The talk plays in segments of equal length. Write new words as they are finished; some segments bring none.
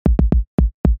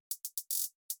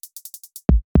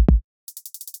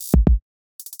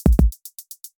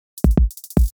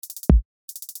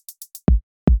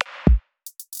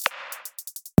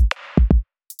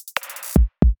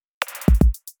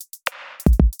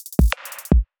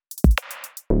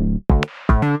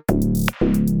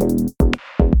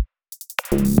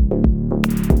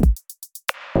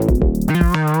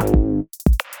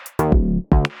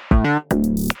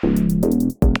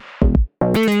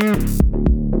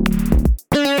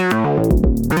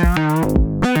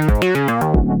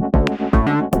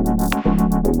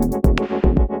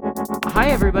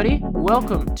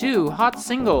Welcome to Hot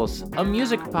Singles, a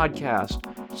music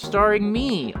podcast starring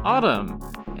me, Autumn,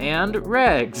 and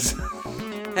Regs.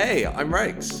 Hey, I'm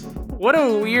Regs. What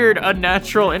a weird,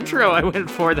 unnatural intro I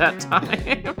went for that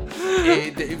time.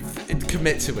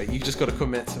 Commit to it. You just got to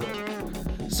commit to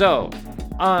it. So,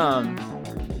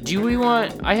 do we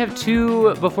want... I have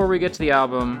two, before we get to the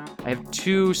album, I have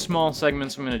two small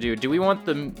segments I'm going to do. Do we want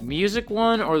the music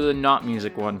one or the not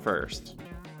music one first?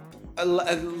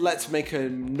 Let's make a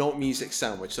not music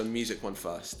sandwich, so music one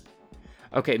first.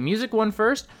 Okay, music one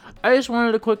first. I just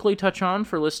wanted to quickly touch on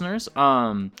for listeners.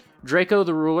 Draco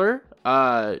the Ruler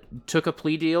took a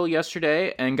plea deal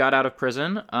yesterday and got out of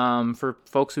prison. For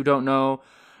folks who don't know,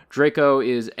 Draco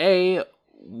is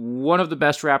one of the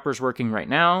best rappers working right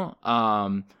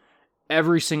now.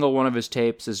 Every single one of his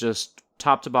tapes is just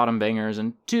top to bottom bangers.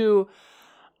 And two,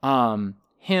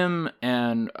 him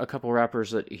and a couple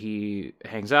rappers that he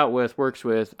hangs out with, works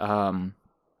with, I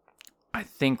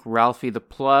think Ralphie the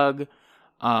Plug,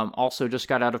 also just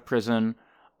got out of prison.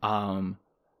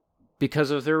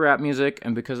 Because of their rap music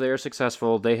and because they are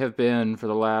successful, they have been for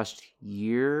the last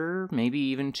year, maybe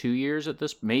even 2 years at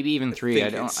this, maybe even 3. I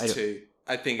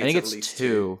think it's at least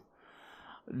two.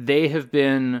 They have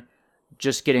been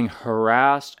just getting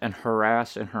harassed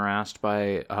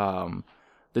by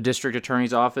the district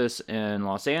attorney's office in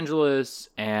Los Angeles,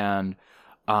 and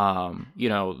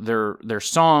their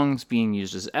songs being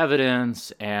used as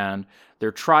evidence, and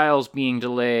their trials being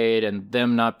delayed, and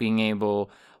them not being able,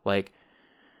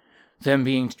 them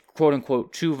being quote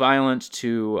unquote too violent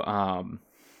to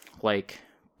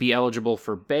be eligible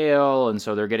for bail, and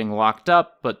so they're getting locked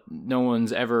up, but no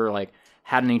one's ever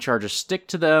had any charges stick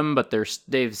to them, but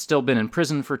they've still been in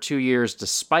prison for 2 years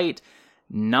despite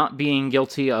not being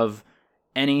guilty of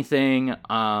anything,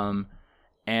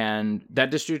 and that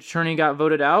district attorney got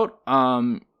voted out,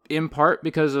 in part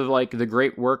because of the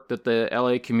great work that the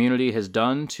LA community has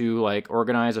done to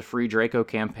organize a Free Draco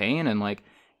campaign and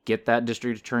get that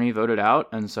district attorney voted out.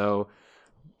 And so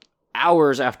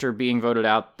hours after being voted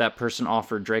out, that person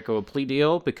offered Draco a plea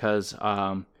deal because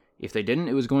if they didn't,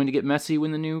 it was going to get messy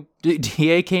when the new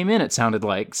DA came in, it sounded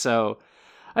like. So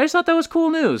I just thought that was cool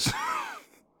news.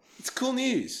 It's cool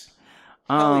news.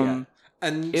 Hell yeah.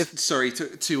 And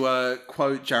to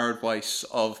quote Jared Weiss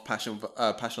of Passion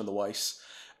on the Weiss,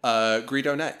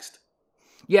 Greedo next.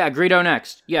 Yeah, Greedo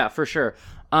next. Yeah, for sure.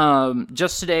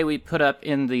 Just today we put up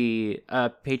in the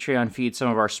Patreon feed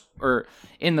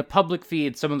in the public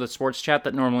feed some of the sports chat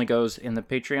that normally goes in the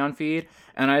Patreon feed,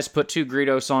 and I just put 2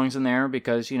 Greedo songs in there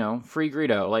because, free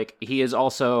Greedo. He is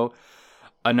also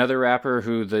another rapper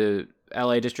who the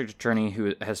LA district attorney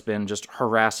who has been just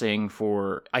harassing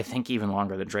for, I think, even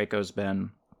longer than Draco's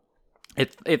been.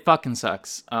 It fucking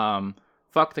sucks.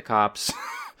 Fuck the cops.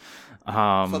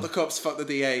 Fuck the cops, fuck the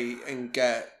DA, and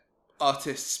get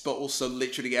artists, but also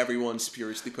literally everyone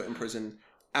spuriously put in prison,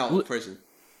 out of prison.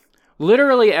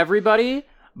 Literally everybody,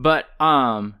 but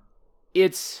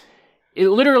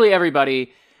literally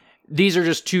everybody. These are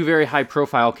just 2 very high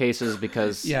profile cases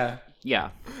because yeah.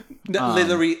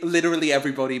 Literally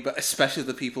everybody, but especially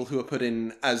the people who are put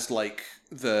in as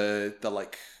the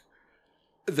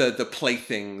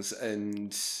playthings,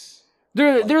 and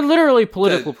they're literally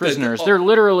political prisoners. They're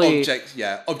literally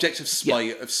objects of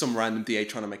spite of some random DA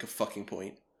trying to make a fucking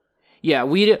point. Yeah,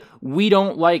 we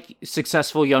don't like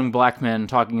successful young black men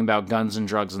talking about guns and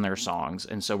drugs in their songs,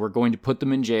 and so we're going to put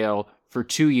them in jail for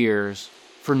 2 years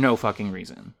for no fucking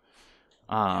reason.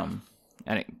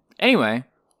 Anyway.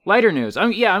 Lighter news.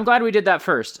 I'm glad we did that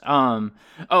first.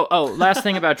 Last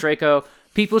thing about Draco.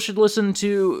 People should listen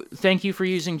to Thank You for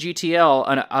Using GTL,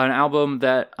 an album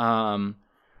that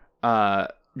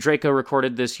Draco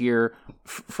recorded this year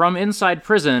from inside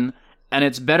prison, and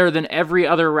it's better than every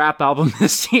other rap album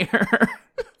this year.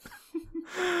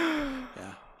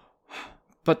 Yeah.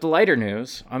 But the lighter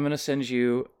news, I'm going to send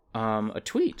you a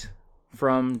tweet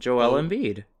from Joel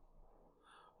Embiid.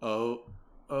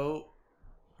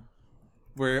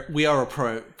 We are a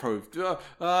pro.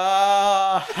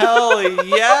 Hell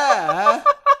yeah!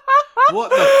 What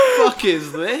the fuck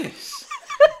is this?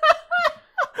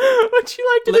 Would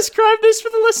you like to describe this for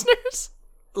the listeners?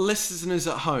 Listeners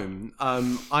at home,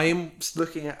 I am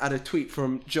looking at a tweet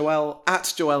from Joel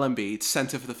Embiid,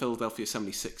 center for the Philadelphia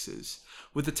 76ers,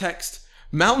 with the text,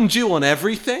 "Mountain Dew on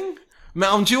everything?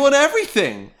 Mountain Dew on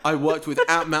everything. I worked with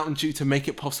 @Mountain Dew to make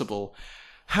it possible.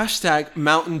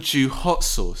 #Mountain Dew hot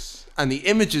sauce. And the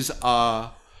images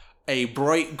are a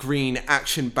bright green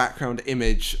action background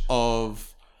image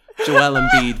of Joel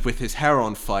Embiid with his hair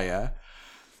on fire.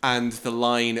 And the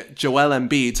line, Joel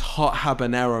Embiid's hot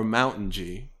habanero Mountain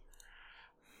Dew.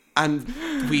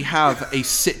 And we have a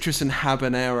citrus and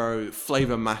habanero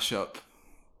flavor mashup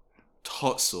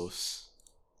hot sauce.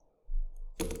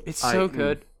 It's so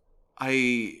good.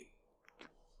 You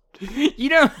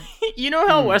know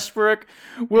how Westbrook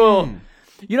will...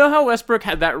 You know how Westbrook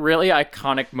had that really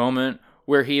iconic moment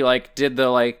where he, like, did the,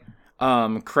 like,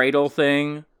 cradle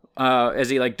thing as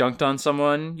he, like, dunked on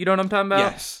someone? You know what I'm talking about?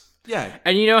 Yes. Yeah.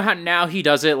 And you know how now he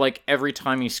does it, like, every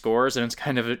time he scores, and it's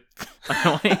kind of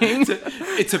annoying?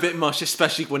 It's a bit much,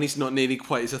 especially when he's not nearly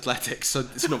quite as athletic, so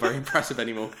it's not very impressive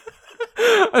anymore.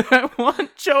 I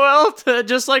want Joel to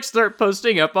just, like, start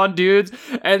posting up on dudes,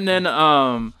 and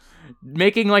then,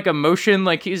 making, like, a motion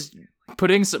like he's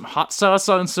putting some hot sauce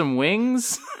on some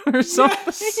wings or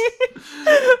something.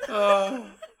 Yes.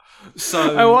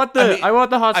 So I want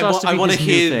the hot sauce to be his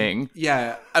new thing.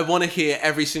 Yeah, I want to hear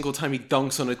every single time he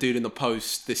dunks on a dude in the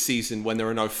post this season when there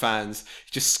are no fans,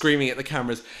 just screaming at the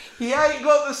cameras, "He ain't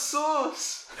got the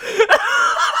sauce."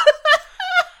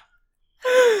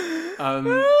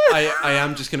 I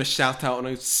am just going to shout out on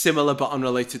a similar but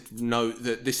unrelated note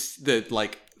that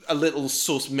a little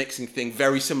sauce mixing thing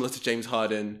very similar to James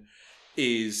Harden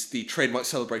is the trademark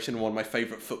celebration of one of my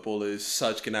favourite footballers,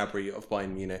 Serge Gnabry of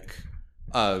Bayern Munich.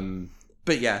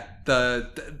 But yeah,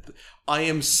 I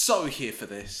am so here for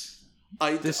this.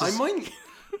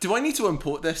 Do I need to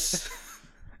import this?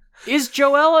 Is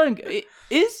Joel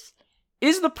is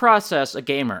the process a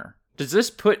gamer? Does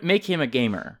this make him a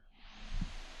gamer?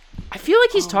 I feel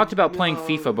like he's talked about playing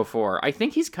FIFA before. I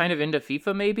think he's kind of into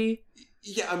FIFA, maybe.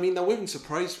 Yeah, I mean, that wouldn't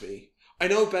surprise me. I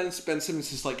know Ben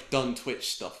Simmons has, like, done Twitch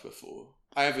stuff before.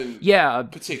 I haven't. Yeah,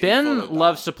 Ben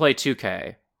loves to play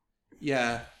 2K.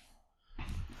 Yeah.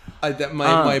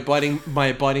 My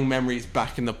abiding memories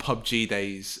back in the PUBG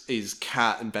days is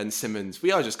Cat and Ben Simmons.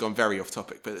 We are just gone very off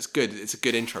topic, but it's good. It's a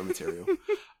good intro material.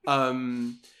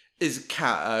 Is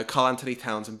Cat, Carl Anthony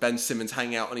Towns and Ben Simmons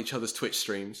hanging out on each other's Twitch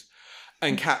streams,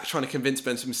 and Cat trying to convince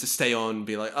Ben Simmons to stay on and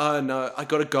be like, "Oh no, I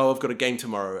gotta go. I've got a game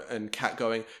tomorrow." And Cat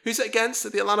going, "Who's it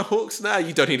against? The Atlanta Hawks? Nah,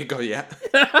 you don't need to go yet."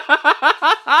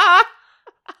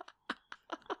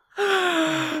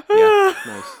 Yeah,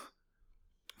 nice.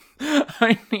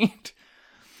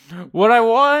 What I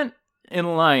want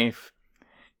in life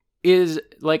is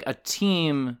like a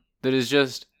team that is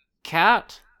just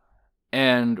Cat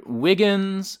and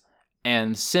Wiggins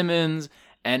and Simmons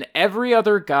and every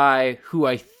other guy who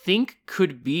I think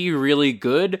could be really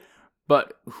good,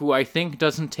 but who I think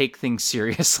doesn't take things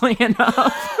seriously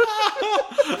enough.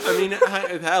 I mean,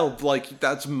 hell, like,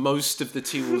 that's most of the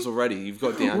T-Wolves already. You've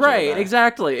got D'Angelo right, there.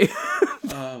 Exactly.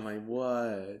 Oh, my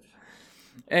word.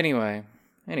 Anyway.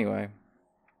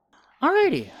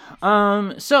 Alrighty.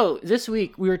 So, this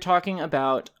week we were talking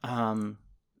about,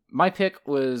 my pick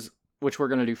was, which we're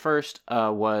going to do first,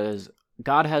 was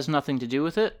God Has Nothing to Do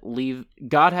with It.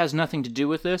 God Has Nothing to Do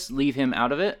with This. Leave Him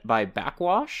Out of It by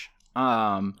Backxwash.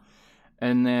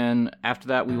 And then after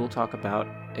that, we will talk about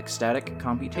Ecstatic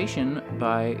Computation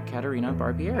by Caterina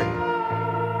Barbieri.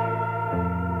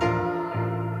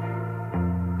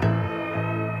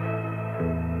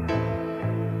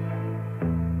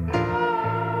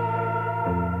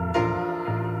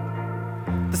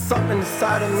 There's something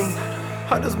inside of me.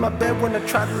 Hard as my bed when I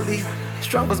try to leave.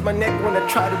 Strong as my neck when I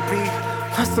try to breathe.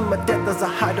 Plus in my death there's a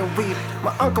hide of weed.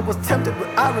 My uncle was tempted with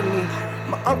irony.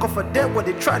 My uncle for dead when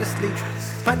they try to sleep.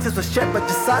 My tears were shed but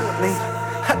just silently.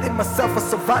 I did myself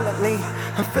so violently.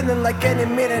 I'm feeling like any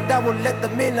minute I will let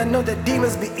them in. I know that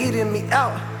demons be eating me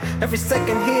out. Every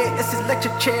second here it's his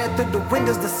lecture chair through the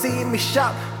windows to see me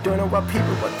shout. Don't know what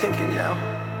people are thinking now.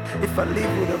 If I leave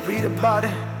would I read about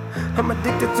it? I'm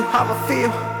addicted to how I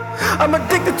feel. I'm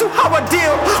addicted to how I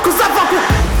deal. Cause I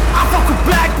fuck with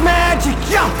black magic,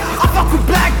 yeah. I fuck with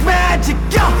black magic,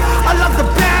 yeah. I love the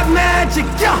bad magic,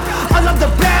 yeah. I love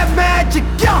the bad magic,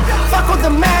 yeah. Fuck with the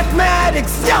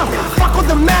mathematics, yeah. Fuck with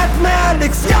the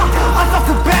mathematics, yeah. I fuck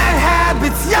with bad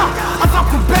habits, yeah. I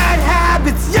fuck with bad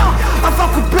habits, yeah. I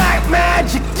fuck with black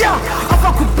magic, yeah. I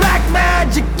fuck with black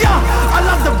magic, yeah. I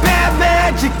love the bad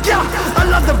magic, yeah. I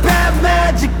love the bad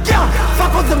magic, yeah.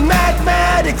 Fuck with the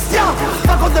mathematics, yeah.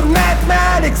 Fuck with the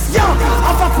mathematics, yeah.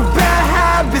 I fuck with bad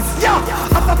habits, yeah.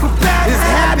 I fuck with bad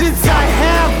habits I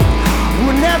have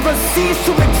will never cease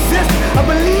to exist. I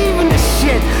believe in this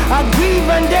shit. I grieve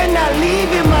and then I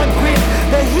leave in my grip.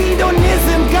 The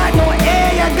hedonism got no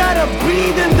air. I gotta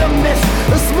breathe in the mist.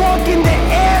 The smoke in the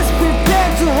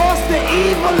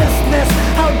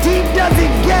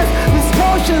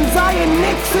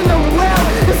wishing them well.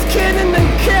 It's kidding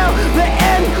and kill. The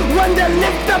end, one that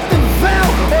lift up the veil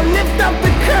or lift up the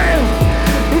curtain.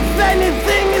 If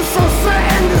anything is so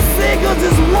certain, the seagulls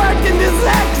is working. This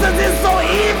access is so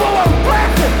evil and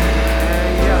perfect.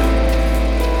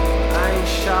 Yeah, I ain't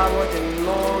showered in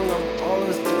long. I'm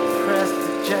always depressed,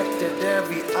 dejected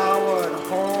every hour at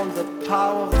home. The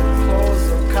power of the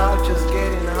clothes on couches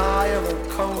getting higher and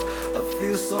cold. I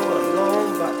feel so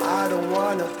alone, but I don't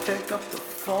wanna pick up the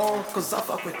phone. Cause I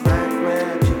fuck with black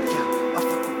magic, yeah. I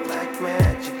fuck with black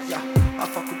magic, yeah. I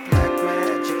fuck with black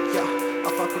magic, yeah. I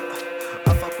fuck with black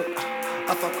magic, yeah.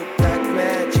 I fuck with black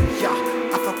magic, yeah.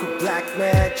 I fuck with black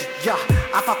magic, yeah.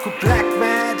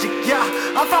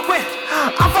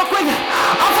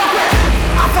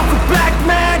 I fuck with black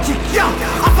magic, yeah.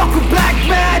 I fuck with black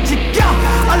magic, yeah.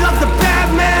 I love the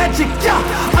bad magic, yeah.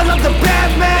 I love the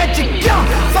bad magic, yeah.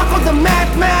 Fuck with the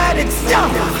mathematics, yeah.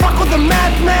 Fuck with the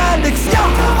mathematics, yeah.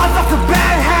 I fuck with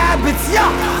bad habits, yeah.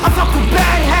 I fuck with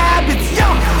bad habits,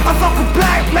 yeah. I fuck with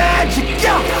black magic,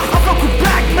 yeah. I fuck with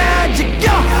black magic,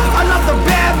 yeah. I love the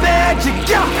bad magic,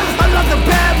 yeah. I love the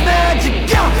bad magic,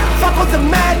 yeah. Fuck with the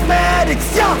mathematics,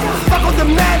 yeah. Fuck with the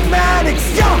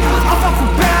mathematics, yeah. I fuck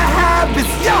with bad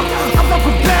habits, yeah. I fuck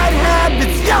with bad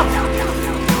habits, yeah.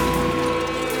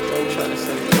 Don't try to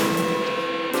say it.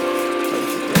 Don't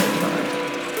you dare try.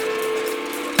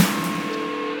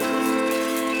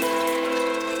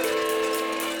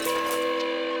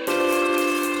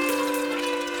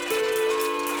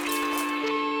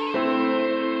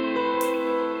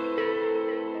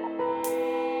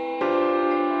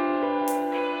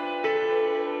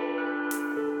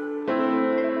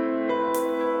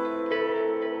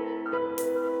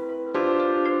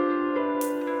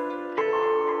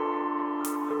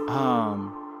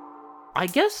 I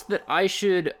guess that I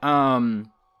should,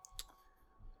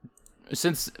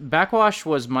 since Backxwash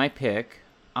was my pick,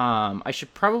 I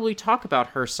should probably talk about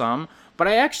her some, but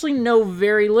I actually know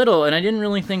very little, and I didn't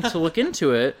really think to look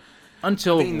into it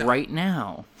until right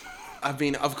now. I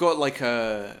mean, I've got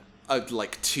the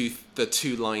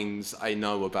two lines I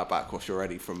know about Backxwash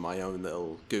already from my own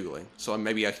little Googling, so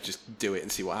maybe I could just do it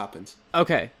and see what happens.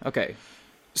 Okay.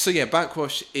 So yeah,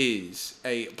 Backxwash is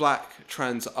a black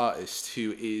trans artist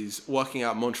who is working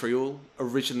out of Montreal,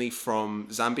 originally from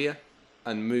Zambia,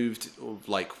 and moved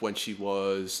when she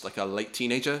was a late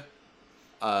teenager.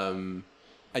 And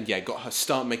yeah, got her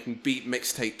start making beat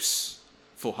mixtapes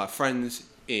for her friends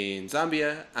in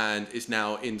Zambia, and is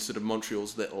now in sort of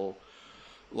Montreal's little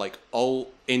old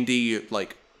indie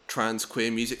trans queer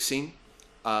music scene.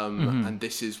 And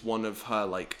this is one of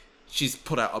her she's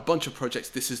put out a bunch of projects.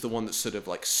 This is the one that sort of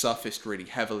surfaced really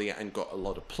heavily and got a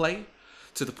lot of play,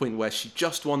 to the point where she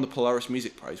just won the Polaris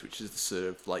Music Prize, which is the sort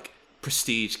of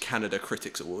prestige Canada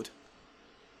Critics Award.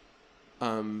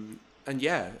 And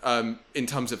yeah, in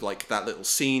terms of that little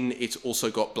scene, it's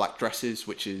also got Black Dresses,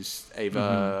 which is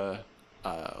Ava,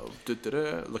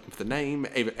 looking for the name,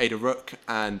 Ada Rook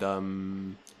and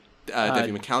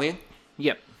Debbie McCallion.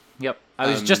 Yep. I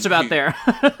was just about there.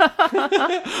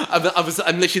 I'm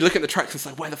literally looking at the tracks and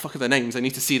it's where the fuck are their names? I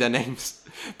need to see their names.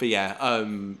 But yeah,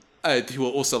 who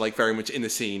are also very much in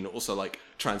the scene, also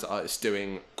trans artists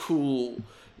doing cool,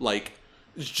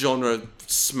 genre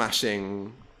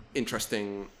smashing,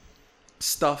 interesting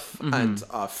stuff, and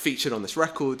are featured on this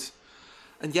record.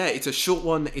 And yeah, it's a short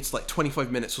one. It's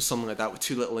 25 minutes or something like that, with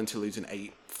 2 little interludes and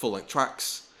 8 full-length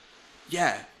tracks.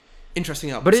 Yeah.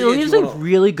 Interesting album. But it leaves a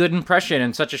really good impression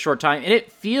in such a short time, and it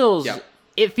feels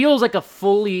like a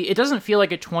fully. It doesn't feel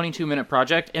like a 22-minute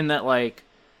project in that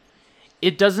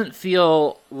it doesn't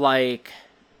feel like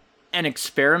an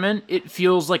experiment. It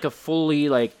feels like a fully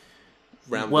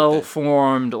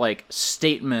well-formed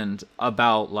statement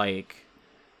about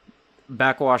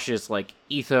Backxwash's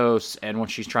ethos and what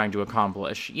she's trying to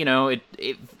accomplish. You know,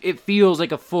 it feels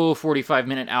like a full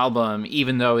 45-minute album,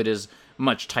 even though it is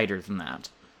much tighter than that.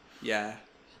 Yeah.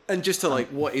 And just to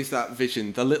what is that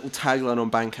vision? The little tagline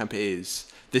on Bandcamp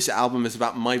is, this album is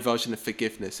about my version of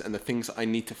forgiveness and the things I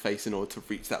need to face in order to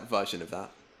reach that version of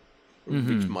that.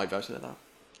 Reach my version of that.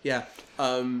 Yeah.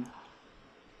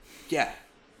 Yeah.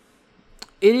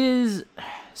 It is,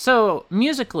 so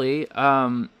musically,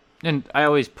 and I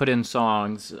always put in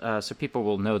songs, so people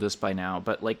will know this by now,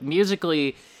 but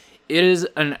musically, it is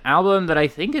an album that I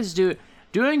think is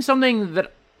doing something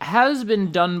that has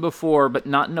been done before, but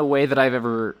not in a way that I've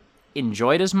ever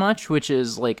enjoyed as much, which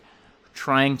is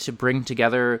trying to bring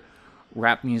together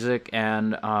rap music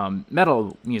and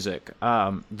metal music.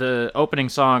 The opening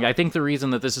song, I think the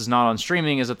reason that this is not on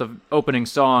streaming is that the opening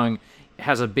song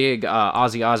has a big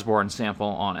Ozzy Osbourne sample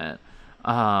on it.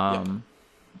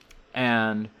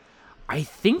 And I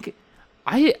think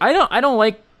I don't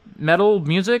like metal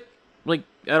music like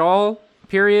at all.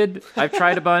 Period. I've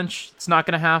tried a bunch. It's not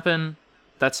gonna happen.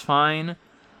 That's fine.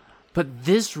 But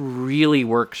this really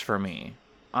works for me.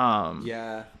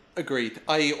 Yeah, agreed.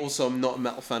 I also am not a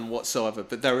metal fan whatsoever,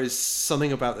 but there is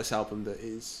something about this album that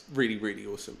is really, really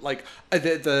awesome. Like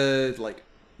the like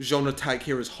genre tag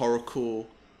here is horrorcore.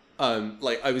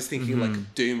 Like I was thinking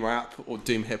like doom rap or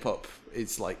doom hip hop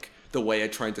is like the way I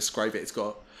try and describe it. It's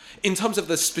got, in terms of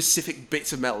the specific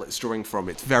bits of metal it's drawing from,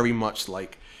 it's very much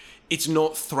like, it's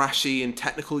not thrashy and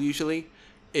technical usually.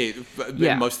 In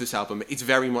most of this album, it's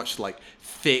very much like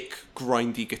thick,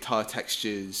 grindy guitar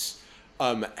textures,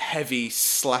 heavy,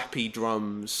 slappy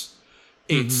drums.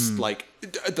 It's like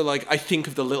I think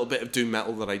of the little bit of doom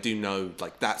metal that I do know,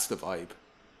 like that's the vibe,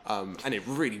 and it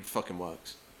really fucking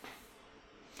works.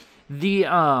 The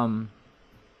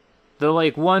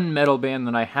like one metal band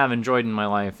that I have enjoyed in my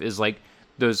life is like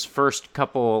those first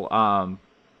couple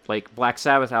like Black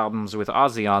Sabbath albums with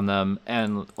Ozzy on them,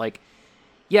 and like,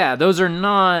 yeah, those are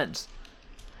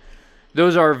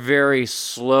very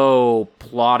slow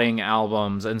plodding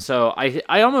albums, and so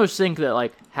I almost think that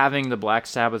like having the Black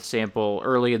Sabbath sample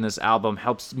early in this album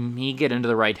helps me get into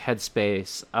the right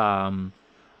headspace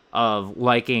of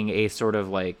liking a sort of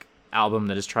like album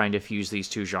that is trying to fuse these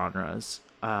two genres.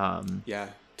 Yeah,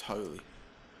 totally.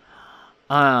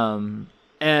 And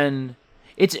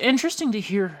it's interesting to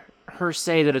hear her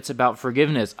say that it's about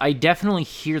forgiveness. I definitely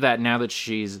hear that now that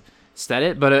she's said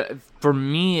it, but for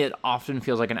me, it often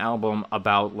feels like an album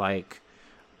about like,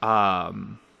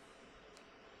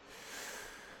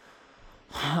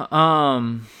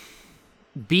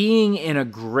 being in a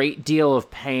great deal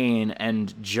of pain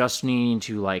and just needing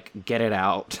to like get it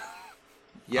out.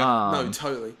 Yeah, no,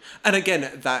 totally. And again,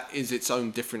 that is its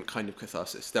own different kind of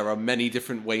catharsis. There are many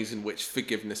different ways in which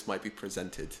forgiveness might be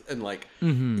presented. And like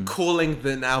calling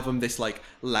the album this like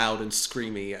loud and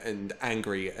screamy and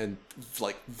angry and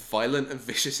like violent and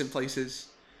vicious in places,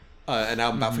 an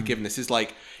album about forgiveness is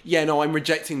like, yeah, no, I'm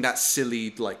rejecting that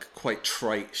silly, like quite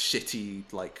trite,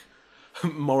 shitty, like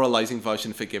moralizing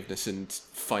version of forgiveness and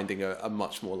finding a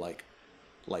much more like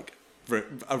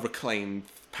a reclaimed,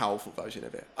 powerful version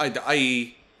of it.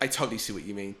 I totally see what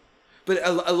you mean, but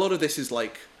a lot of this is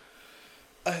like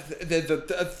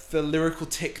the lyrical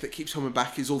tick that keeps coming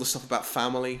back is all the stuff about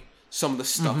family. Some of the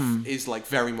stuff is like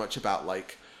very much about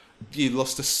like you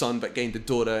lost a son but gained a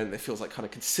daughter, and it feels like kind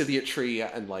of conciliatory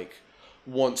and like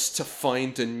wants to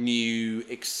find a new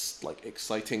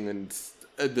exciting and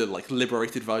the like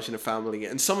liberated version of family.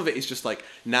 And some of it is just like,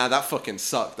 nah, that fucking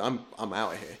sucked. I'm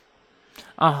out of here.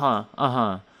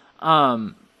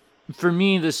 For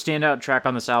me, the standout track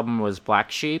on this album was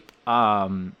Black Sheep,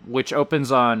 which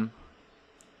opens on,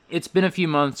 "It's been a few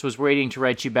months, was waiting to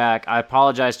write you back. I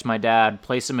apologize to my dad,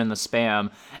 place him in the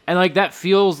spam." And like that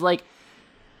feels like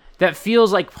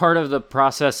part of the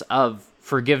process of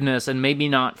forgiveness, and maybe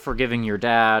not forgiving your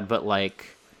dad, but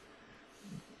like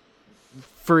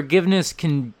forgiveness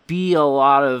can be a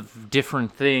lot of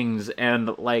different things,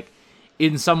 and like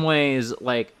in some ways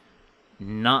like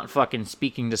not fucking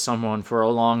speaking to someone for a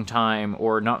long time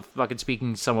or not fucking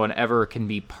speaking to someone ever can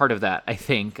be part of that, I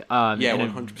think, in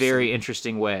 100%. A very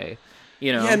interesting way,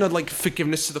 you know? Yeah, no, like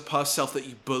forgiveness to the past self that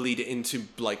you bullied into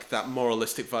like that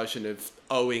moralistic version of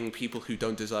owing people who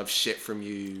don't deserve shit from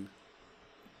you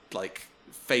like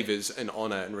favors and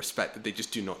honor and respect that they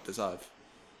just do not deserve.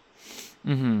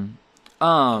 We're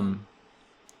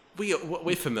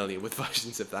familiar with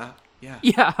versions of that. Yeah.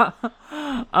 Yeah.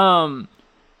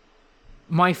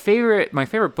 My favorite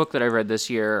book that I read this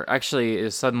year actually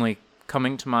is suddenly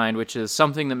coming to mind, which is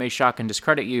Something That May Shock and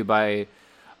Discredit You by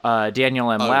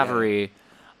Daniel M. Lavery.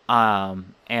 Yeah.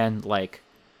 And like,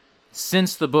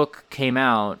 since the book came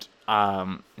out,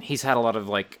 he's had a lot of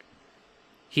like,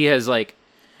 the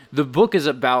book is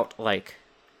about like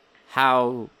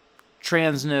how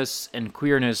transness and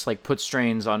queerness like put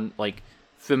strains on like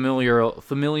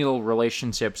familial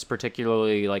relationships,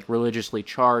 particularly like religiously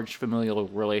charged familial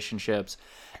relationships.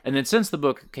 And then since the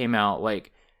book came out,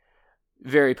 like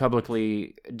very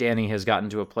publicly, Danny has gotten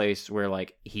to a place where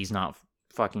like he's not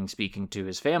fucking speaking to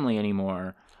his family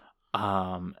anymore.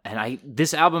 And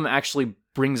this album actually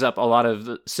brings up a lot of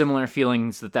the similar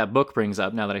feelings that book brings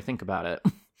up, now that I think about it.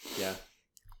 Yeah.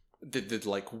 The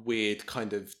like weird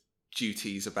kind of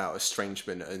duties about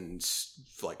estrangement and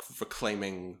like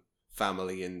reclaiming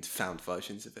family and found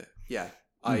versions of it. Yeah.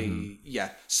 The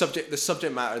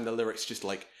subject matter and the lyrics just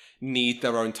like need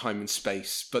their own time and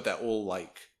space, but they're all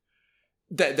like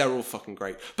they're all fucking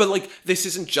great. But like this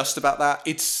isn't just about that.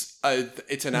 It's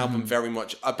an album very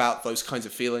much about those kinds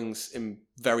of feelings in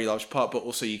very large part, but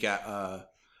also you get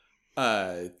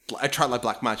a track like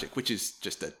Black Magic, which is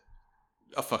just a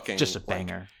fucking Just a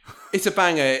banger. It's a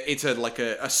banger. It's a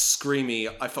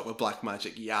screamy. I fuck with Black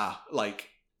Magic. Yeah, like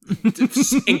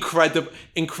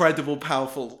incredible,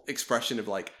 powerful expression of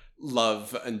like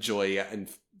love and joy and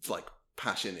like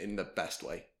passion in the best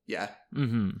way. Yeah.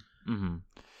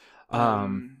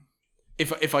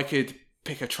 If I could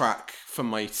pick a track for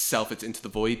myself, it's Into the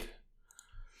Void.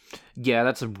 Yeah,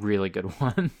 that's a really good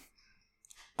one.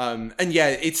 And yeah,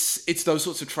 it's those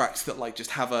sorts of tracks that like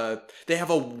just have a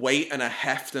weight and a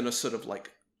heft and a sort of like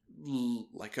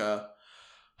a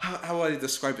how would I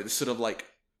describe it? This sort of like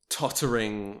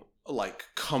tottering, like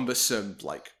cumbersome,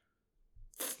 like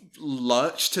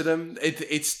lurch to them.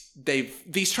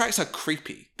 These tracks are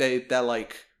creepy. They're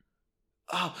like,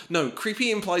 oh no,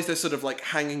 creepy implies they're sort of like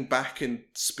hanging back and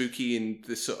spooky in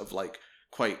this sort of like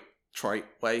quite trite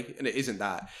way, and it isn't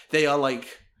that. They are like,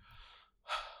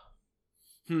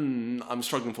 I'm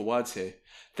struggling for words here.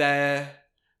 They're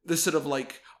sort of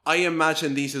like, I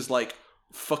imagine these as like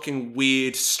fucking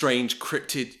weird, strange,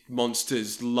 cryptid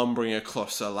monsters lumbering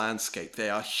across a landscape. They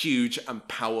are huge and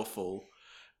powerful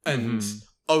and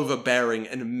overbearing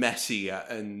and messy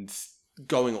and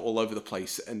going all over the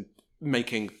place and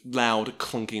making loud,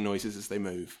 clunky noises as they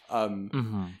move.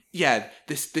 Yeah,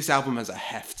 this album has a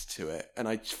heft to it, and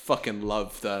I fucking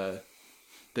love the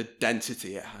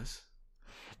density it has.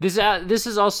 This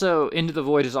is also, Into the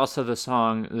Void is also the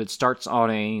song that starts on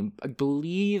I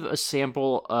believe, a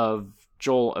sample of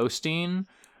Joel Osteen.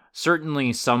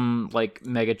 Certainly some, like,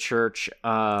 mega church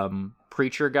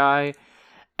preacher guy.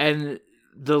 And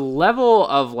the level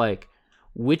of, like,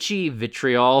 witchy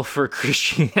vitriol for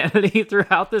Christianity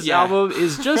throughout this album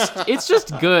is it's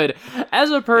just good. As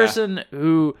a person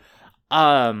who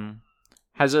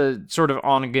has a sort of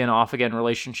on-again, off-again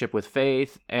relationship with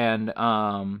faith and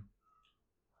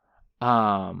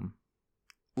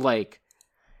like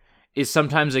is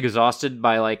sometimes exhausted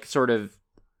by like sort of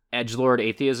edgelord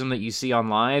atheism that you see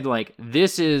online, like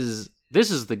this is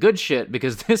the good shit,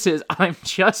 because I'm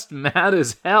just mad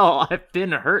as hell. I've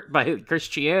been hurt by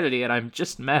Christianity and I'm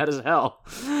just mad as hell.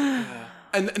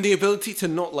 And the ability to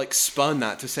not like spurn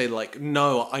that, to say like,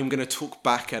 no, I'm going to talk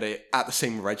back at it at the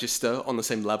same register, on the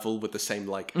same level, with the same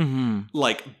like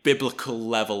like biblical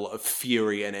level of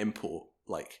fury and import.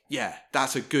 Like, yeah,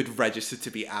 that's a good register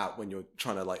to be at when you're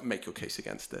trying to like make your case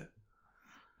against it.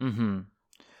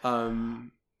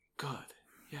 God,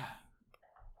 yeah.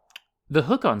 The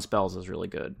hook on Spells is really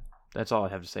good. That's all I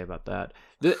have to say about that.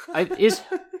 Is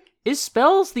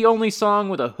Spells the only song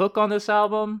with a hook on this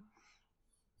album?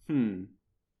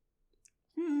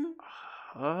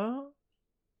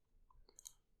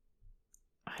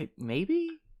 Maybe?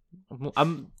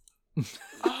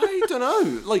 I don't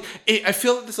know. Like, I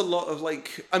feel like there's a lot of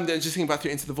like, I'm just thinking back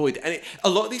through Into the Void, and a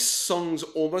lot of these songs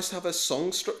almost have a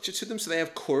song structure to them, so they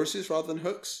have choruses rather than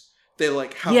hooks. They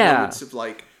like have moments of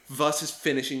like verses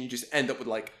finish, and you just end up with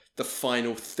like the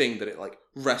final thing that it like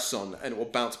rests on, and it will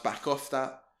bounce back off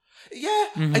that. Yeah,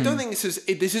 I don't think this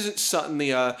isn't certainly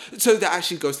so that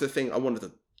actually goes to the thing I wanted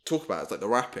to talk about, is like the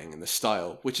rapping and the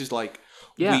style, which is like,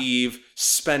 we've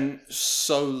spent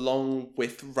so long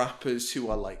with rappers who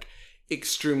are like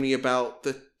extremely about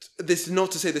this,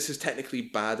 not to say this is technically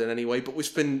bad in any way, but we've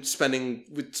spent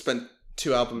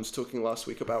 2 albums talking last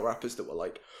week about rappers that were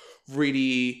like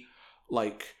really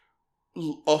like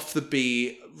off the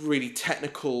beat, really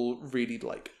technical, really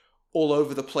like all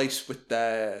over the place with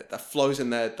their flows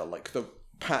and their like the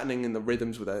patterning and the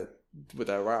rhythms with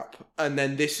their rap. And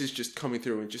then this is just coming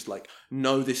through and just like,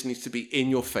 no, this needs to be in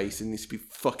your face, it needs to be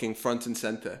fucking front and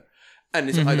center, and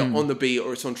it's either on the beat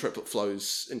or it's on triplet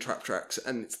flows in trap tracks,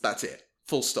 and that's it,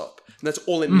 full stop. And that's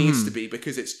all it needs to be,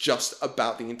 because it's just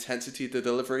about the intensity of the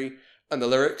delivery and the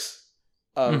lyrics.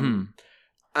 And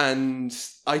I'm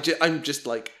just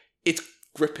like, it's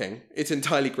gripping, it's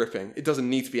entirely gripping. It doesn't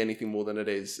need to be anything more than it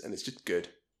is, and it's just good.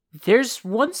 There's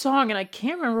one song, and I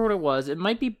can't remember what it was. It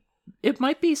might be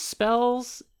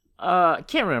Spells.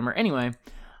 Can't remember. Anyway,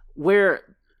 where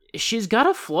she's got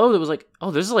a flow that was like,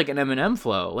 oh, this is like an Eminem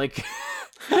flow. Like,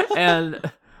 and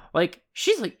like,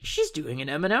 she's doing an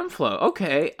Eminem flow.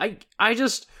 Okay. I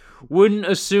just wouldn't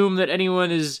assume that anyone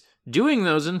is doing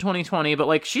those in 2020, but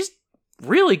like, she's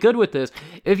really good with this.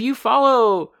 If you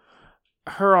follow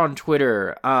her on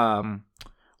Twitter,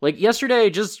 like yesterday,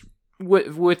 just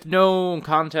with no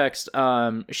context,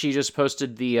 she just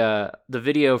posted the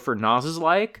video for Nas's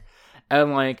Like,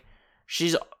 and like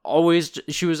she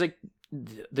was like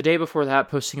the day before that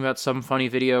posting about some funny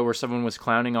video where someone was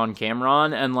clowning on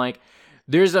Cameron, and like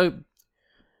there's an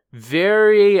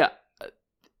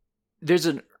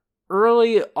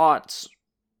early aughts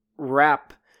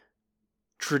rap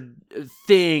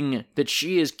thing that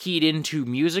she is keyed into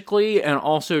musically, and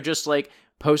also just like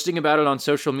posting about it on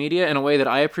social media in a way that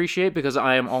I appreciate, because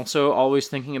I am also always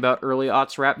thinking about early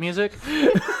aughts rap music.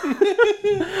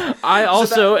 I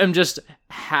also am just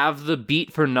have the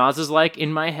beat for Nas's Like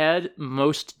in my head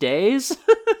most days.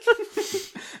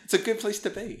 It's a good place to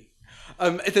be.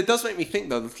 It does make me think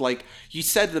though, that, like you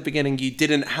said at the beginning, you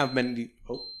didn't have many.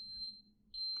 Oh,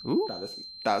 ooh, that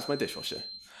was my dishwasher.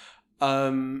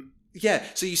 Yeah.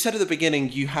 So you said at the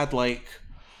beginning you had like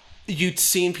you'd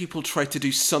seen people try to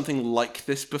do something like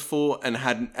this before and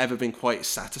hadn't ever been quite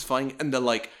satisfying, and they're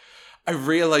like, I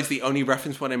realize the only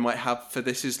reference point I might have for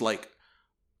this is like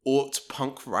aught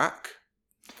punk rack.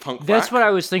 That's what I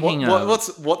was thinking of.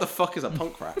 What the fuck is a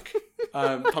punk rack?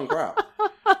 Punk rap.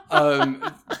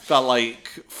 That like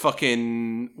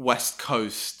fucking West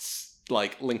Coast,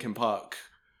 like Linkin Park.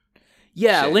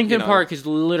 Yeah, shit, Linkin Park is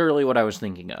literally what I was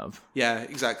thinking of. Yeah,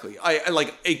 exactly. I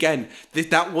like, again,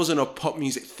 that wasn't a pop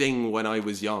music thing when I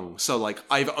was young. So like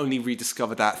I've only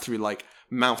rediscovered that through like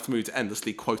Mouth Moods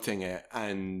endlessly quoting it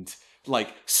and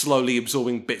like slowly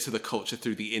absorbing bits of the culture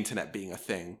through the internet being a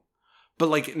thing. But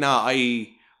like now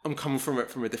I'm coming from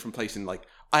it from a different place, and like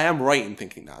I am right in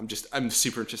thinking that. I'm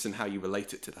super interested in how you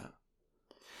relate it to that.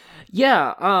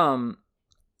 Yeah,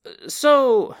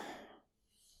 so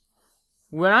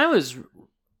when I was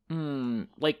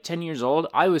like 10 years old,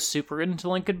 I was super into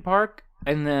Linkin Park,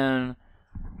 and then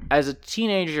as a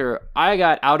teenager, I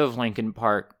got out of Linkin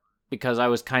Park because I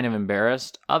was kind of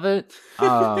embarrassed of it.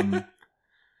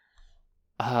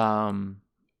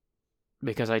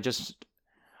 Because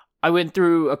I went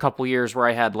through a couple years where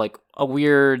I had like a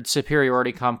weird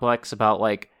superiority complex about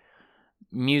like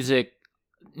music.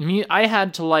 I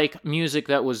had to like music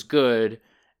that was good,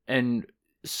 and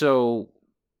so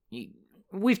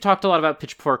we've talked a lot about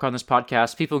Pitchfork on this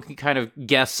podcast. People can kind of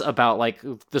guess about like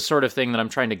the sort of thing that I'm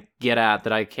trying to get at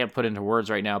that I can't put into words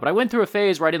right now. But I went through a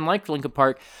phase where I didn't like Linkin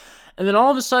Park, and then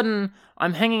all of a sudden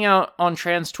I'm hanging out on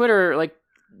trans Twitter like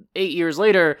 8 years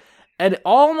later, and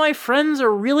all my friends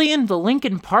are really into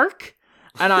Linkin Park,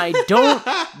 and I don't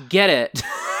get it.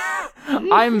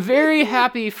 I'm very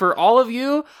happy for all of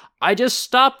you. I just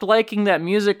stopped liking that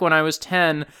music when I was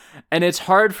 10, and it's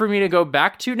hard for me to go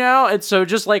back to now. And so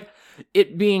just like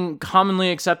it being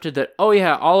commonly accepted that, oh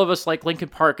yeah, all of us like Linkin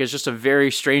Park is just a very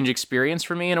strange experience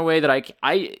for me in a way that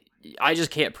I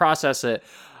just can't process it.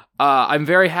 I'm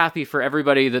very happy for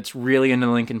everybody that's really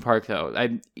into Linkin Park,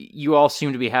 though. You all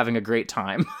seem to be having a great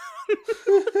time.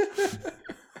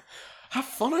 Have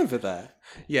fun over there.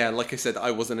 Yeah, like I said,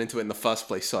 I wasn't into it in the first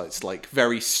place, so it's like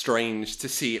very strange to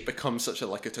see it become such a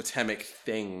like a totemic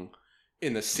thing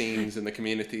in the scenes and the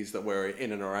communities that we're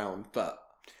in and around. But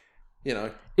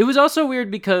it was also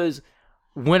weird because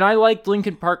when I liked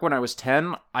Linkin Park when I was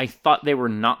 10, I thought they were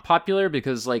not popular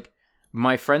because like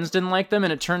my friends didn't like them,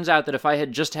 and it turns out that if I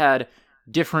had just had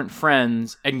different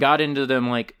friends and got into them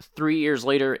like 3 years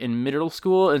later in middle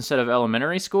school instead of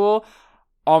elementary school,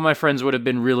 all my friends would have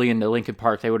been really into Linkin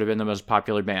Park. They would have been the most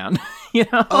popular band,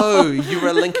 Oh, you were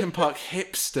a Linkin Park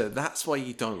hipster. That's why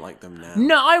you don't like them now.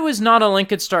 No, I was not a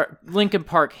Linkin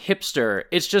Park hipster.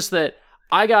 It's just that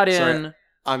I got in. Sorry,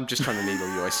 I'm just trying to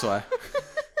needle you, I swear.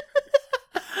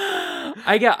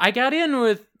 I got in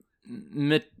with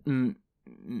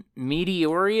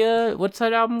Meteoria. What's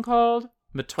that album called?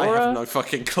 Meteora? I have no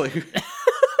fucking clue.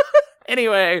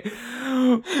 Anyway,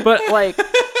 but like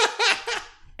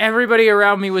everybody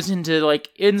around me was into like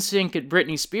NSYNC and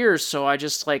Britney Spears, so I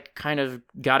just like kind of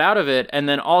got out of it. And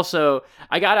then also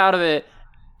I got out of it,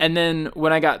 and then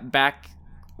when I got back,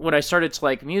 when I started to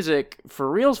like music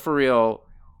for real,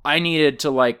 I needed to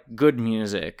like good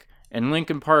music, and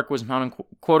Linkin Park was not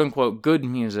quote unquote good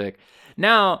music.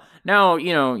 Now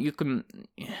you can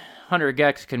Hunter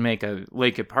Gex can make a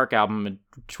Linkin Park album in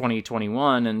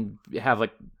 2021 and have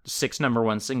like 6 number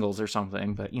 1 singles or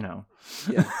something, but Yeah.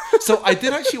 So I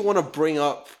did actually want to bring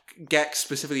up Gex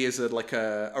specifically as a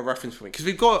reference point, because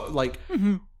we've got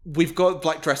we've got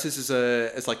Black Dresses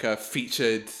as like a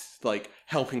featured like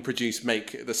helping produce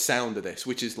make the sound of this,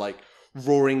 which is like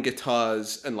roaring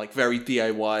guitars and like very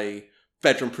DIY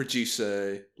bedroom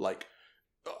producer, like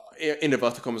in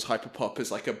inverted commas hyperpop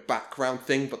as like a background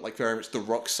thing, but like very much the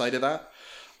rock side of that.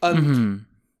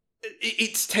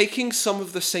 It's taking some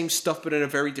of the same stuff but in a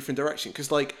very different direction,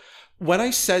 because like when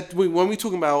we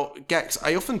talking about Gex,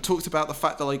 I often talked about the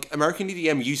fact that like American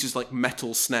EDM uses like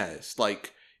metal snares.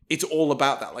 Like it's all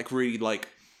about that like really like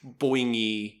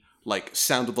boingy like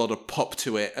sound, a lot of pop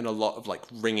to it and a lot of like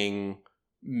ringing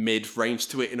mid-range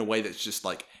to it in a way that's just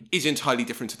like is entirely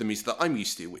different to the music that I'm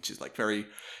used to, which is like very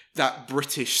that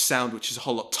British sound, which is a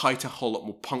whole lot tighter, a whole lot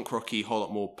more punk rocky, a whole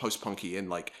lot more post-punky, and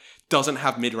like doesn't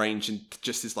have mid-range and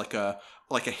just is like a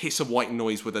hiss of white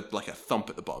noise with a thump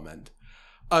at the bottom end.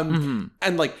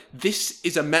 And like this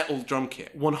is a metal drum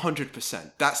kit,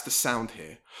 100%. That's the sound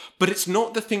here. But it's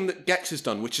not the thing that Gex has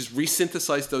done, which is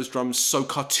resynthesize those drums so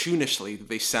cartoonishly that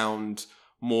they sound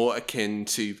more akin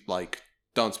to like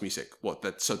dance music,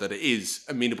 so that it is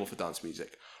amenable for dance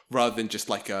music, rather than just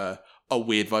like a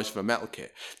weird version of a metal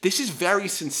kit. This is very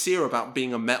sincere about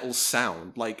being a metal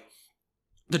sound. Like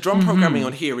the drum programming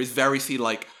on here is very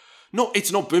like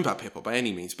it's not boom bap hip hop by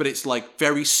any means, but it's like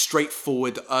very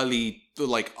straightforward early,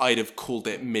 like I'd have called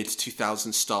it mid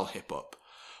 2000s style hip hop,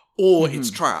 or it's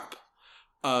trap.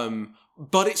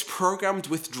 But it's programmed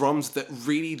with drums that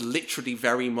really literally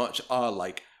very much are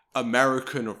like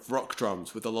American rock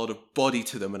drums with a lot of body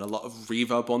to them and a lot of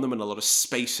reverb on them and a lot of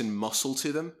space and muscle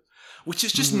to them, which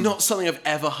is just not something I've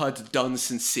ever heard done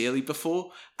sincerely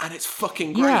before, and it's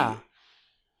fucking great.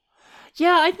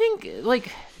 Yeah, I think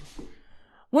like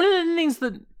one of the things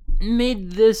that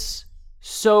made this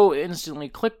so instantly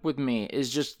click with me is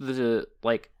just the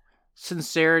like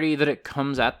sincerity that it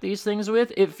comes at these things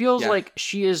with. It feels like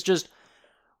she is just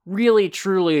really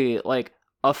truly like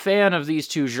a fan of these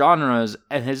two genres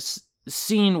and has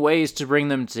seen ways to bring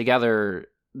them together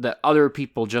that other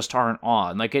people just aren't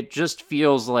on. Like it just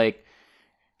feels like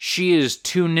she is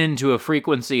tuned into a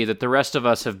frequency that the rest of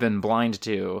us have been blind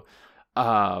to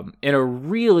in a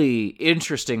really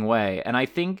interesting way. And I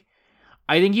think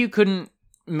you couldn't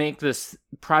make this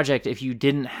project if you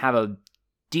didn't have a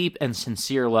deep and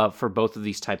sincere love for both of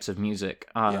these types of music.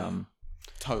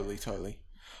 Totally.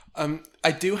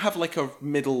 I do have like a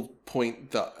middle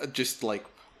point that just like,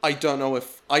 I don't know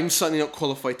if I'm certainly not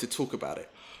qualified to talk about it,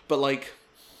 but like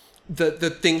the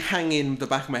thing hanging in the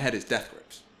back of my head is Death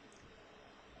Grips.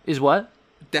 Is what?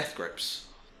 Death Grips.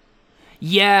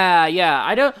 Yeah.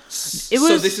 I don't.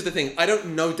 So this is the thing. I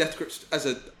don't know Death Grips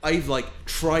I've like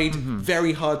tried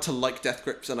very hard to like Death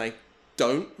Grips and I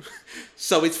don't.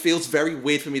 So it feels very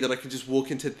weird for me that I can just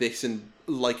walk into this and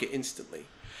like it instantly.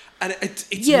 And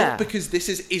it's not because this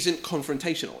isn't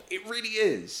confrontational. It really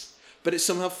is. But it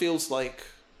somehow feels like,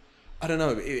 I don't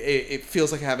know, it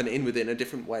feels like I have an in with it in a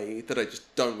different way that I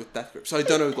just don't with Death Grip. So I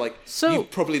don't know, like,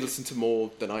 you've probably listened to more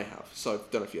than I have. So I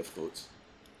don't know if you have thoughts.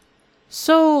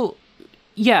 So,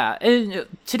 yeah, and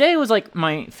today was like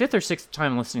my 5th or 6th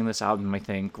time listening to this album, I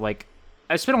think. Like,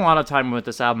 I spent a lot of time with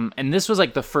this album, and this was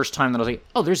like the first time that I was like,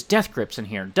 oh, there's Death Grips in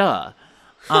here, duh.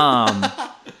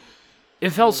 It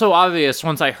felt so obvious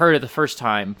once I heard it the first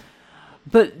time.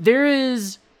 But there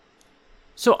is...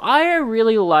 So I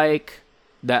really like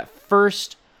that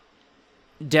first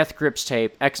Death Grips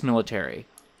tape, Ex-Military.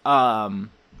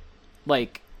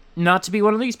 Like, not to be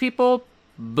one of these people,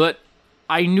 but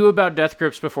I knew about Death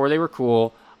Grips before they were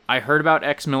cool. I heard about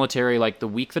Ex-Military, like, the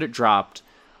week that it dropped.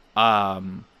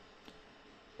 Like,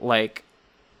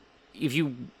 if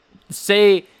you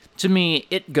say to me,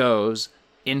 It Goes,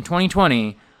 in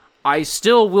 2020...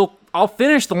 I'll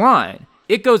finish the line.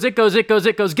 It goes,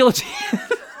 guillotine.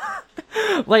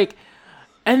 Like,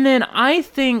 and then I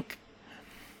think,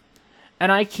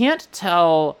 and I can't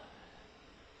tell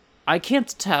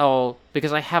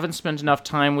because I haven't spent enough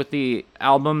time with the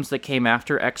albums that came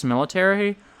after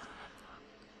Ex-Military.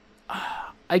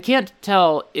 I can't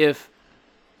tell if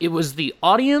it was the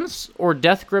audience or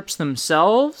Death Grips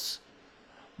themselves,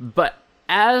 but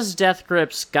as Death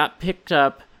Grips got picked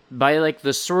up by like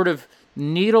the sort of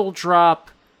needle drop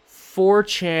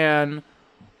 4chan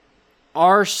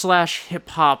r/hip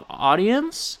hop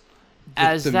audience,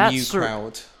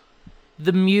 the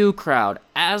Mew crowd,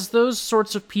 as those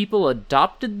sorts of people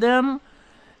adopted them,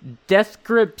 Death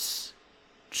Grips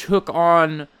took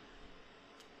on.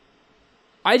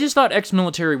 I just thought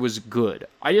Ex-Military was good.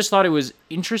 I just thought it was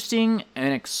interesting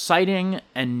and exciting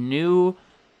and new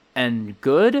and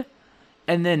good.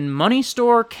 And then Money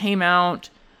Store came out,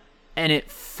 and it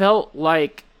felt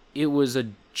like it was a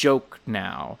joke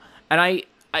now. And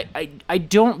I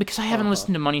don't, because I haven't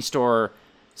listened to Money Store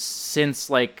since,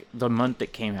 like, the month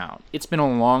it came out. It's been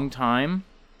a long time.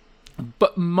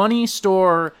 But Money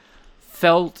Store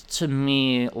felt to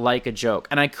me like a joke.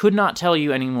 And I could not tell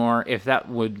you anymore if that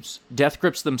was Death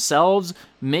Grips themselves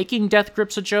making Death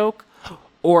Grips a joke,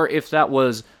 or if that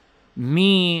was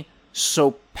me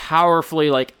so powerfully,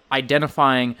 like,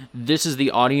 identifying this is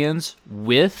the audience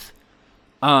with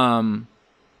the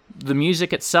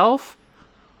music itself.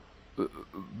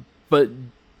 But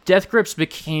Death Grips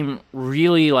became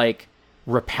really, like,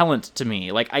 repellent to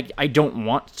me. Like, I don't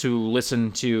want to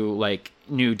listen to, like,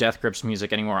 new Death Grips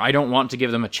music anymore. I don't want to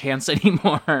give them a chance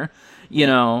anymore, you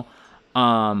know,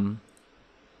 in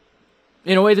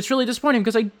a way that's really disappointing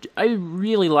because I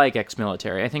really like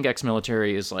Ex-Military. I think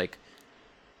Ex-Military is like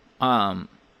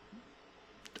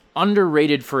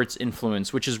underrated for its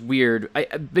influence, which is weird.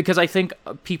 Because I think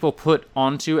people put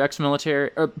onto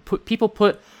Ex-Military, or people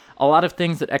put a lot of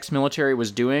things that Ex-Military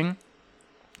was doing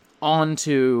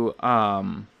onto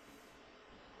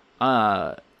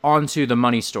the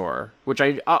Money Store, which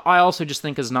I also just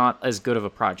think is not as good of a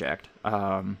project.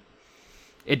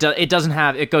 It doesn't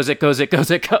have It Goes. It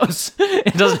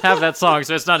doesn't have that song,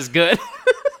 so it's not as good.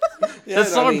 Yeah, that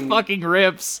song fucking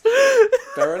rips.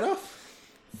 Fair enough.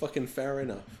 Fucking fair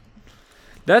enough.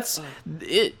 That's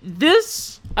it.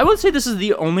 I would say this is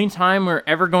the only time we're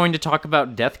ever going to talk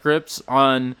about Death Grips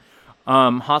on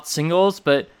Hot Singles,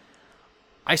 but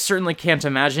I certainly can't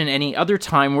imagine any other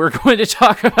time we're going to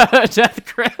talk about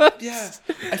Death Grips. Yeah,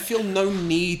 I feel no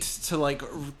need to like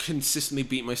consistently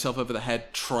beat myself over the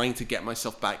head trying to get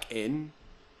myself back in.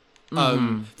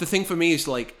 The thing for me is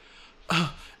like,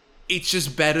 it's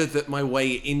just better that my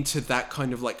way into that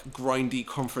kind of like grindy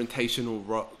confrontational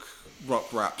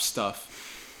rock rap stuff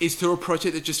is through a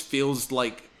project that just feels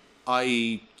like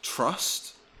I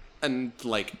trust and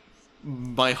like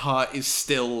my heart is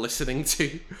still listening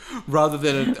to, rather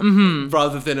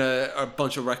than a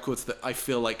bunch of records that I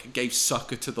feel like gave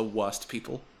succor to the worst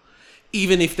people,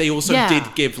 even if they also did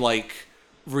give like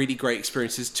really great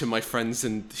experiences to my friends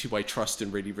and who I trust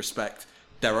and really respect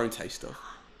their own taste of.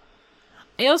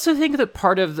 I also think that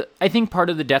part of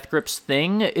the Death Grips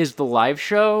thing is the live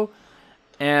show,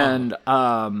 and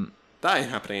that ain't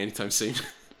happening anytime soon.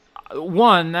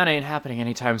 One, that ain't happening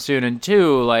anytime soon, and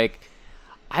two, like,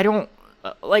 I don't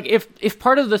like if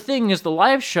part of the thing is the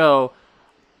live show,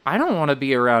 I don't want to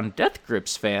be around Death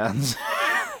Grips fans,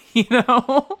 you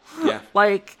know? Yeah.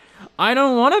 Like, I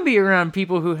don't want to be around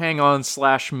people who hang on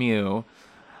 /Mew.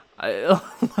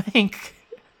 Like,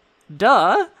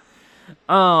 duh.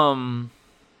 I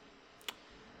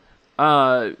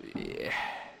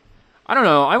don't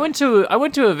know. I went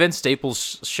to a Vince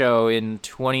Staples show in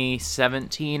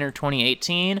 2017 or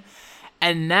 2018,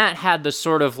 and that had the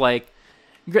sort of like,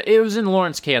 it was in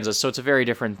Lawrence, Kansas, so it's a very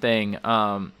different thing.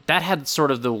 That had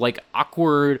sort of the like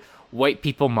awkward white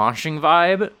people moshing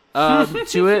vibe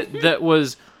to it that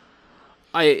was,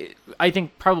 I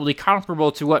think, probably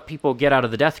comparable to what people get out of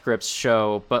the Death Grips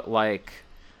show, but like,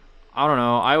 I don't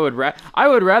know. I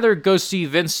would rather go see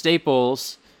Vince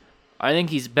Staples. I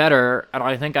think he's better, and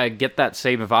I think I get that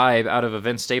same vibe out of a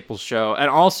Vince Staples show. And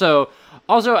also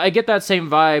I get that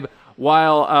same vibe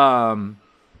while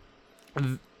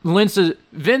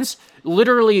Vince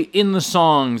literally in the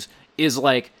songs is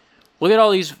like, look at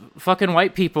all these fucking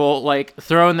white people like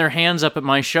throwing their hands up at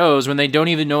my shows when they don't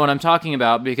even know what I'm talking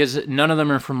about because none of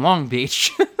them are from Long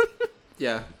Beach.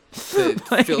 Yeah.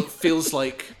 It feels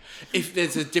like if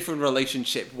there's a different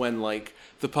relationship when like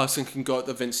the person can go at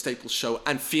the Vince Staples show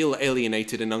and feel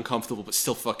alienated and uncomfortable but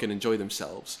still fucking enjoy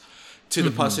themselves, to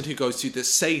the person who goes to the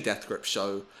Say Death Grip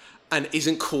show and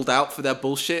isn't called out for their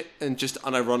bullshit and just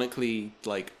unironically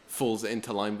like falls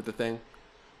into line with the thing.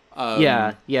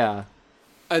 Yeah.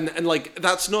 And like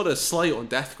that's not a slight on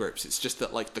Death Grips. It's just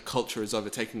that like the culture is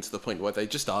overtaken to the point where they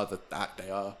just are that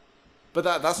they are. But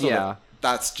that's not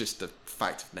that's just a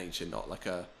fact of nature, not like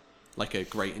a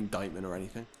great indictment or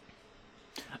anything.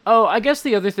 Oh, I guess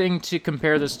the other thing to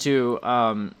compare this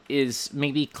to is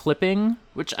maybe clipping,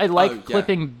 which I like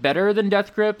clipping better than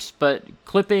Death Grips, but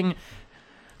clipping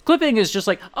is just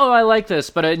like, oh, I like this,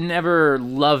 but I never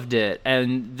loved it,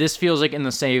 and this feels like in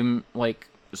the same like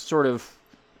sort of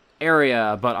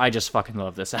area, but I just fucking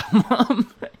love this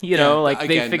album. You know, like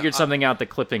again, they figured something out that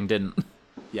clipping didn't.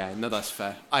 Yeah, no, that's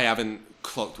fair. I haven't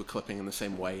clocked with clipping in the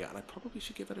same way yet, and I probably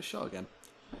should give it a shot again.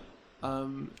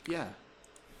 Yeah.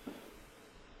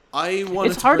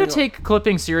 It's hard to take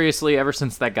clipping seriously ever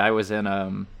since that guy was in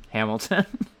Hamilton.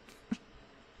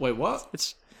 Wait,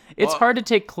 what? It's hard to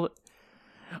take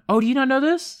Oh, do you not know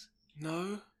this?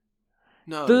 No.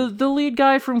 The lead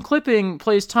guy from clipping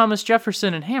plays Thomas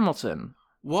Jefferson in Hamilton.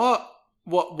 What?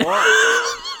 No,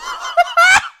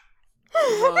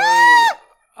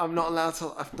 I'm not allowed to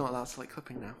like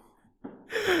clipping now.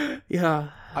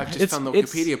 Yeah. I've just found the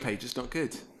Wikipedia page. It's not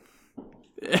good.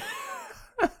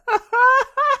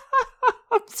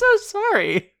 I'm so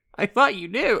sorry. I thought you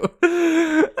knew.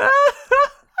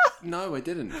 No, I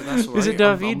didn't. But that's all right. Is it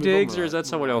David Diggs or is that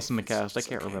someone else in the cast? I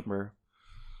can't remember.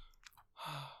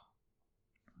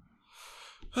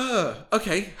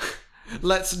 Okay.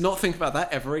 Let's not think about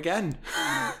that ever again.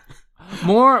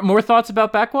 More thoughts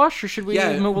about Backxwash, or should we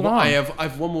move along? I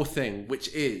have one more thing, which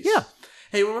is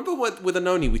Hey, remember with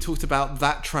Anoni, we talked about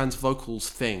that trans vocals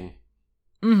thing?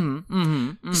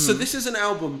 So this is an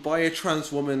album by a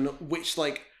trans woman which,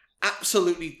 like,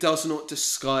 absolutely does not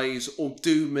disguise or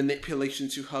do manipulation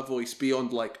to her voice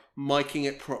beyond, like, miking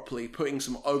it properly, putting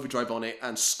some overdrive on it,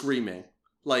 and screaming.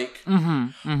 Like,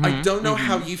 I don't know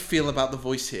how you feel about the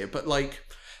voice here, but, like,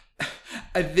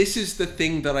 this is the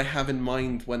thing that I have in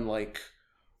mind when, like,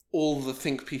 all the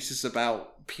think pieces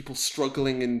about people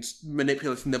struggling and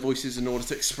manipulating their voices in order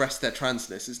to express their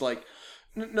transness is like,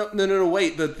 no,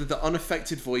 wait, the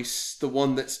unaffected voice, the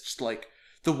one that's just like,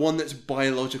 the one that's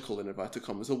biological in inverted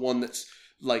commas, the one that's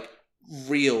like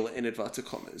real in inverted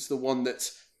commas, the one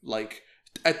that's like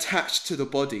attached to the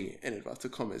body in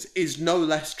inverted commas, is no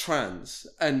less trans.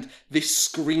 And this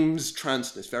screams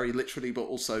transness very literally, but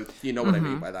also, you know what I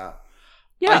mean by that.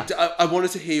 Yeah. I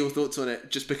wanted to hear your thoughts on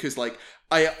it just because, like,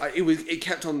 it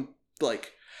kept on,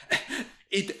 like,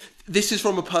 this is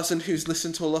from a person who's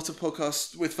listened to a lot of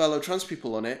podcasts with fellow trans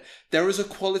people on it. There is a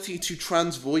quality to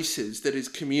trans voices that is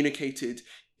communicated,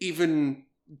 even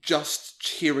just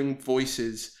hearing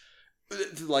voices.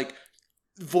 Like,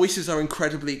 voices are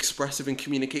incredibly expressive and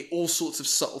communicate all sorts of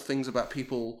subtle things about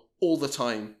people all the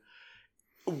time,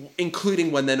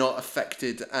 including when they're not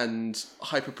affected and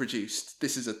hyper-produced.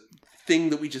 This is a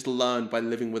thing that we just learned by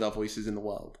living with our voices in the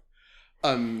world.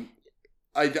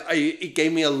 It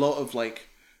gave me a lot of, like,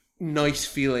 nice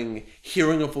feeling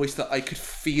hearing a voice that I could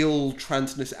feel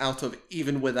transness out of,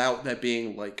 even without there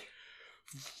being, like,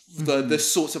 the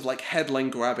sorts of, like, headline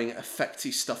grabbing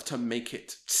effecty stuff to make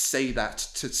it say that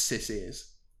to cis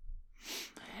ears.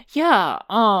 Yeah,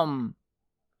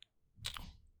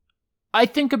 I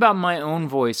think about my own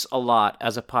voice a lot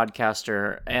as a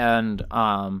podcaster, and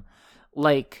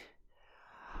like,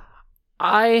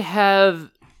 I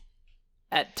have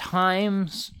at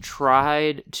times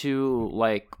tried to,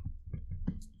 like,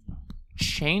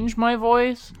 change my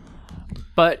voice,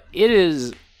 but it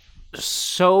is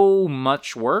so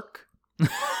much work.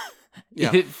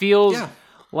 Yeah. It feels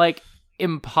like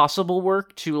impossible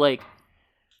work to, like,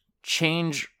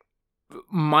 change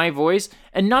my voice,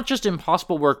 and not just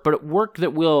impossible work, but work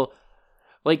that will,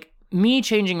 like, me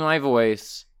changing my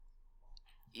voice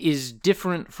is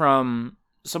different from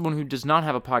someone who does not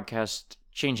have a podcast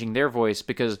changing their voice,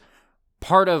 because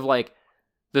part of, like,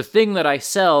 the thing that I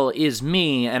sell is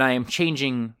me, and I am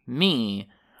changing me,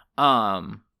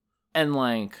 and,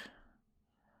 like,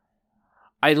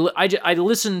 I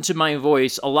listen to my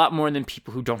voice a lot more than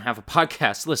people who don't have a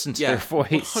podcast listen to their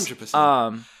voice.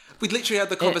 100%. We literally had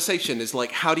the conversation, is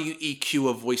like, how do you EQ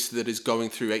a voice that is going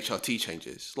through HRT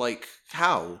changes? Like,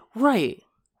 how? Right.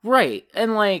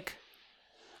 And, like,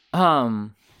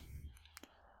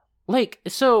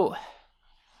 so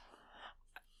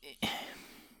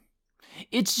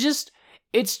it's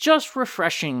just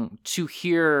refreshing to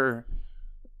hear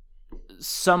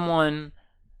someone.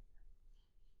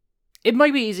 It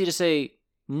might be easy to say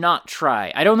not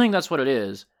try. I don't think that's what it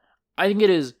is. I think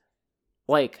it is,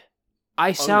 like,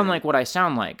 I sound like what I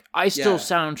sound like. I still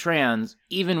sound trans,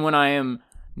 even when I am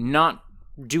not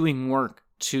doing work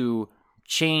to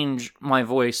change my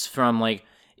voice from, like,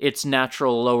 its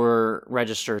natural lower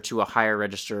register to a higher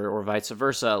register, or vice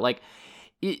versa. Like,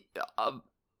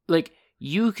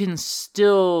 you can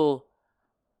still,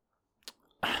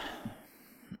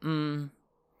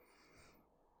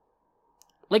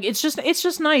 like, it's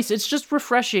just nice. It's just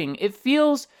refreshing. It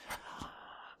feels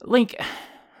like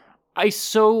I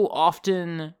so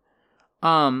often,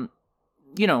 you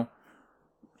know,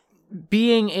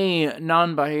 being a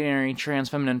non-binary trans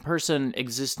feminine person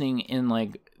existing in,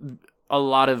 like, a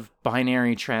lot of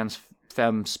binary trans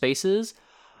femme spaces,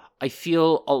 I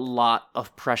feel a lot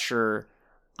of pressure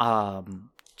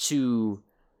to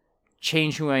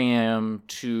change who I am,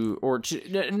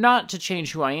 not to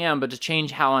change who I am, but to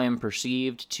change how I am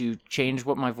perceived, to change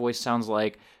what my voice sounds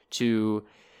like, to,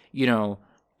 you know,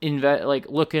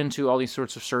 look into all these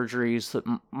sorts of surgeries that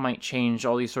might change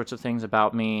all these sorts of things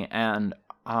about me, and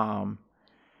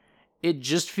it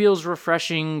just feels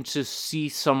refreshing to see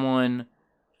someone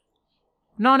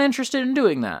not interested in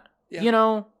doing that. Yeah, you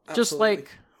know, absolutely. Just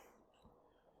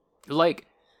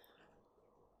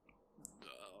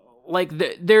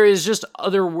there is just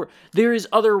there is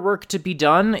other work to be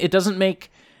done. It doesn't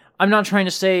make. I'm not trying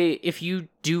to say if you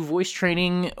do voice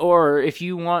training or if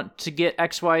you want to get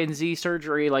X, Y, and Z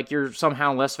surgery, like, you're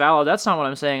somehow less valid. That's not what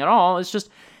I'm saying at all. It's just,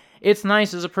 it's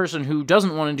nice as a person who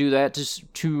doesn't want to do that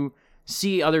to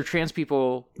see other trans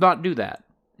people not do that.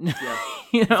 Yeah.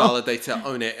 You know? Validate it,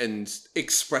 own it, and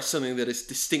express something that is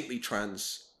distinctly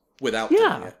trans without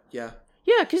doing it. Yeah.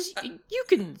 Yeah, because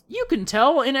you can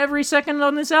tell in every second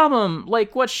on this album,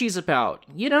 like, what she's about.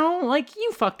 You know? Like,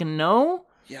 you fucking know.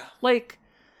 Yeah. Like,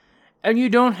 and you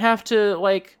don't have to,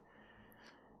 like,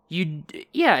 you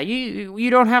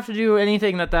don't have to do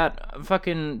anything that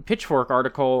fucking Pitchfork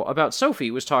article about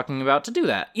Sophie was talking about to do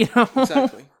that, you know?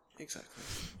 Exactly.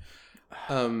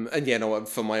 And yeah, no,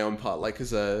 for my own part, like,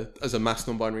 as a mass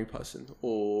non-binary person,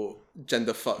 or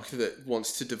gender fuck that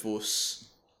wants to divorce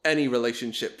any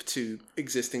relationship to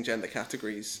existing gender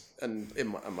categories and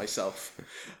myself,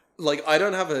 like, I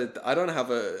don't have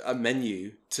a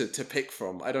menu to pick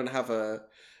from. I don't have a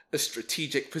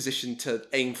strategic position to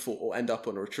aim for or end up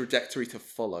on, or a trajectory to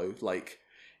follow. Like,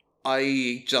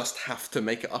 I just have to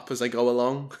make it up as I go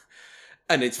along,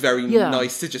 and it's very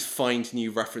nice to just find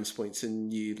new reference points and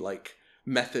new, like,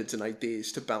 methods and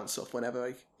ideas to bounce off whenever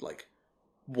I, like,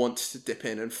 want to dip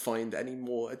in and find any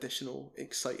more additional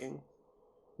exciting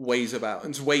ways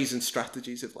and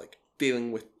strategies of, like,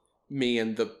 dealing with me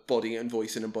and the body and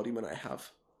voice and embodiment I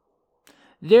have.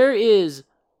 There is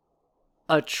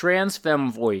a trans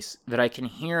femme voice that I can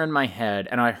hear in my head,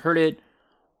 and I heard it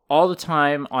all the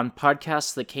time on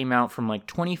podcasts that came out from, like,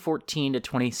 2014 to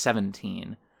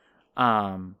 2017.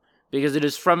 Because it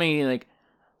is from a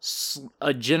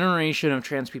generation of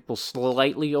trans people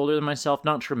slightly older than myself,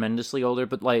 not tremendously older,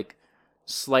 but, like,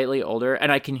 slightly older,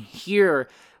 and I can hear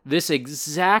this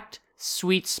exact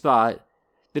sweet spot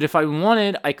that if I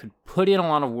wanted, I could put in a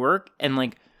lot of work and,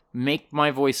 like, make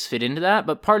my voice fit into that.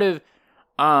 But part of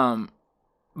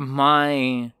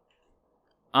my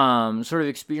sort of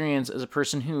experience as a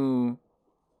person who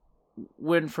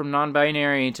went from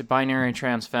non-binary to binary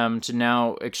trans femme to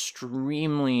now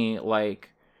extremely,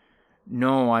 like,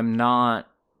 no, I'm not,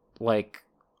 like,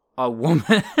 a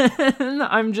woman.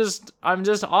 I'm just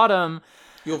Autumn.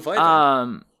 You're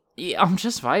vibing. Yeah, I'm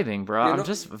just vibing, bro.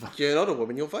 You're not a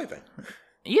woman, you're vibing.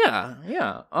 Yeah.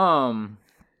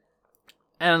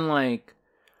 And, like,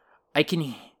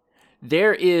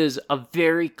 there is a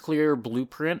very clear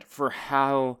blueprint for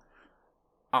how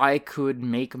I could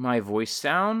make my voice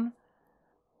sound,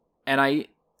 and I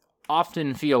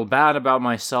often feel bad about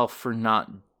myself for not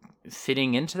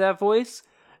fitting into that voice,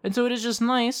 and so it is just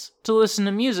nice to listen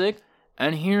to music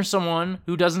and hear someone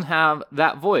who doesn't have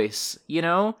that voice, you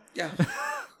know? Yeah.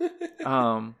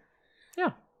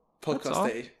 Yeah. Podcast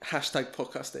day. Hashtag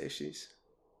podcast day issues.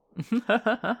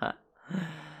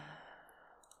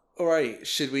 Alright,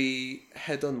 should we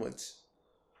head onwards?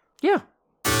 Yeah.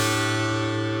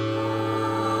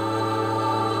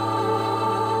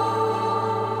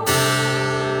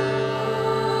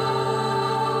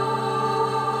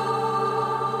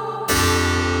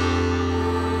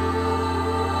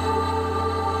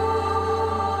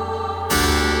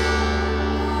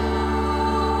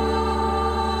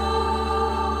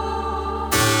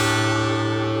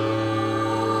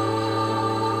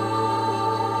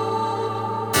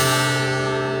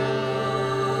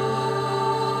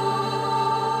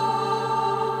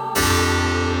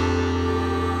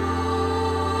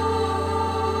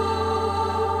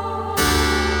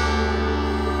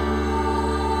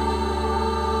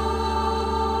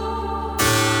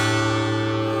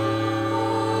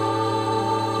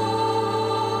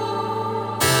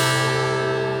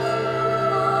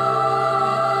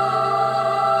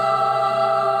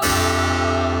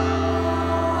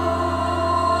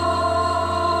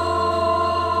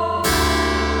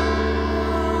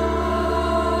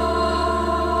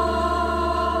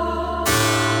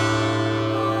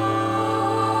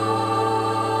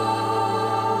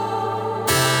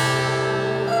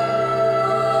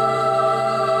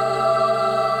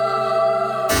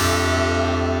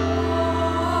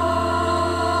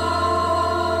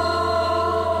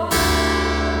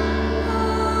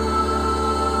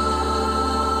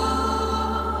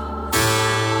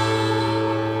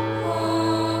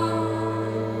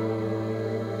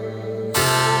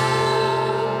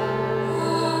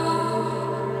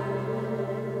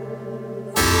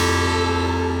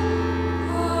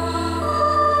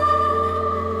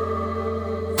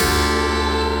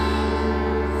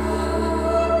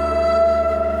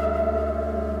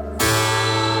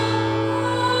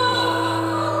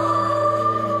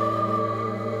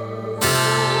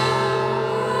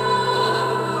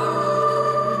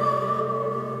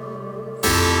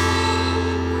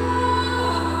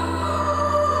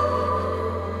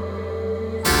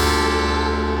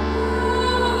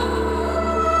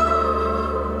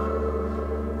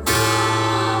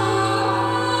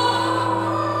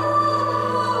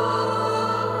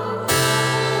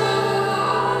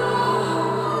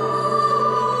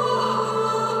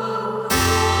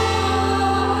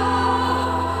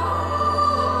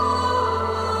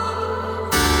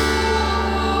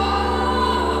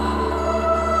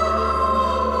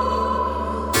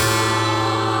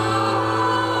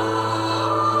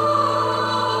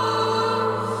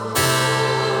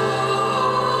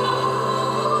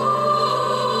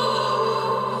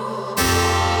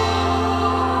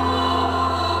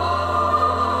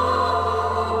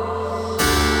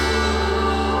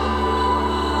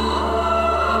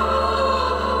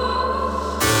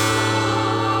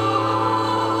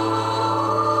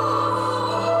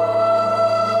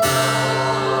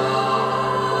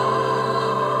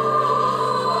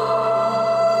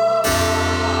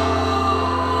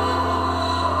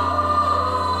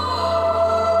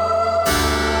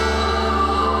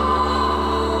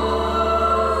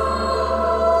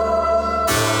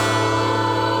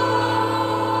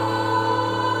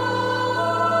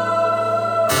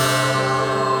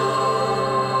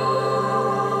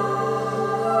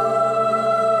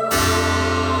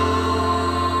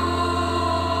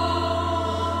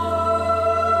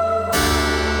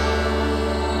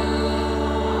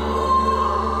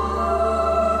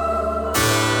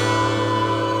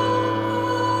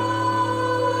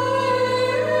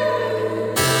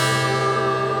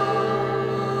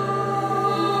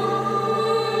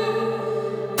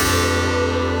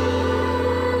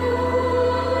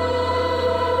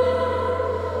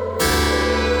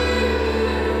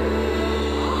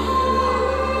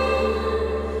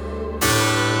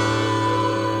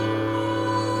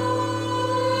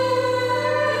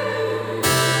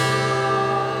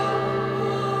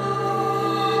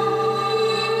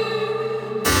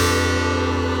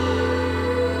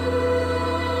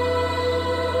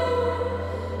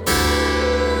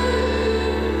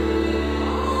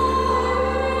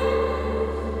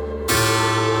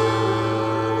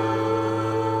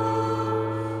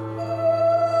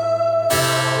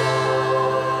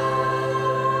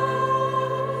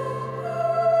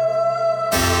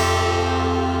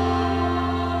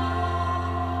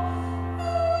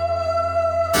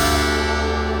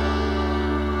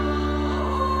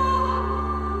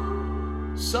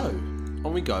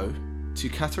 we go to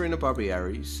Caterina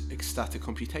Barbieri's Ecstatic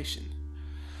Computation.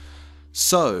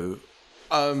 So,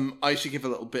 I should give a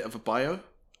little bit of a bio.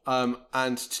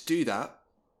 And to do that,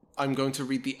 I'm going to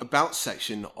read the About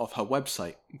section of her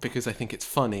website because I think it's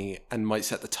funny and might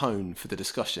set the tone for the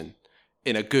discussion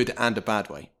in a good and a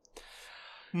bad way.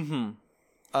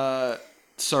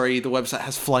 Sorry, the website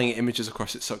has flying images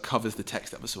across it, so it covers the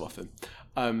text ever so often.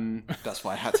 That's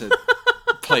why I had to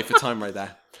play for time right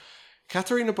there.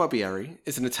 Caterina Barbieri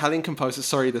is an Italian composer.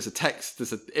 Sorry, there's an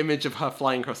image of her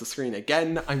flying across the screen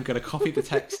again. I'm going to copy the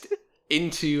text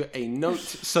into a note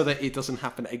so that it doesn't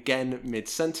happen again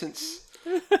mid-sentence.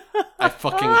 I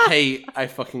fucking hate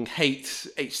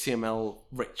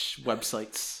HTML-rich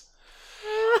websites.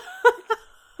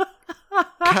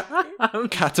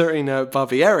 Caterina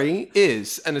Barbieri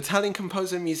is an Italian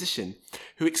composer and musician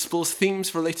who explores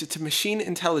themes related to machine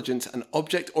intelligence and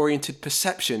object-oriented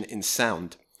perception in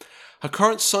sound. Her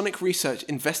current sonic research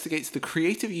investigates the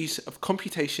creative use of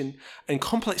computation and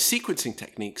complex sequencing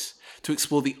techniques to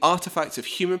explore the artifacts of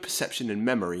human perception and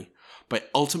memory by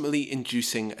ultimately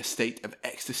inducing a state of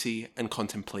ecstasy and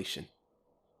contemplation.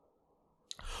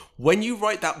 When you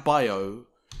write that bio,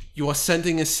 you are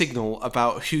sending a signal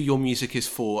about who your music is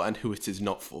for and who it is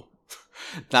not for.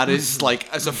 That is, like,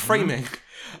 as a framing,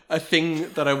 a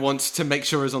thing that I want to make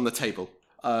sure is on the table.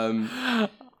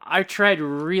 I tried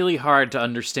really hard to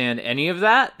understand any of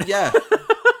that. Yeah.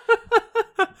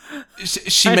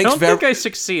 She I makes don't think I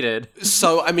succeeded.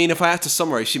 So, I mean, if I had to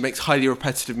summarize, she makes highly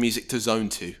repetitive music to zone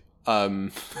to.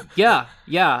 Yeah,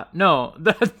 no,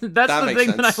 that's the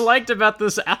thing that I liked about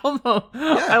this album.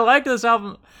 Yeah. I like this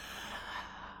album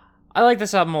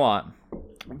a lot.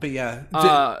 But yeah,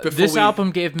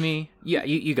 album gave me... Yeah,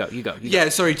 you go. Yeah,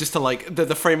 sorry, just to like...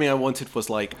 The framing I wanted was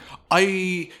like...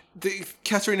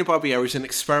 Caterina Barbieri is an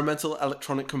experimental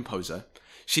electronic composer.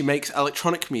 She makes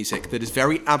electronic music that is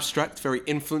very abstract, very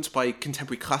influenced by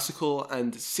contemporary classical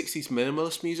and 60s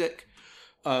minimalist music.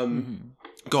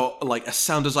 Got like a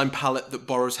sound design palette that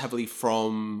borrows heavily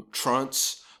from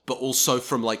trance, but also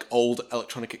from like old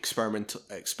electronic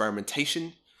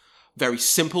experimentation. Very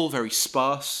simple, very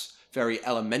sparse, very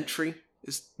elementary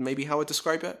is maybe how I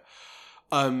describe it.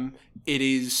 It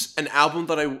is an album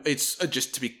that it's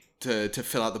just to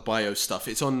fill out the bio stuff.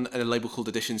 It's on a label called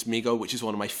Editions Migo, which is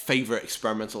one of my favorite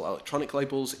experimental electronic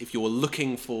labels. If you're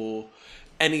looking for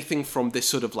anything from this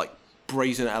sort of like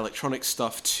brazen electronic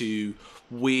stuff to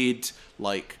weird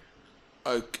like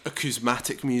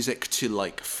acousmatic music to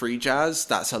like free jazz,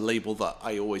 that's a label that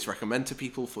I always recommend to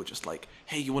people for just like,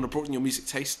 hey, you want to broaden your music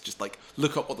taste? Just like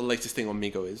look up what the latest thing on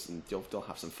Migo is and you'll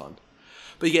have some fun.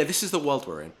 But yeah, this is the world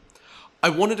we're in. I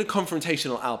wanted a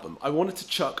confrontational album. I wanted to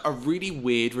chuck a really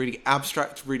weird, really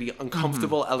abstract, really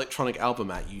uncomfortable electronic album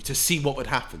at you to see what would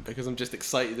happen because I'm just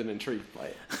excited and intrigued by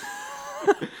it.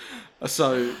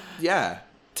 So yeah,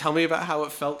 tell me about how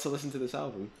it felt to listen to this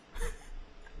album.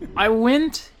 I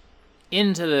went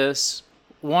into this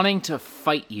wanting to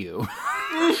fight you.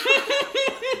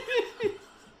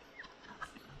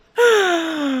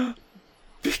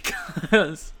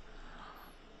 Because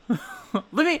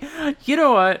you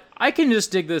know what? I can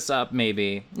just dig this up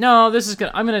maybe. No,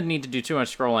 I'm going to need to do too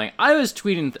much scrolling. I was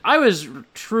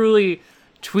truly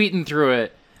tweeting through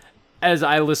it as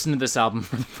I listened to this album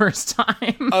for the first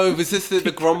time. Oh, was this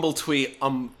the Grumble tweet?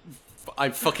 I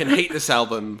fucking hate this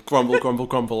album. Grumble, grumble,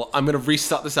 grumble. I'm going to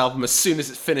restart this album as soon as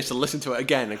it's finished and listen to it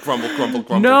again. And grumble, grumble,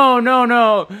 grumble.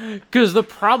 No. Because the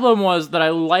problem was that I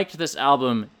liked this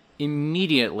album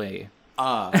immediately.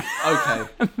 Okay.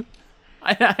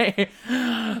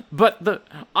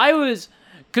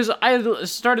 Because I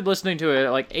started listening to it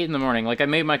at like 8 a.m. Like I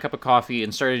made my cup of coffee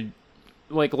and started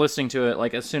like listening to it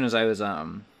like as soon as I was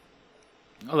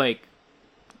like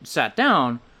sat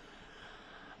down,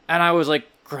 and I was like,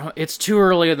 it's too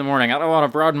early in the morning. I don't want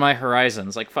to broaden my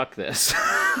horizons. Like, fuck this.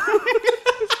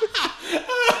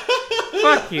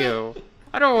 Fuck you.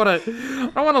 I don't want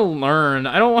to learn.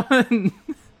 I don't want to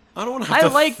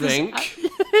have to think.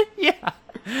 Yeah.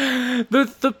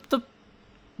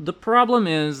 The problem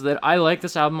is that I like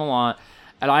this album a lot,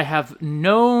 and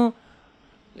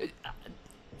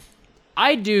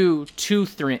I do two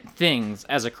things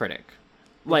as a critic.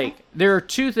 Like, there are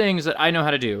two things that I know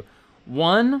how to do.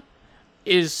 One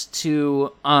is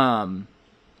to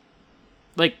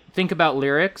think about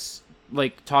lyrics,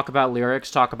 like talk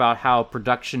about how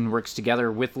production works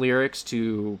together with lyrics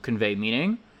to convey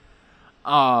meaning.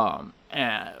 But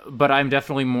I'm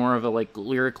definitely more of a like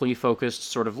lyrically focused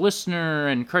sort of listener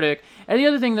and critic. And the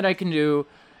other thing that I can do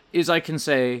is I can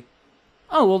say,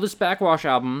 oh, well, this Backxwash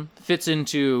album fits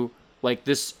into like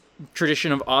this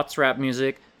tradition of aughts rap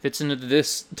music, fits into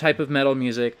this type of metal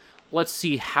music. let's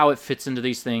see how it fits into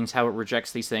these things, how it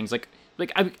rejects these things. Like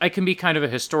I can be kind of a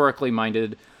historically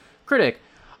minded critic.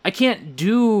 I can't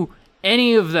do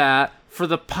any of that for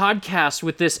the podcast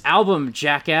with this album,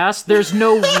 jackass. There's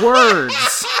no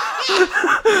words.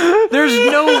 There's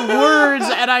no words,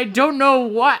 and I don't know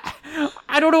what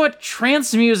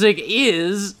trance music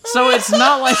is, so it's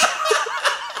not like...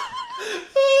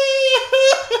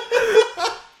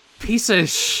 Piece of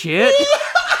shit.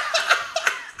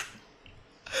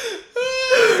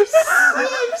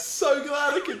 I'm so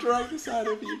glad I could drag this out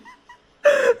of you.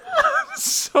 I'm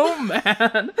so mad,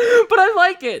 but I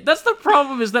like it. That's the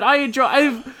problem, is that I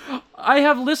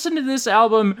have listened to this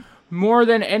album more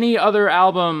than any other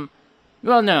album.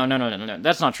 Well, no.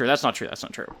 That's not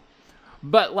true.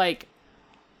 But, like,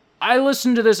 I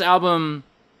listened to this album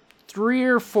 3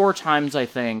 or 4 times, I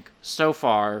think, so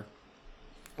far,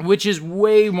 which is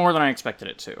way more than I expected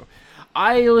it to.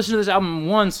 I listened to this album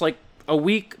once, like, a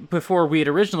week before we had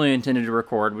originally intended to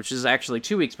record, which is actually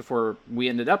 2 weeks before we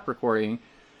ended up recording.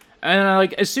 And,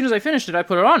 like, as soon as I finished it, I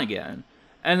put it on again.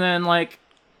 And then, like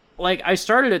I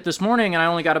started it this morning, and I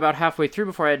only got about halfway through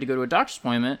before I had to go to a doctor's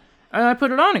appointment. And I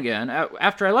put it on again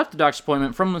after I left the doctor's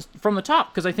appointment from the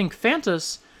top, because I think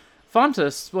Fantas,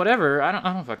 whatever, I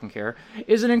don't fucking care,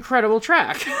 is an incredible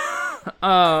track.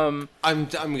 I'm going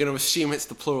to assume it's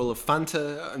the plural of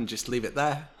Fanta and just leave it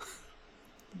there.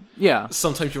 Yeah.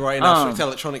 Sometimes you write an abstract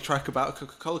electronic track about a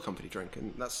Coca-Cola company drink,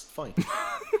 and that's fine.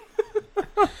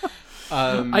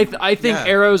 I think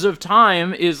Arrows of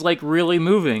Time is, like, really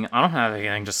moving. I don't have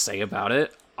anything to say about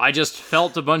it. I just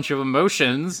felt a bunch of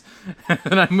emotions,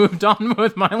 and I moved on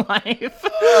with my life.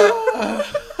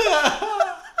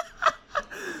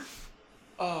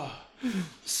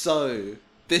 So,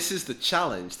 this is the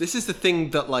challenge. This is the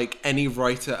thing that, like, any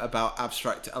writer about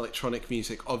abstract electronic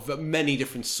music of many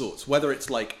different sorts, whether it's,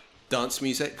 like, dance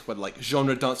music, whether, like,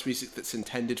 genre dance music that's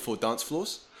intended for dance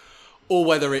floors, or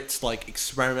whether it's, like,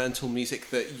 experimental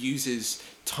music that uses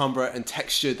timbre and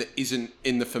texture that isn't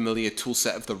in the familiar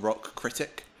toolset of the rock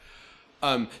critic.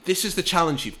 This is the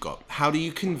challenge you've got. How do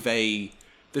you convey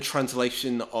the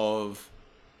translation of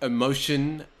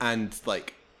emotion and,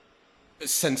 like,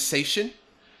 sensation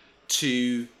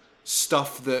to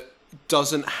stuff that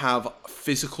doesn't have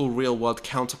physical real-world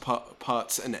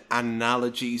counterparts and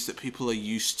analogies that people are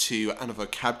used to, and a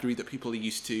vocabulary that people are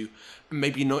used to, and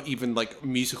maybe not even, like,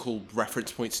 musical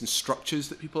reference points and structures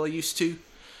that people are used to.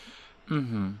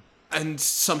 Mm-hmm. And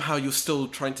somehow you're still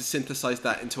trying to synthesize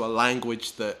that into a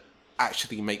language that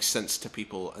actually makes sense to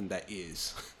people and their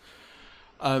ears.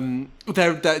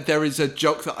 There is a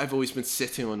joke that I've always been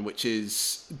sitting on, which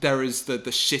is there is the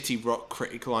shitty rock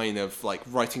critic line of, like,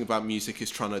 writing about music is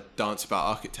trying to dance about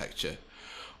architecture.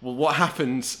 Well, what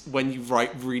happens when you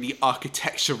write really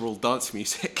architectural dance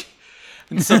music?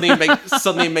 And suddenly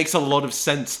it makes a lot of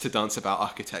sense to dance about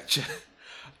architecture.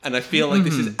 And I feel like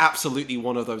this is absolutely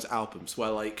one of those albums where,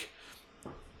 like,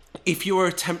 if you are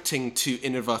attempting to,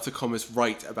 in inverted commas,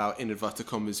 write about, in inverted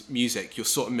commas, music, you're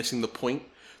sort of missing the point.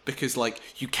 Because, like,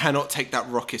 you cannot take that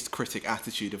rockist critic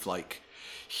attitude of, like,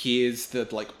 here's the,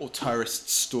 like, auteurist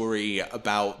story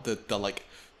about the like,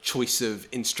 choice of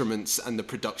instruments and the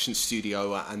production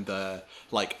studio and the,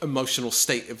 like, emotional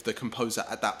state of the composer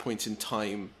at that point in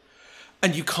time.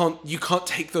 And you can't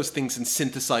take those things and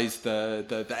synthesize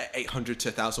the 800 to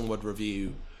 1,000 word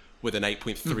review with an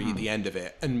 8.3 at the end of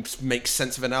it and make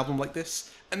sense of an album like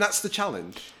this. And that's the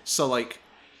challenge. So, like,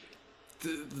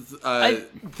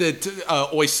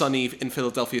 Always Sunny in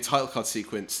Philadelphia title card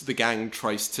sequence, the gang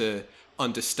tries to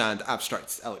understand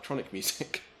abstract electronic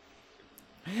music.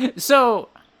 So,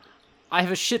 I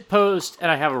have a shit post and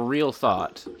I have a real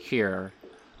thought here.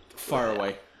 Far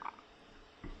away.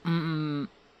 I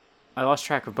lost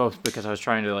track of both because I was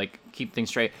trying to, like, keep things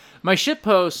straight. My shit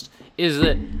post is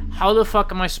that how the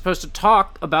fuck am I supposed to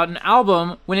talk about an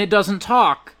album when it doesn't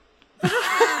talk?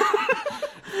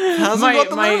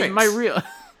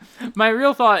 My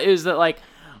real thought is that, like,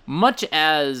 much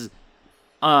as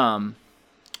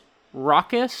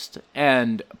rockist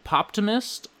and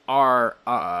poptimist are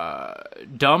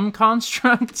dumb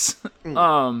constructs,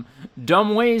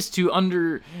 dumb ways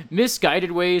to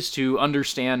misguided ways to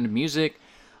understand music,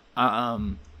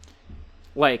 that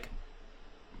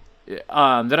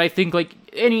I think, like,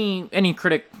 any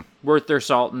critic worth their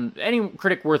salt and any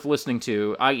critic worth listening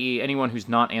to, i.e. anyone who's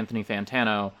not Anthony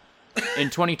Fantano, in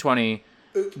 2020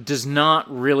 does not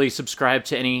really subscribe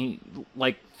to any,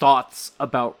 like, thoughts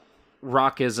about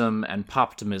rockism and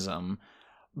poptimism,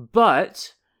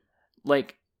 but,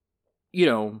 like, you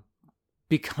know,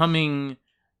 becoming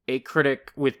a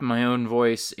critic with my own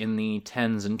voice in the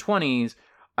 10s and 20s,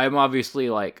 I'm obviously,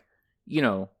 like, you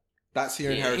know, That's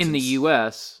your inheritance. In the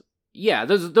U.S., yeah,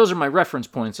 those are my reference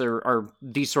points, are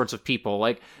these sorts of people.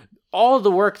 Like, all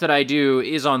the work that I do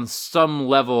is on some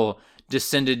level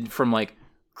descended from, like,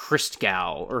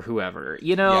 Christgau or whoever,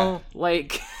 you know? Yeah.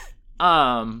 Like,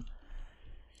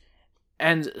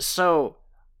 and so,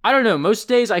 I don't know, most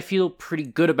days I feel pretty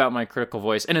good about my critical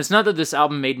voice, and it's not that this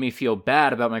album made me feel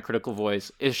bad about my critical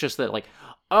voice, it's just that, like,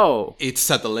 oh... It's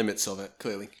at the limits of it,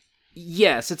 clearly.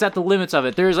 Yes, it's at the limits of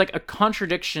it. There's, like, a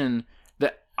contradiction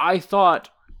that I thought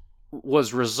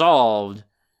was resolved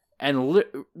and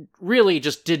really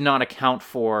just did not account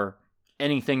for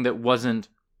anything that wasn't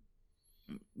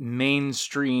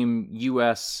mainstream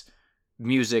US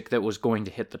music that was going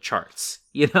to hit the charts,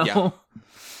 you know?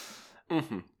 Yeah.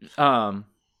 Mm-hmm.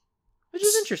 Which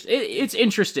is interesting. It's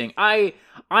interesting. I'm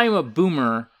a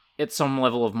boomer at some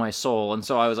level of my soul, and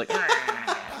so I was like,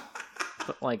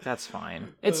 but like that's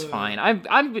fine. It's fine.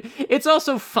 It's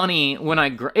also funny when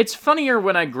it's funnier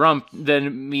when I grump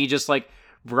than me just like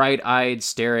bright-eyed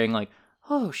staring like,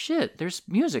 oh shit, there's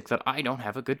music that I don't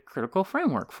have a good critical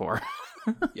framework for.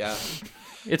 Yeah.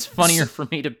 It's funnier for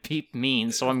me to be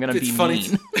mean, so I'm going to be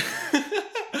mean.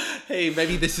 Hey,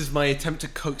 maybe this is my attempt to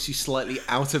coax you slightly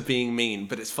out of being mean,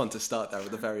 but it's fun to start there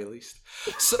at the very least.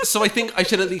 So I think I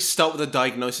should at least start with a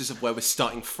diagnosis of where we're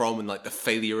starting from and like the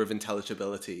failure of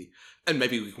intelligibility, and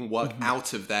maybe we can work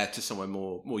out of there to somewhere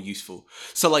more useful.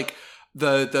 So like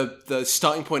the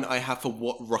starting point I have for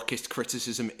what rockist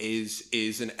criticism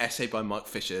is an essay by Mark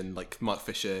Fisher, and like Mark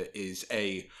Fisher is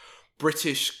a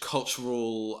British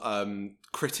cultural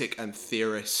critic and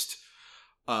theorist,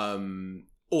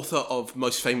 author of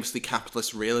most famously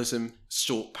Capitalist Realism,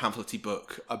 short pamphletty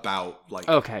book about like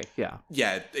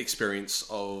experience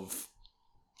of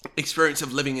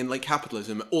living in like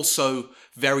capitalism. Also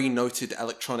very noted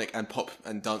electronic and pop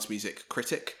and dance music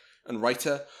critic and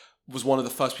writer. Was one of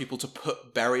the first people to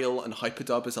put burial and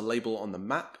hyperdub as a label on the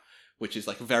map, which is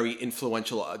like a very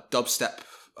influential dubstep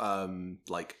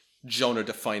like genre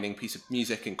defining piece of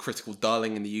music and critical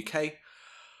darling in the UK.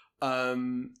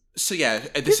 So yeah,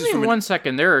 this is from 1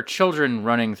 second. There are children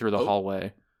running through the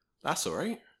hallway. That's all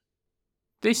right.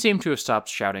 They seem to have stopped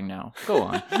shouting now. Go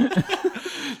on.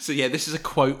 So yeah, this is a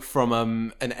quote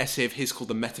from an essay of his called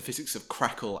 "The Metaphysics of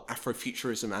Crackle,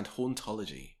 Afrofuturism, and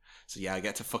Hauntology." So yeah, I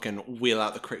get to fucking wheel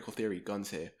out the critical theory guns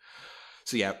here.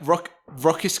 So yeah,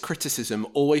 rockist criticism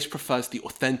always prefers the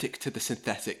authentic to the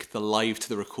synthetic, the live to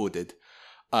the recorded.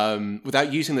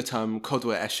 Without using the term,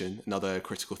 Kodwa Eshun, another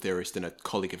critical theorist and a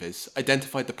colleague of his,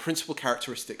 identified the principal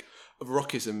characteristic of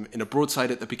rockism in a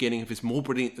broadside at the beginning of his More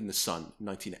Brilliant Than the Sun,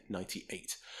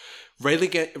 1998,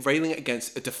 railing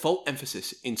against a default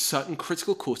emphasis in certain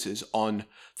critical quarters on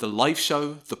the live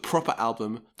show, the proper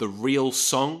album, the real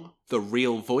song, the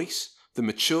real voice, the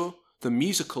mature, the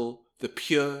musical, the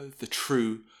pure, the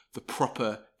true, the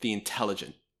proper, the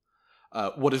intelligent.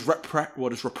 What is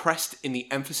repressed in the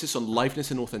emphasis on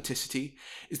liveness and authenticity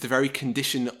is the very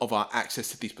condition of our access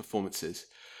to these performances.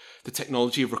 The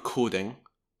technology of recording.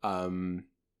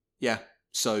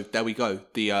 So there we go.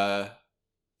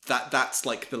 That's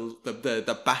like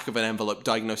the back of an envelope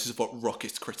diagnosis of what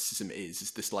rockist criticism is.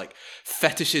 Is this like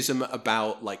fetishism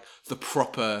about like the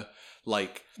proper,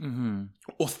 like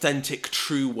authentic,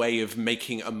 true way of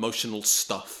making emotional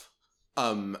stuff.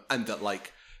 And that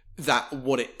like that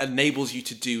what it enables you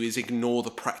to do is ignore the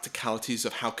practicalities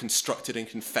of how constructed and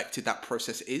confected that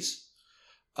process is.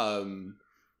 And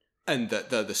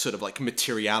the sort of like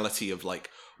materiality of like,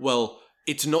 well,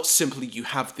 it's not simply you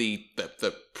have the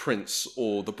Prince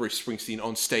or the Bruce Springsteen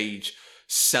on stage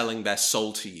selling their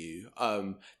soul to you.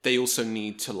 They also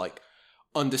need to like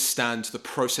understand the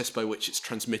process by which it's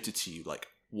transmitted to you, like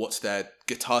what their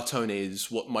guitar tone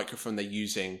is, what microphone they're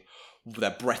using,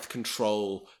 their breath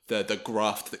control, the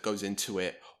graft that goes into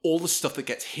it, all the stuff that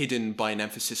gets hidden by an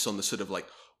emphasis on the sort of like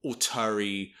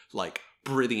auteur-y, like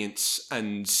brilliance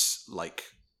and like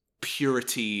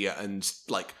purity and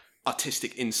like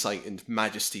artistic insight and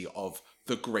majesty of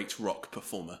the great rock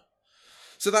performer.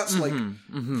 So that's like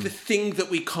the thing that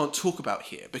we can't talk about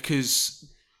here, because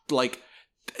like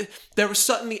there are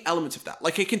certainly elements of that.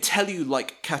 Like I can tell you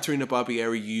like Caterina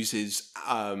Barbieri uses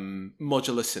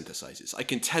modular synthesizers. I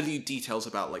can tell you details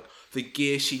about like the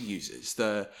gear she uses,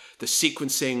 the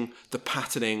sequencing, the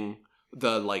patterning,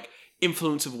 the like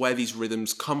influence of where these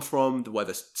rhythms come from, where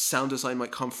the sound design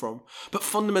might come from. But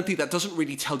fundamentally that doesn't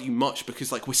really tell you much,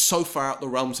 because like we're so far out the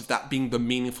realms of that being the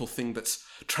meaningful thing that's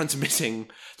transmitting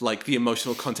like the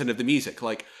emotional content of the music.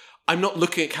 Like I'm not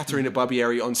looking at Caterina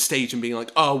Barbieri on stage and being like,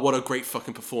 oh, what a great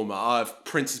fucking performer.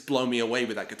 Prince has blown me away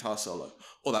with that guitar solo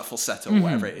or that falsetto or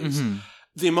whatever it is.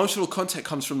 The emotional content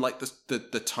comes from like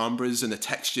the timbres and the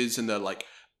textures and the like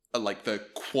like the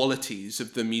qualities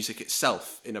of the music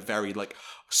itself in a very like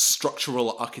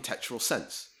structural architectural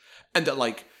sense, and that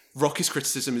like Rocky's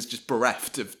criticism is just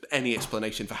bereft of any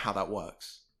explanation for how that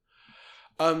works.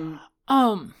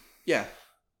 Yeah.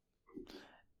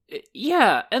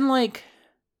 Yeah, and like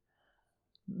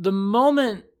the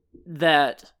moment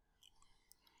that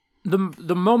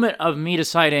the moment of me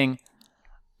deciding,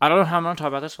 I don't know how I'm going to talk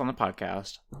about this on the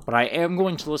podcast, but I am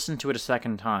going to listen to it a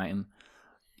second time,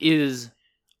 is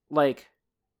like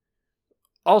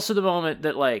also the moment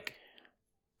that like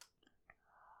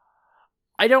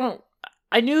I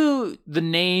knew the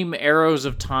name Arrows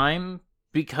of Time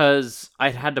because I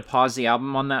had to pause the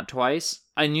album on that twice.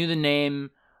 I knew the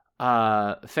name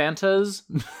Fantas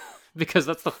because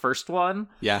that's the first one.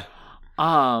 Yeah.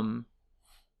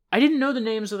 I didn't know the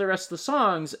names of the rest of the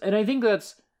songs, and I think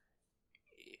that's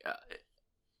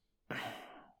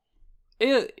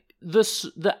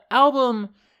the album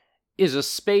is a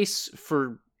space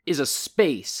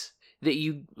that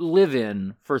you live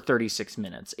in for 36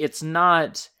 minutes. It's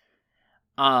not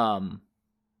a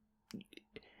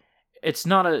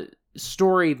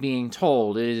story being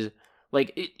told. It is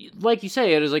like you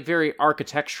say, it is like very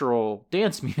architectural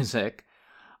dance music.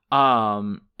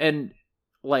 And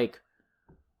like,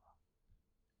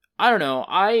 I don't know,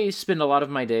 I spend a lot of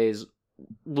my days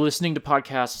listening to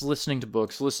podcasts, listening to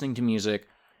books, listening to music,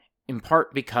 in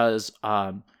part because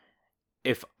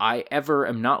if I ever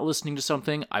am not listening to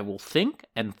something, I will think,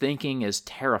 and thinking is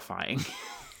terrifying.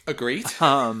 Agreed.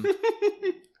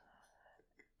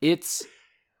 It's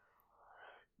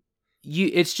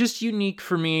just unique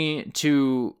for me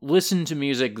to listen to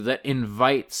music that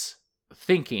invites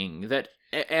thinking, that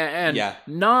and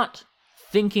not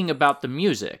thinking about the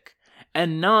music,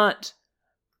 and not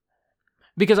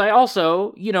because I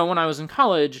also, you know, when I was in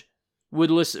college, would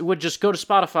just go to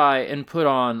Spotify and put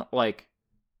on like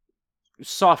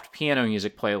soft piano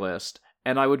music playlist,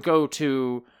 and I would go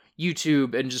to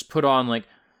YouTube and just put on like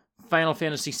Final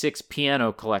Fantasy VI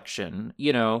piano collection,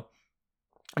 you know.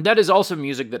 That is also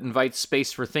music that invites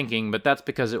space for thinking, but that's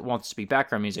because it wants to be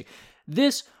background music.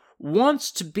 This wants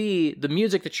to be the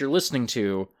music that you're listening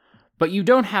to, but you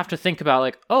don't have to think about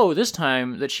like, oh, this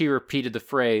time that she repeated the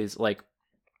phrase, like,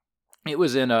 it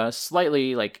was in a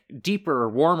slightly like deeper,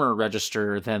 warmer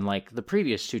register than like the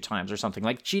previous two times or something.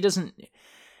 Like, she doesn't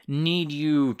need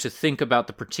you to think about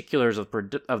the particulars of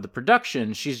the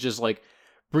production. She's just like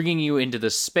bringing you into the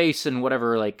space, and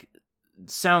whatever like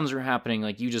sounds are happening,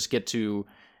 like you just get to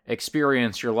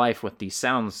experience your life with these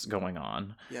sounds going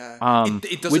on. Yeah.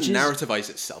 It doesn't narrativize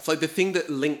itself. Like the thing that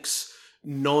links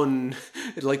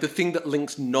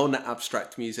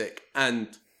non-abstract music and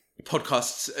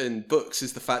podcasts and books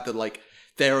is the fact that like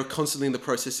they are constantly in the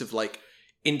process of like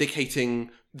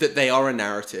indicating that they are a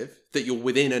narrative, that you're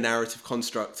within a narrative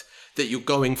construct, that you're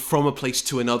going from a place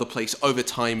to another place over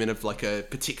time in like a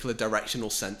particular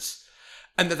directional sense.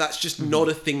 And that's just not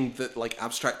a thing that like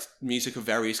abstract music of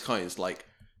various kinds, like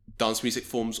dance music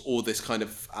forms or this kind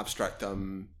of abstract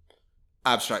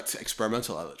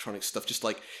experimental electronic stuff, just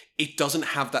like it doesn't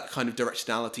have that kind of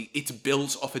directionality. It's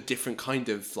built off a different kind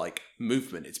of like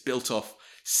movement. It's built off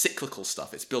cyclical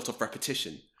stuff. It's built off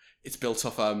repetition. It's built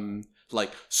off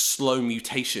like slow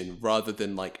mutation rather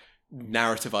than like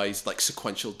narrativized like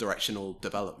sequential directional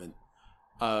development.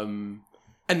 And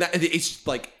that it's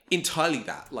like entirely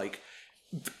that like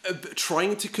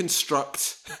trying to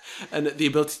construct and the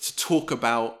ability to talk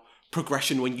about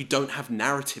progression when you don't have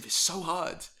narrative is so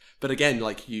hard. But again,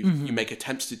 like you make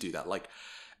attempts to do that, like,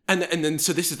 and then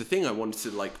so this is the thing I wanted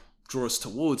to like draw us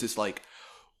towards is like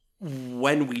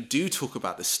when we do talk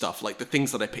about this stuff, like the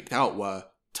things that I picked out were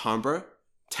timbre,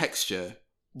 texture,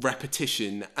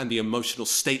 repetition, and the emotional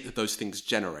state that those things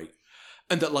generate,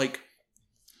 and that like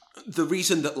the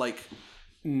reason that like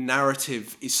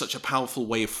narrative is such a powerful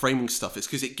way of framing stuff is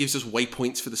because it gives us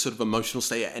waypoints for the sort of emotional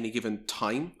state at any given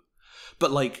time. But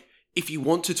like, if you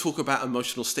want to talk about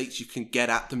emotional states, you can get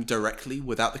at them directly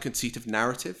without the conceit of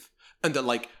narrative. And that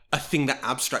like a thing that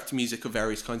abstract music of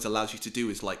various kinds allows you to do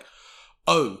is like,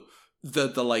 oh,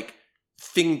 the like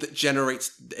thing that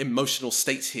generates emotional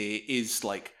states here is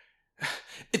like,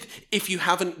 if you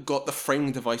haven't got the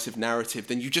framing device of narrative,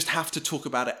 then you just have to talk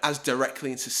about it as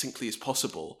directly and succinctly as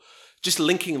possible. Just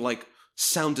linking like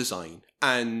sound design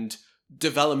and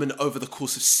development over the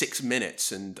course of 6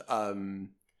 minutes, and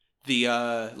the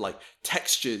like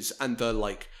textures and the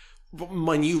like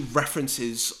minute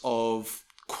references of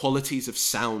qualities of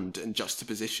sound and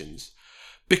juxtapositions,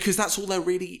 because that's all there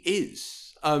really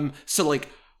is. So like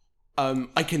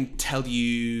I can tell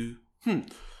you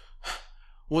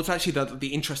what's actually the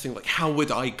interesting, like how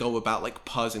would I go about like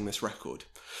parsing this record?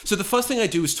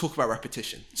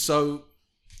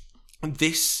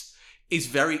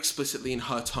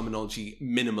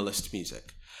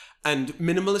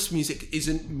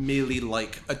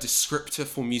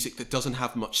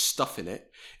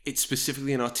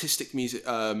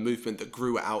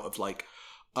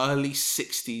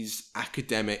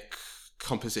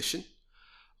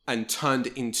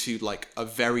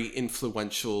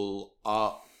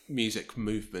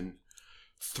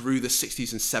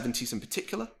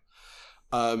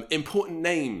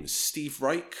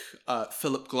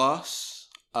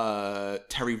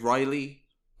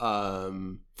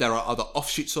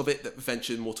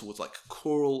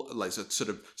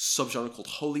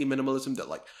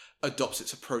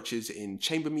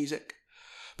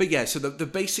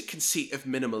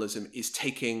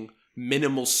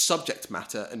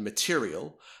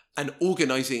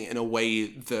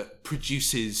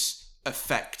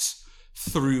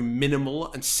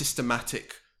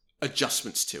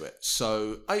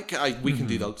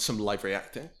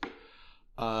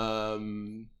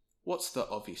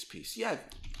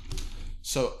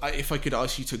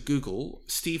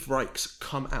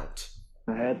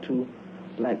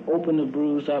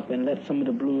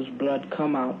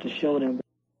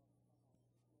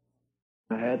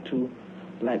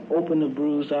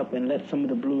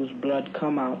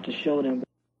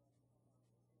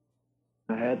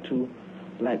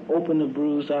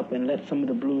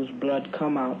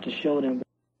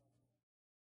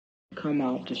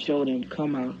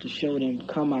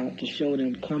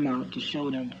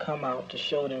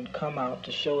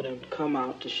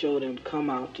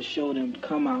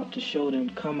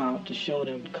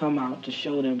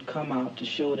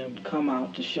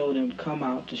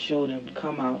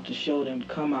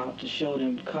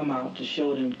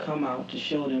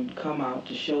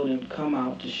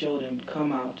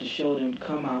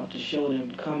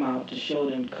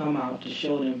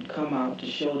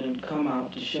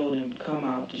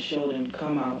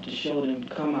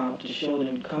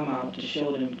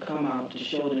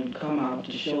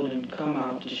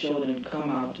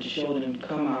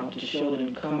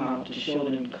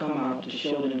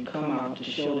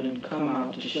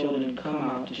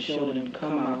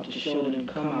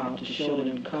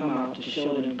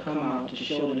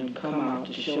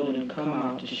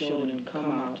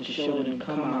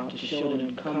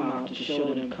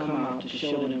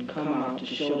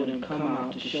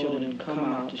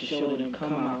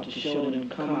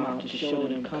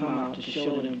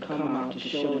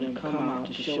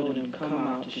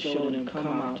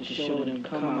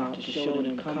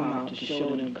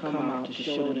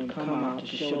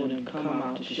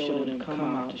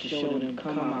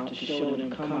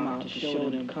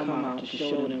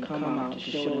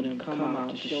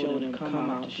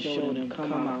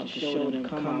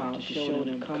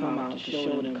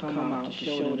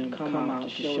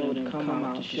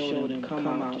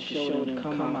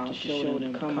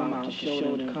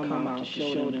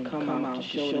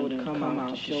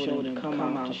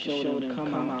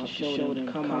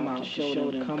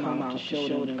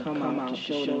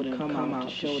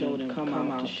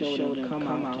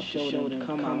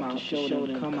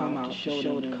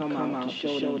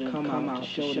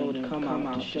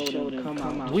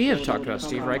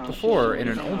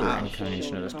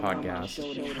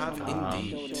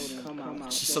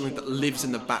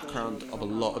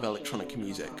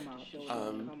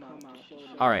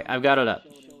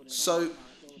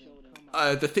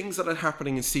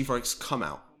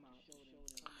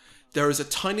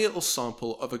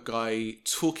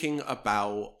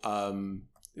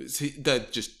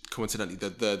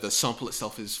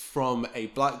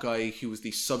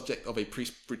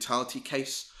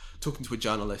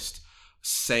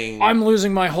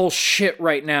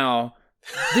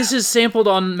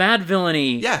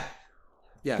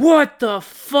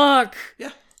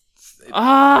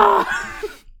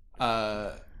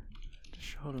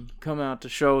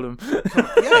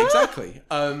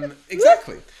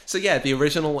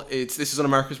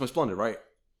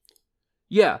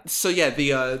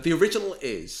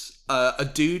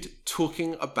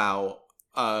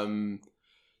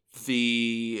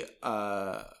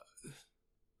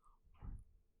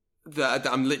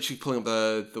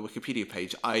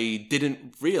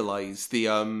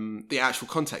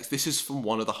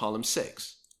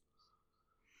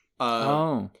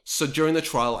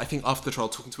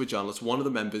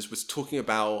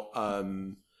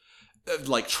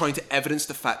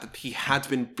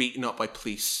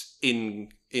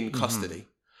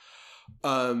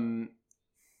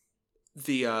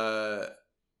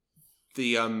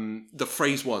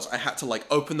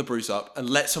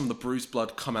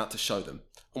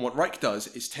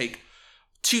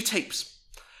 2 tapes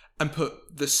and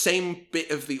put the same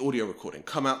bit of the audio recording,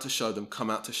 come out to show them, come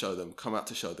out to show them, come out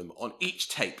to show them, on each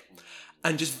tape,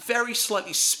 and just very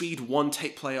slightly speed one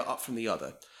tape player up from the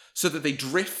other, so that they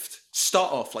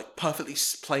start off like perfectly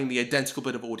playing the identical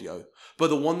bit of audio, but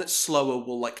the one that's slower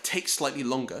will like take slightly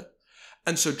longer,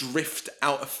 and so drift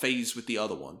out of phase with the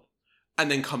other one, and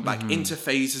then come back into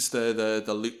phase as the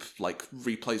loop like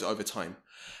replays over time.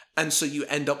 And so you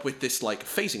end up with this like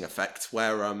phasing effect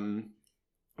where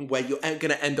you're going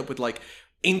to end up with like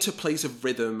interplays of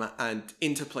rhythm and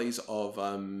interplays of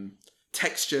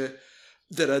texture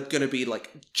that are going to be like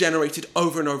generated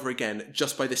over and over again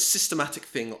just by this systematic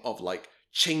thing of like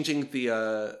changing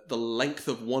the length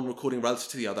of one recording relative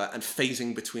to the other and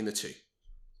phasing between the two.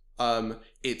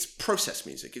 It's process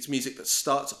music. It's music that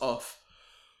starts off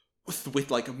with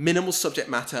like minimal subject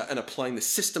matter and applying the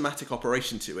systematic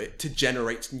operation to it to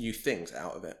generate new things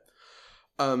out of it.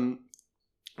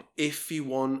 If you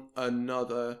want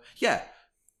another...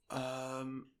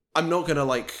 I'm not going to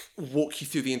like walk you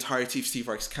through the entirety of Steve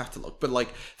Reich's catalog, but like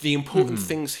the important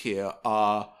things here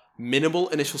are minimal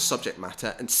initial subject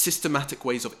matter and systematic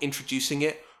ways of introducing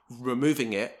it,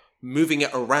 removing it, moving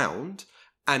it around,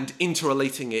 and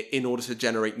interrelating it in order to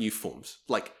generate new forms.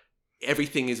 Like,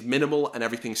 everything is minimal and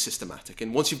everything's systematic.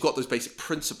 And once you've got those basic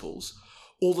principles,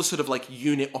 all the sort of like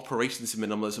unit operations of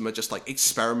minimalism are just like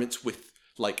experiments with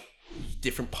like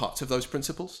different parts of those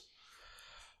principles.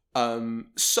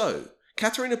 So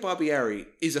Caterina Barbieri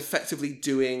is effectively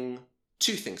doing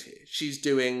 2 things here. She's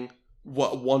doing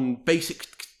one basic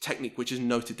technique, which is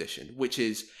note addition, which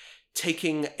is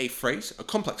taking a phrase, a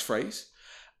complex phrase,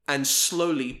 and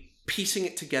slowly piecing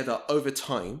it together over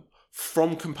time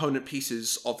from component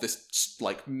pieces of this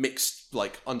like mixed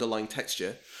like underlying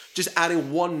texture, just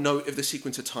adding one note of the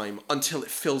sequence at a time until it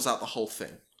fills out the whole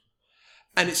thing.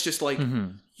 And it's just like,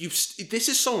 this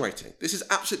is songwriting. This is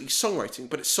absolutely songwriting,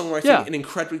 but it's songwriting in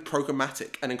incredibly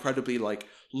programmatic and incredibly like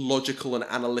logical and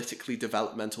analytically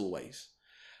developmental ways.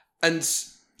 And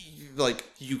like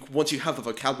once you have the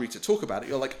vocabulary to talk about it,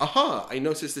 you're like, aha, I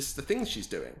noticed this is the thing she's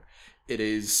doing. It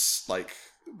is like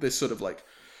this sort of like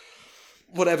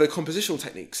whatever compositional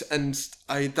techniques, and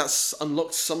that's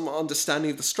unlocked some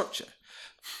understanding of the structure.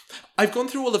 I've gone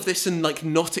through all of this and like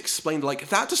not explained, like,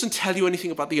 that doesn't tell you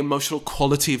anything about the emotional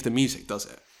quality of the music, does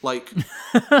it? Like,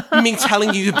 me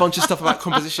telling you a bunch of stuff about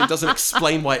composition doesn't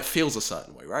explain why it feels a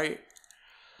certain way, right?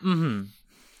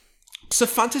 So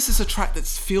Fantas is a track that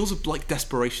feels like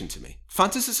desperation to me.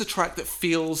 Fantas is a track that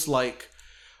feels like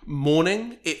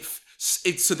mourning.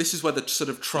 So this is where the sort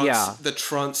of the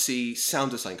trancey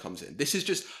sound design comes in. This is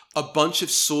just a bunch of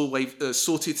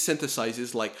sawtooth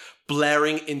synthesizers like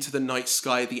blaring into the night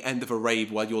sky at the end of a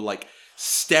rave while you're like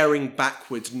staring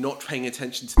backwards, not paying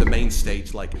attention to the main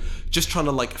stage, like just trying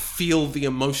to like feel the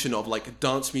emotion of like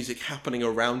dance music happening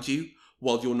around you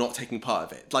while you're not taking part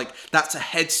of it. Like, that's a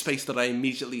headspace that I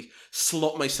immediately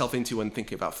slot myself into when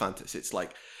thinking about Fantas. It's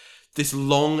like this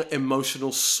long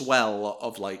emotional swell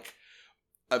of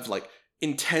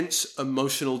intense,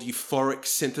 emotional, euphoric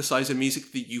synthesizer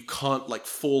music that you can't like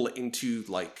fall into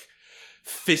like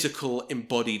physical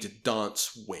embodied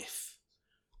dance with.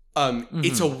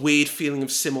 It's a weird feeling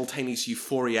of simultaneous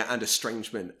euphoria and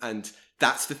estrangement, and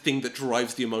that's the thing that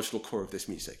drives the emotional core of this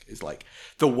music, is like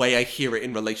the way I hear it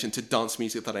in relation to dance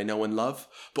music that I know and love,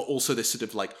 but also this sort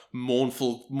of like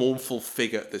mournful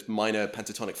figure, this minor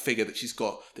pentatonic figure that she's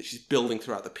building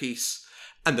throughout the piece,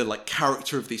 and the like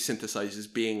character of these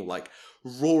synthesizers being like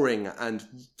roaring and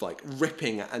like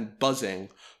ripping and buzzing,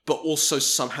 but also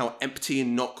somehow empty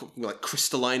and not like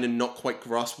crystalline and not quite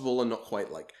graspable and not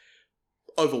quite like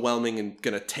overwhelming and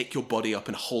gonna take your body up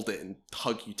and hold it and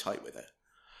hug you tight with it.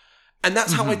 And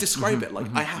that's how I describe it. Like,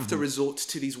 I have to resort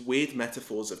to these weird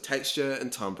metaphors of texture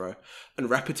and timbre and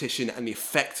repetition and the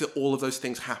effect that all of those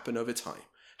things have over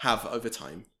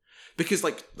time. Because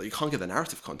like you can't get the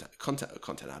narrative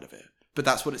content out of it. But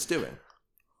that's what it's doing.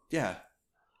 Yeah.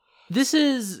 This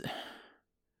is...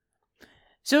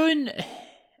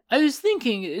 I was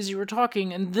thinking as you were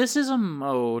talking, and this is a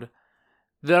mode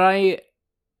that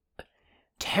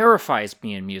terrifies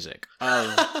me in music.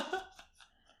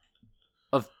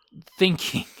 Of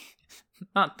thinking.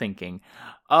 Not thinking.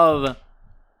 Of...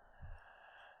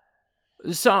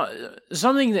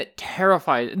 something that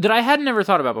terrifies... that I had never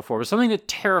thought about before, but something that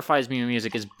terrifies me in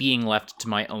music is being left to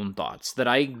my own thoughts. That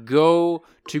I go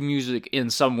to music in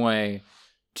some way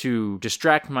to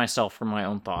distract myself from my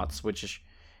own thoughts, which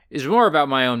is more about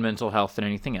my own mental health than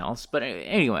anything else. But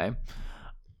anyway,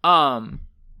 but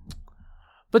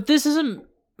this is a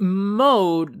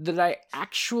mode that I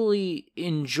actually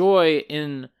enjoy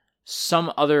in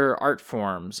some other art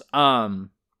forms.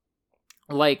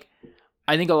 like,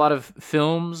 I think a lot of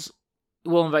films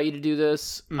will invite you to do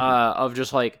this, of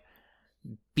just, like,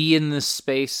 be in this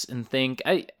space and think.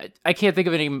 I can't think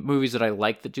of any movies that I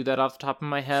like that do that off the top of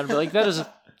my head, but, like, that is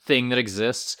a thing that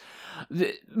exists.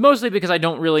 Mostly because I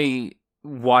don't really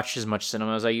watch as much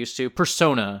cinema as I used to.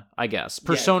 Persona, I guess.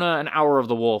 Persona and Hour of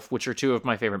the Wolf, which are two of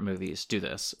my favorite movies, do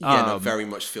this. Yeah, I very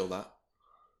much feel that.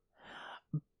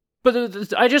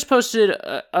 But I just posted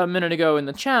a minute ago in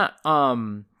the chat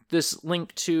this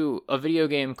link to a video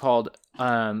game called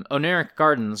Oneric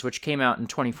Gardens, which came out in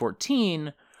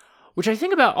 2014, which I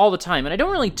think about all the time. And I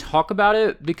don't really talk about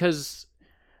it because...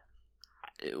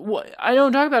 I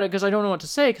don't talk about it because I don't know what to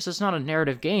say, because it's not a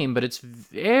narrative game, but it's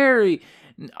very...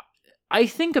 I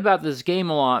think about this game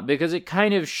a lot because it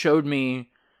kind of showed me...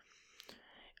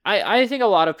 I think a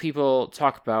lot of people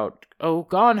talk about,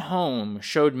 Gone Home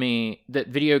showed me that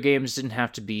video games didn't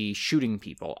have to be shooting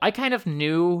people. I kind of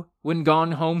knew when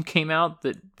Gone Home came out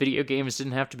that video games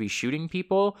didn't have to be shooting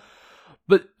people.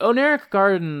 But Oneric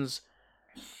Gardens,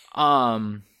 I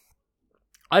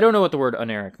don't know what the word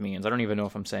Oneric means. I don't even know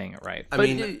if I'm saying it right. I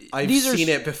mean, I've seen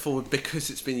it before because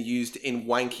it's been used in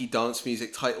wanky dance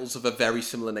music titles of a very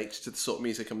similar nature to the sort of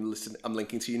music I'm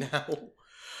linking to you now.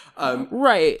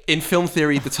 Right. In film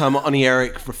theory, the term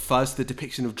oniric refers to the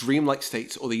depiction of dreamlike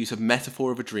states or the use of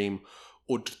metaphor of a dream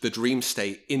or the dream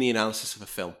state in the analysis of a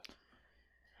film.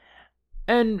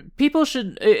 And people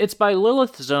should... It's by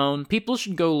Lilith Zone. People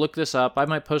should go look this up. I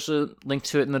might post a link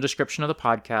to it in the description of the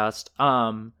podcast.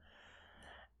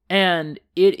 And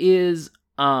it is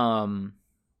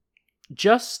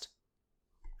just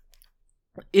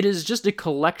a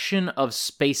collection of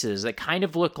spaces that kind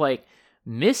of look like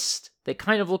Myst, that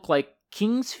kind of look like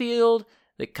Kingsfield,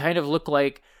 that kind of look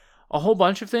like a whole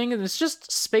bunch of things, and it's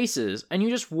just spaces, and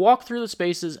you just walk through the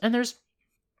spaces, and there's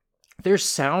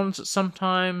sounds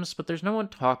sometimes, but there's no one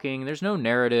talking, there's no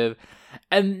narrative,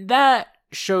 and that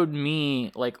showed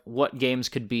me, like, what games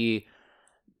could be,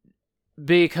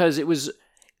 because it was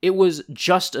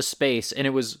just a space, and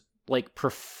it was, like,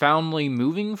 profoundly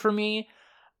moving for me,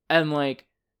 and, like,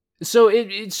 so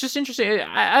it's just interesting.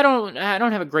 I don't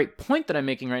have a great point that I'm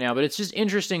making right now, but it's just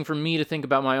interesting for me to think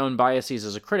about my own biases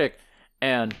as a critic,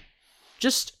 and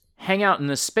just hang out in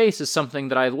this space is something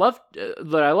that I love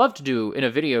to do in a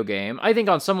video game. I think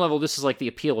on some level this is like the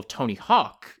appeal of Tony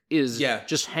Hawk, is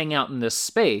just hang out in this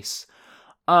space,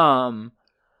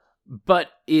 but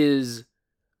is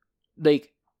like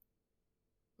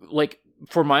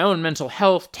for my own mental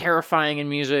health, terrifying in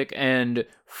music, and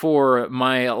for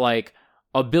my, like,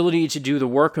 ability to do the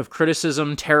work of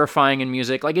criticism, terrifying in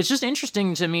music. Like, it's just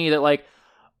interesting to me that, like,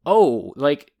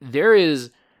 there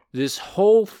is this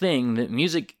whole thing that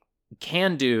music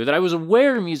can do, that I was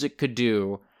aware music could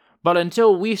do, but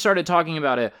until we started talking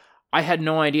about it, I had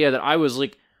no idea that I was,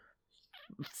 like,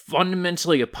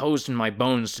 fundamentally opposed in my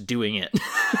bones to doing it,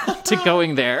 to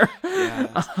going there.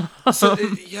 So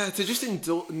to just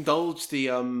indulge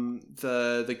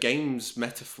the game's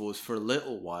metaphors for a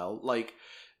little while, like,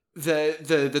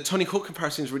 the Tony Hawk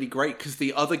comparison is really great, because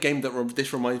the other game that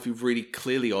this reminds me really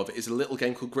clearly of is a little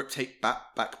game called Grip Tape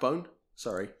Backbone.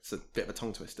 Sorry, it's a bit of a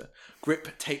tongue twister.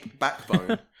 Grip Tape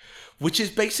Backbone, which is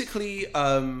basically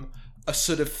a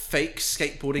sort of fake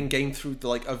skateboarding game through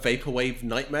like a vaporwave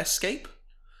nightmare-scape.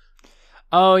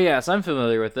 Oh yes, I'm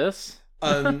familiar with this.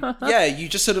 You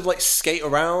just sort of like skate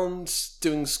around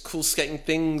doing cool skating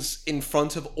things in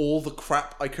front of all the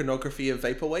crap iconography of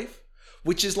vaporwave,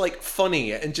 which is like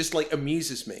funny and just like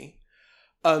amuses me.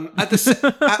 At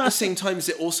the same time,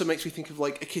 it also makes me think of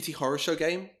like a Kitty Horror Show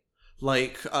game,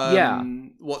 like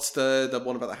what's the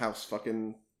one about the house?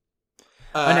 Fucking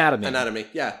Anatomy.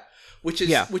 Yeah, which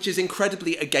is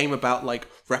incredibly a game about like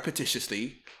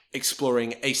repetitiously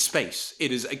exploring a space.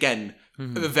 It is again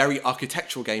a very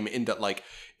architectural game in that like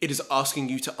it is asking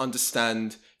you to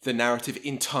understand the narrative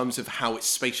in terms of how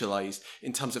it's spatialized,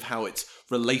 in terms of how it's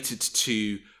related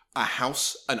to a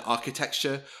house, an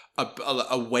architecture,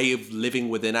 a way of living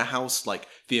within a house, like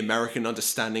the American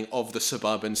understanding of the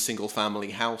suburban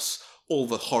single-family house, all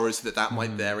the horrors that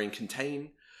might therein contain.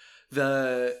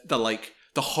 The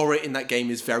horror in that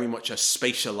game is very much a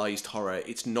spatialized horror.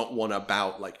 It's not one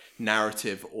about like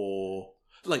narrative or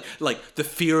like the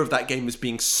fear of that game is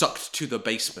being sucked to the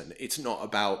basement. It's not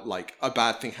about like a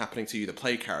bad thing happening to you, the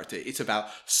play character. It's about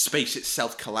space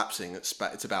itself collapsing. It's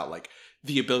about like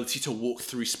the ability to walk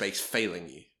through space failing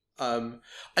you.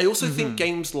 I also think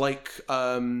games like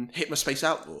Hypnospace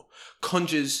Outlaw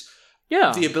conjures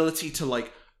the ability to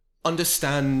like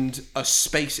understand a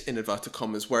space in inverted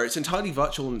commas where it's entirely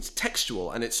virtual and it's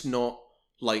textual and it's not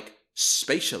like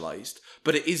spatialized,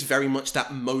 but it is very much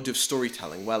that mode of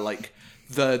storytelling where like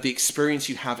the experience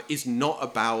you have is not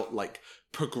about like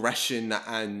progression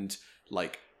and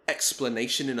like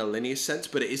explanation in a linear sense,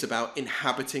 but it is about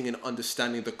inhabiting and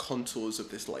understanding the contours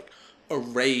of this like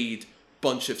arrayed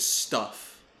bunch of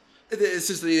stuff. This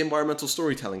is the environmental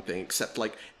storytelling thing, except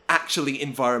like actually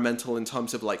environmental in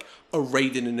terms of like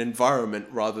arrayed in an environment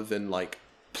rather than like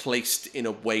placed in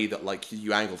a way that like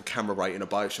you angle the camera right in a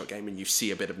BioShock game and you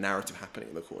see a bit of narrative happening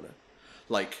in the corner.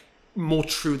 Like more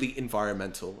truly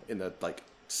environmental in the like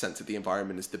sense that the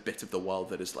environment is the bit of the world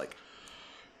that is like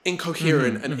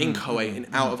incoherent and inchoate and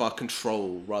out of our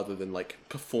control rather than like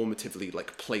performatively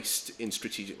like placed in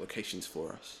strategic locations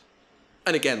for us.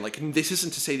 And again, like, this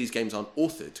isn't to say these games aren't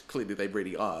authored. Clearly they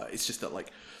really are. It's just that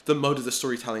like the mode of the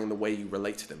storytelling and the way you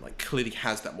relate to them like clearly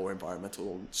has that more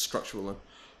environmental and structural and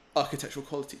architectural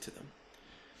quality to them.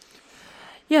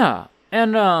 Yeah.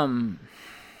 And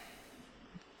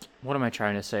what am I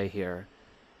trying to say here?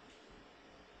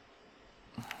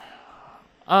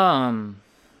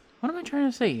 What am I trying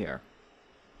to say here?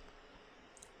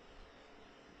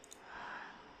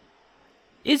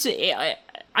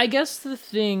 I guess the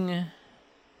thing...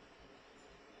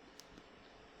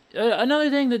 another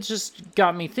thing that just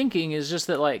got me thinking is just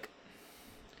that, like...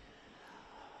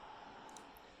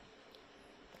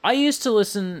 I used to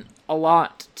listen a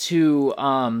lot to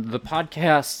the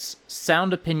podcasts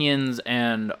Sound Opinions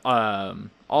and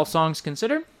All Songs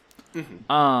Considered.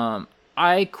 Mm-hmm.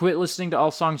 I quit listening to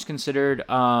All Songs Considered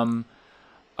a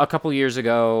couple years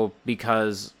ago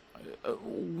because,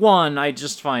 one, I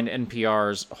just find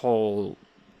NPR's whole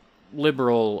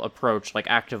liberal approach like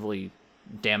actively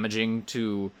damaging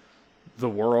to the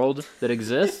world that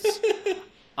exists.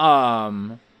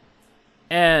 And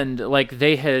like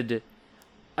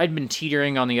I'd been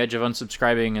teetering on the edge of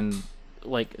unsubscribing, and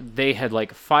like they had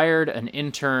like fired an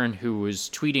intern who was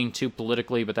tweeting too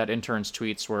politically, but that intern's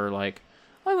tweets were like,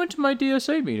 I went to my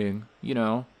DSA meeting, you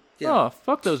know. Yeah. Oh,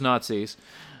 fuck those Nazis.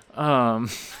 And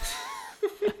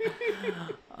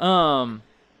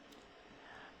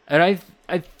I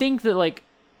think that like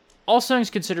All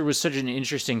Songs Considered was such an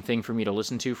interesting thing for me to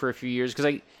listen to for a few years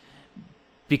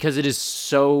because it is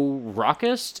so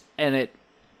raucous and it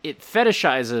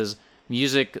fetishizes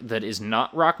music that is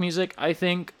not rock music, I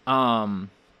think. But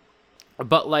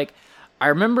like I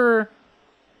remember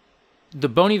the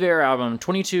Bon Iver album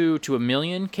 22 to a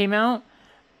Million came out,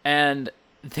 and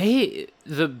the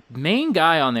main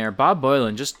guy on there, Bob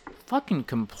Boylan, just fucking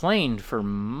complained for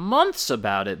months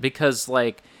about it because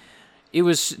like it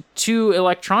was too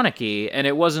electronic-y and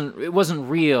it wasn't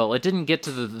real. It didn't get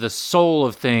to the soul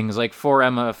of things like For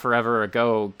Emma Forever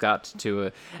Ago got to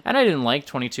it. And I didn't like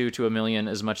 22 to a Million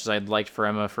as much as I'd liked For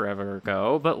Emma Forever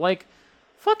Ago, but like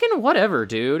fucking whatever,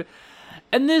 dude.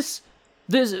 And this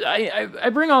I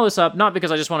bring all this up not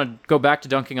because I just want to go back to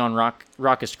dunking on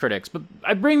rockist critics, but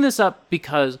I bring this up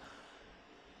because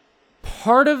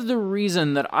part of the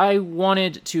reason that I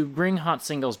wanted to bring Hot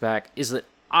Singles back is that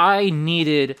I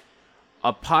needed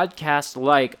a podcast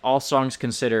like All Songs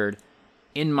Considered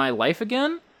in my life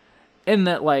again, and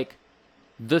that like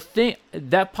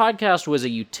that podcast was a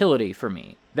utility for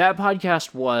me. That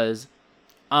podcast was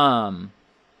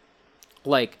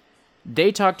like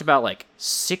they talked about like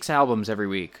 6 albums every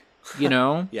week, you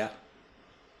know? Yeah.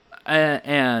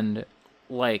 And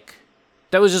like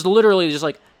that was just literally just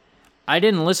like I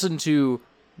didn't listen to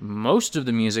most of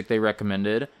the music they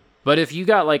recommended, but if you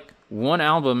got like one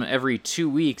album every 2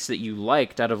 weeks that you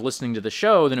liked out of listening to the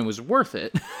show, then it was worth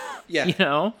it. Yeah. You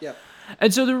know? Yeah.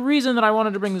 And so the reason that I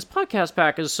wanted to bring this podcast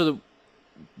back is so that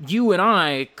you and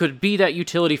I could be that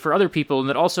utility for other people, and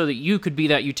that also that you could be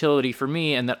that utility for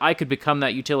me, and that I could become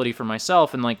that utility for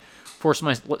myself, and like force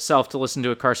myself to listen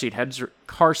to a car seat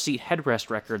headrest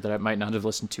record that I might not have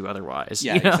listened to otherwise.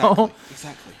 Yeah, you know?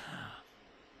 Exactly.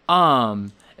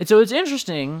 And so it's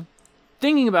interesting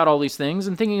thinking about all these things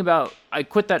and thinking about I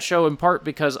quit that show in part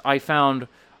because I found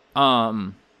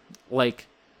like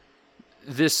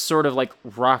this sort of like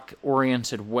rock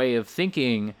oriented way of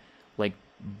thinking like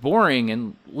boring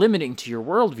and limiting to your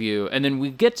worldview, and then we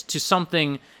get to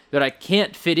something that I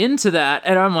can't fit into that,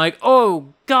 and I'm like, oh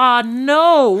god,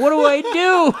 no, what do I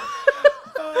do?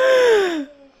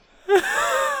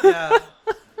 Yeah.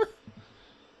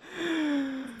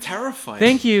 Terrifying.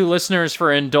 Thank you, listeners,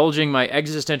 for indulging my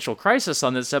existential crisis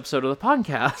on this episode of the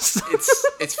podcast.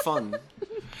 It's fun.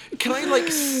 Can I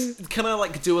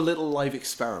do a little live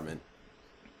experiment?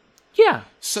 Yeah.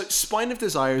 So, Spine of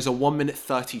Desire is a 1-minute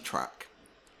 30 track.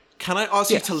 Can I ask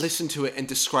you to listen to it and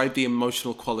describe the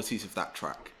emotional qualities of that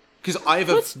track? Because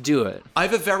let's do it. I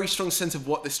have a very strong sense of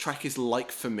what this track is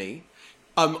like for me.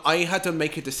 I had to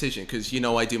make a decision because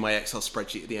I do my Excel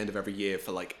spreadsheet at the end of every year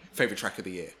for like favorite track of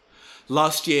the year.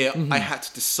 Last year, I had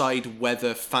to decide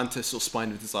whether Phantos or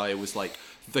Spine of Desire was like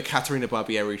the Caterina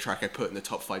Barbieri track I put in the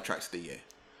top 5 tracks of the year.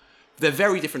 They're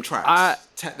very different tracks.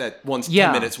 One's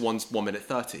 10 minutes, one's 1 minute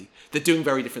 30. They're doing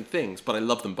very different things, but I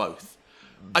love them both.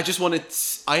 I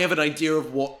have an idea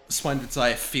of what Spine of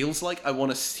Desire feels like. I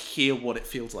want to hear what it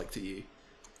feels like to you.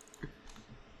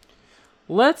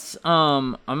 Let's,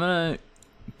 I'm gonna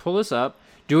pull this up.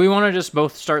 Do we want to just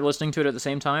both start listening to it at the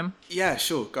same time? Yeah,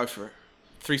 sure. Go for it.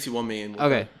 3, 2, 1, me. And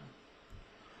okay.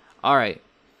 All right.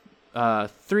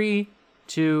 3,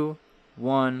 2,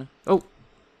 1. Oh,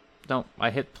 no!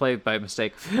 I hit play by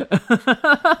mistake.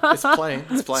 It's playing.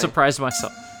 It's playing. Surprised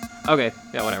myself. Okay.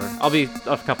 Yeah. Whatever. I'll be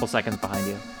a couple seconds behind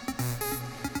you.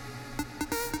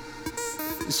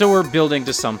 So we're building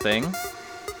to something,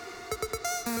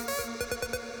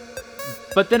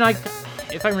 but then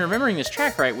if I'm remembering this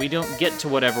track right, we don't get to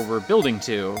whatever we're building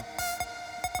to.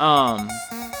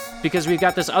 Because we've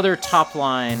got this other top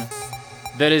line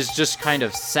that is just kind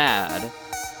of sad.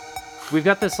 We've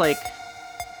got this, like...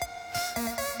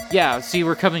 Yeah, see,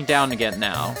 we're coming down again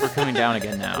now. We're coming down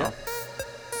again now.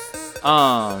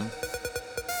 Yeah.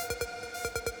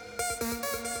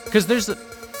 Because there's the...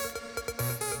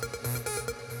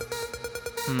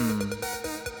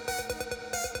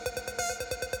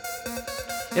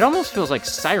 It almost feels like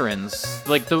sirens.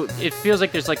 Like, it feels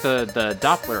like there's, like, the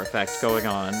Doppler effect going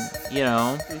on, you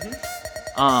know?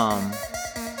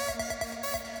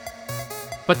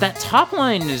 But that top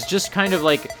line is just kind of,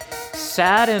 like,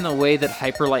 sad in the way that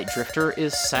Hyperlight Drifter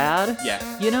is sad. Yeah.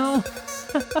 You know?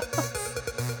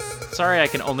 Sorry, I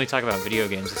can only talk about video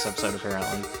games this episode,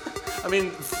 apparently. I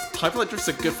mean, Hyperlight Drifter's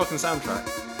a good fucking soundtrack.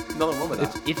 Nothing wrong with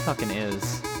that. It fucking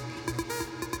is.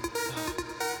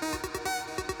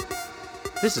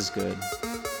 This is good.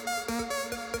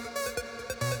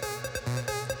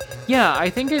 Yeah, I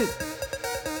think it...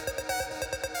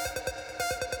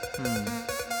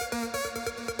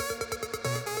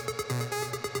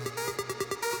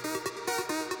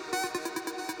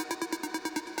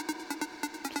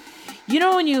 You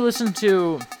know when you listen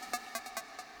to...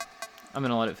 I'm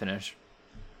gonna let it finish.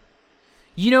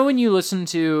 You know when you listen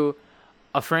to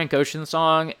a Frank Ocean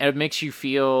song and it makes you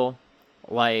feel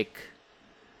like...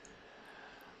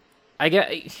 I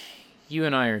get... You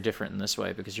and I are different in this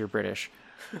way because you're British.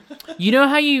 You know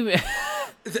how you...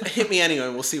 Hit me anyway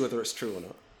and we'll see whether it's true or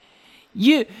not.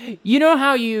 You know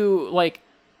how you, like...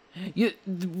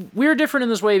 We're different in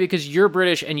this way because you're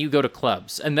British and you go to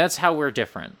clubs, and that's how we're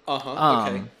different.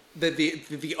 Okay.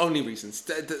 The only reasons.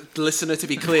 The listener, to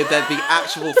be clear, they're the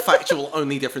actual factual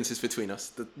only differences between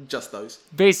us. Just those.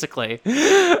 Basically.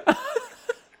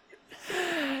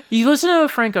 You listen to a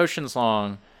Frank Ocean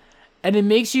song, and it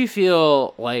makes you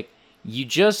feel like you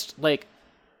just, like,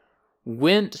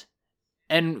 went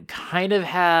and kind of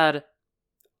had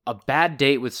a bad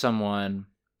date with someone.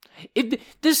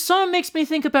 This song makes me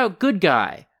think about Good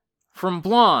Guy from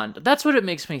Blonde. That's what it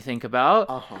makes me think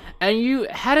about. And you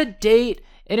had a date,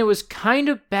 and it was kind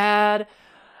of bad,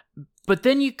 but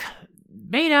then you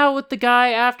made out with the guy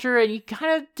after, and you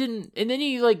kind of didn't, and then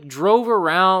you, like, drove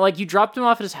around, like, you dropped him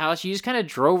off at his house, you just kind of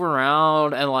drove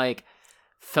around, and, like,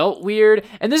 felt weird.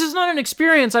 And this is not an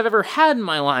experience I've ever had in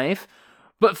my life,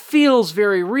 but feels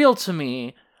very real to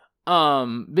me,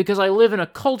 because I live in a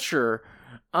culture,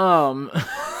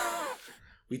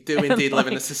 We do indeed live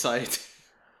in a society.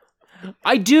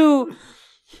 I do,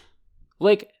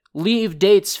 like, leave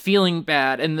dates feeling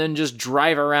bad and then just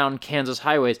drive around Kansas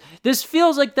highways. This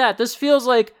feels like that. This feels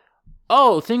like,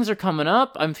 oh, things are coming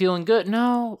up. I'm feeling good.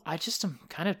 No, I just am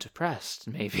kind of depressed,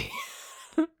 maybe.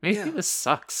 Maybe this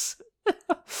sucks.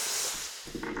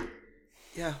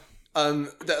 Yeah.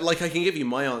 Like, I can give you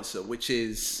my answer, which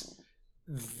is,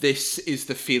 this is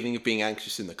the feeling of being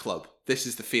anxious in the club. This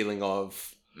is the feeling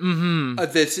of...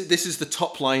 this is the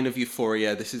top line of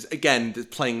Euphoria. This is, again,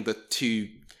 playing the two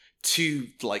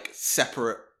like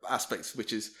separate aspects,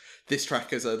 which is this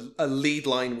track as a lead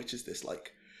line, which is this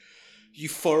like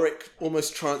euphoric,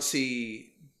 almost trancey,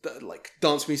 like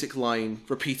dance music line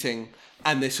repeating,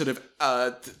 and this sort of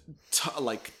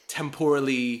like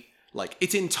temporally, like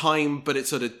it's in time, but it's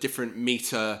sort of different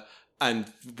meter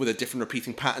and with a different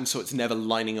repeating pattern, so it's never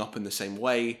lining up in the same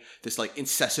way. This like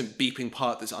incessant beeping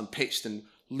part that's unpitched and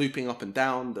looping up and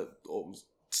down, that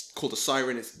it's called a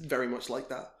siren. It's very much like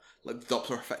that, like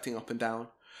Doppler affecting up and down.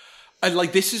 And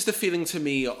like, this is the feeling to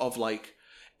me of like,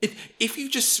 if you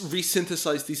just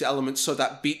resynthesize these elements so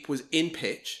that beep was in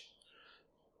pitch,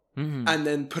 and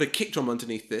then put a kick drum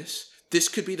underneath this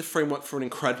could be the framework for an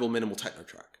incredible minimal techno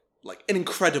track. Like an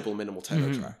incredible minimal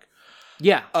techno track.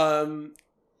 Yeah. And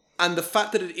the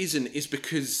fact that it isn't is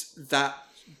because that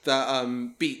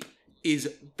beep is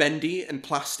bendy and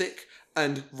plastic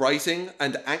and rising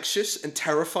and anxious and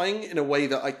terrifying in a way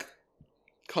that I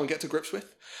can't get to grips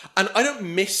with. And I don't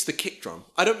miss the kick drum.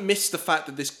 I don't miss the fact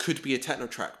that this could be a techno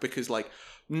track because, like,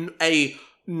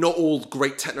 not all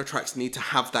great techno tracks need to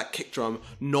have that kick drum.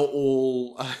 Not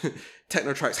all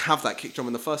techno tracks have that kick drum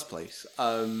in the first place.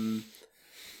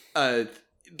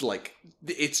 Like,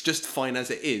 it's just fine as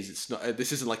it is. It's not.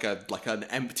 This isn't like an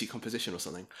empty composition or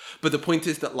something. But the point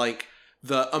is that, like,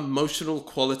 the emotional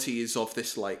qualities of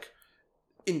this, like,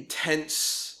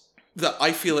 intense, that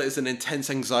I feel it as an intense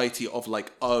anxiety of,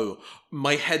 like, oh,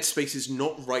 my headspace is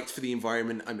not right for the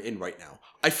environment I'm in right now.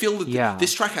 I feel that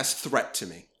this track has threat to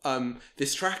me.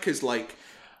 This track is, like,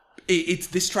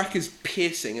 this track is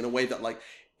piercing in a way that, like,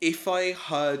 if I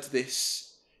heard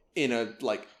this in a,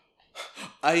 like,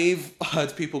 I've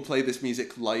heard people play this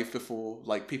music live before,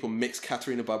 like, people mix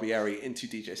Caterina Barbieri into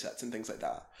DJ sets and things like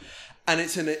that. And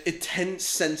it's an intense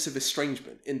sense of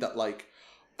estrangement in that, like,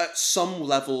 at some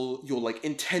level, you're, like,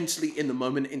 intensely in the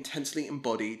moment, intensely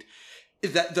embodied.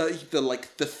 That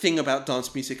the thing about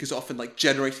dance music is often, like,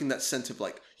 generating that sense of,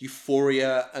 like,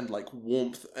 euphoria and, like,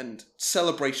 warmth and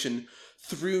celebration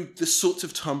through the sorts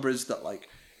of timbres that, like,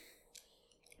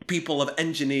 people have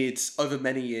engineered over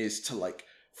many years to, like,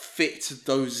 fit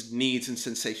those needs and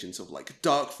sensations of, like,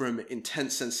 dark room,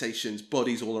 intense sensations,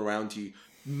 bodies all around you,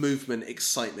 movement,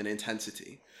 excitement,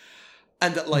 intensity.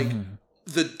 And that, like,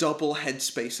 the double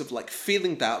headspace of, like,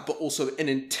 feeling that, but also an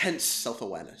intense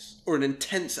self-awareness, or an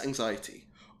intense anxiety,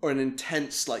 or an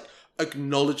intense, like,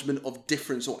 acknowledgement of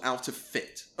difference or out of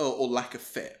fit, or lack of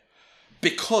fit.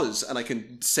 Because, and I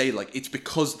can say, like, it's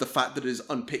because of the fact that it is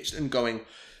unpitched and going,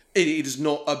 it is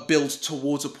not a build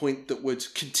towards a point that would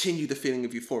continue the feeling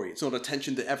of euphoria. It's not a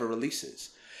tension that ever releases.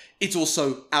 It's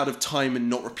also out of time and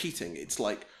not repeating. It's,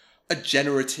 like, a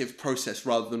generative process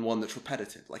rather than one that's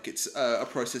repetitive. Like, it's a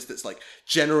process that's, like,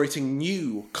 generating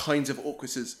new kinds of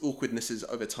awkwardnesses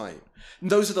over time. And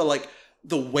those are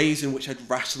the ways in which I'd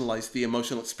rationalize the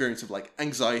emotional experience of, like,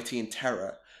 anxiety and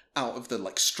terror out of the,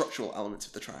 like, structural elements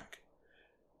of the track.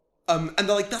 And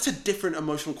they're, like, that's a different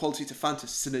emotional quality to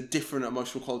Fantasy and a different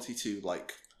emotional quality to,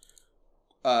 like,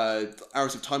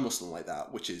 Hours of Time or something like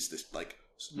that, which is this, like,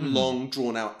 long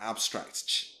drawn out abstract,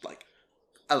 like,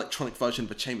 electronic version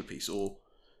of a chamber piece, or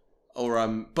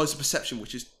Buzz of Perception,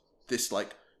 which is this,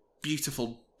 like,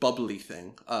 beautiful bubbly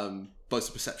thing. Buzz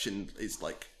of Perception is,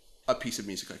 like, a piece of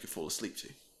music I could fall asleep to.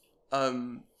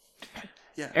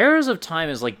 Yeah. Hours of Time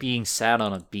is like being sad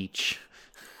on a beach.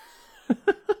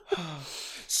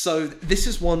 So this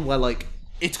is one where, like,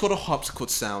 it's got a harpsichord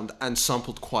sound and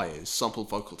sampled choirs, sampled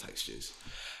vocal textures.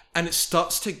 And it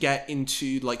starts to get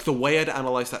into, like, the way I'd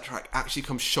analyze that track actually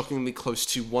comes shockingly close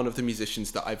to one of the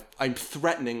musicians that I'm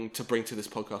threatening to bring to this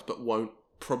podcast, but won't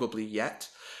probably yet.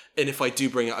 And if I do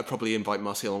bring it, I'd probably invite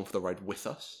Marcy along for the ride with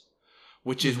us,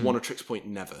 which is One of Tricks Point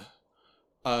Never.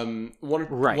 One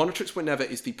of Tricks Point Never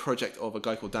is the project of a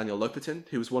guy called Daniel Lopatin,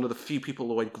 who was one of the few people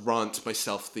who I'd grant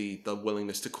myself the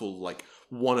willingness to call, like,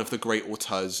 one of the great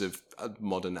auteurs of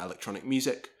modern electronic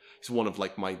music. He's one of,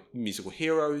 like, my musical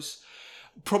heroes.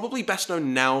 Probably best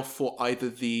known now for either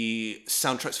the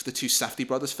soundtracks for the two Safdie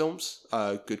brothers films,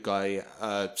 Good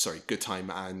Time,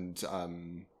 and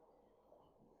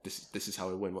This Is How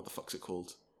I Win. What the fuck's it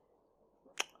called?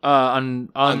 Uncut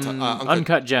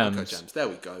Gems. Uncut Gems. There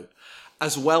we go.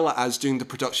 As well as doing the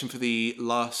production for all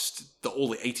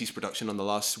the 80s production on the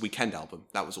last Weekend album.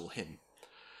 That was all him.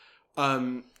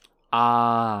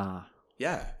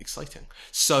 Yeah, exciting.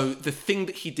 So the thing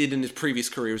that he did in his previous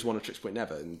career was One of Tricks Point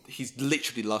Never, and he's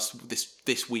literally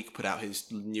this week put out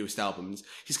his newest album.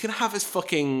 He's gonna have his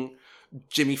fucking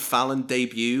Jimmy Fallon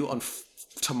debut on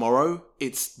tomorrow.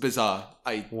 It's bizarre.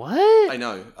 What? I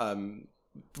know.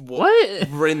 What?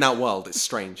 We're in that world. It's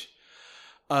strange.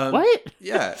 What?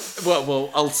 Yeah.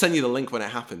 Well, I'll send you the link when it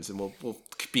happens, and we'll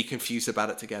be confused about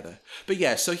it together. But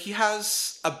yeah, so he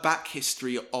has a back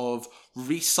history of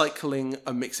recycling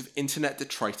a mix of internet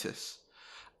detritus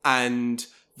and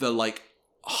the, like,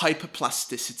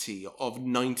 hyperplasticity of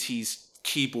 90s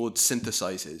keyboard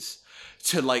synthesizers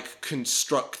to, like,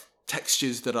 construct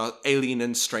textures that are alien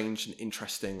and strange and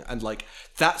interesting. And, like,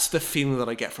 that's the feeling that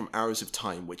I get from Hours of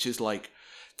Time, which is, like,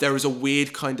 there is a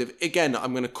weird kind of, again,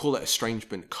 I'm going to call it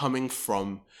estrangement, coming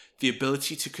from the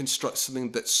ability to construct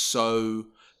something that's so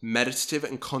meditative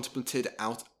and contemplative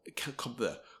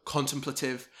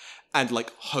and,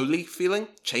 like, holy feeling,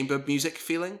 chamber music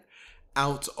feeling,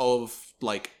 out of,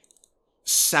 like,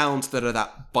 sounds that are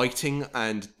that biting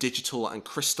and digital and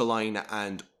crystalline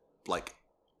and, like,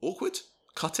 awkward,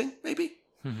 cutting, maybe.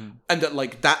 And that,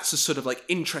 like, that's a sort of, like,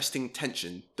 interesting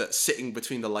tension that's sitting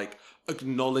between the, like,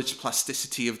 acknowledged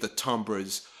plasticity of the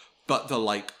timbres, but the,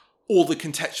 like, all the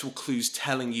contextual clues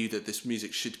telling you that this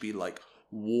music should be, like,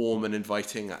 warm and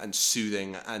inviting and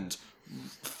soothing and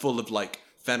full of, like,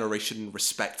 veneration and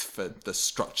respect for the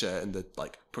structure and the,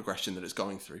 like, progression that it's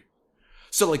going through.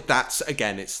 So, like, that's,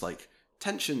 again, it's, like,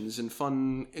 tensions and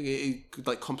fun,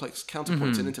 like, complex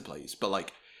counterpoints and interplays, but,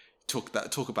 like,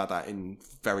 talk about that in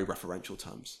very referential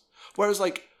terms. Whereas,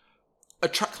 like, a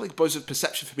track like Bows of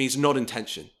Perception for me is not in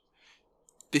tension.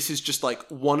 This is just, like,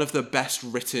 one of the best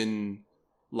written,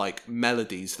 like,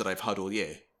 melodies that I've heard all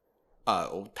year.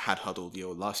 Or had heard all year,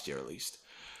 or last year at least.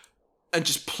 And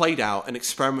just played out and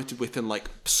experimented with and, like,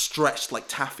 stretched like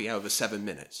taffy over 7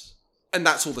 minutes. And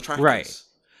that's all the track is.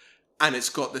 And it's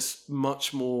got this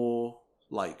much more,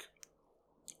 like,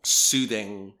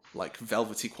 soothing, like,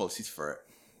 velvety qualities for it.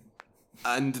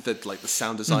 And the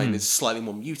sound design is slightly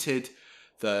more muted.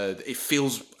 It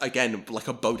feels, again, like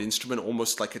a bowed instrument,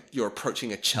 almost like you're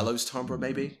approaching a cello's timbre,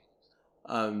 maybe.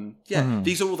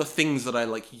 These are all the things that I,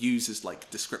 like, use as, like,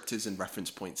 descriptors and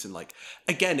reference points. And, like,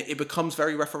 again, it becomes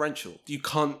very referential. You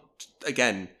can't,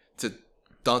 again, to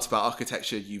dance about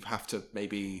architecture, you have to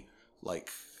maybe,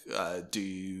 like,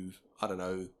 do, I don't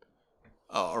know,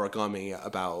 origami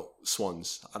about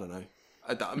swans. I don't know.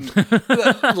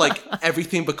 Like,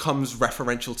 everything becomes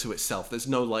referential to itself. There's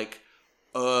no, like,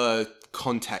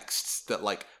 context that,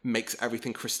 like, makes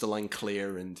everything crystalline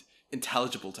clear and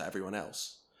intelligible to everyone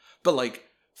else. But, like,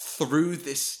 through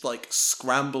this, like,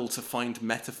 scramble to find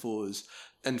metaphors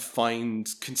and find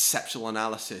conceptual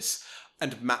analysis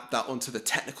and map that onto the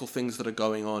technical things that are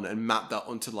going on and map that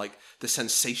onto, like, the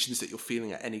sensations that you're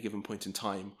feeling at any given point in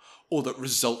time, or that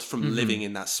result from living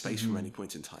in that space from any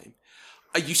point in time,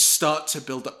 you start to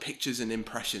build up pictures and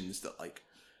impressions that, like,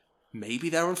 maybe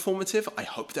they're informative. I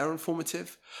hope they're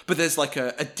informative. But there's, like,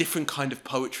 a different kind of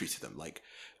poetry to them. Like,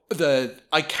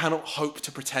 I cannot hope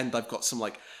to pretend I've got some,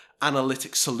 like,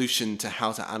 analytic solution to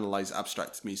how to analyze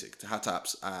abstract music, to how to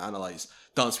analyze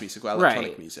dance music or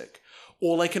electronic music.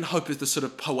 All I can hope is the sort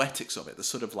of poetics of it, the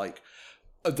sort of, like,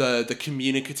 the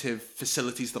communicative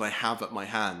facilities that I have at my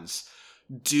hands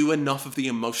do enough of the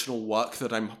emotional work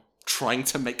that I'm trying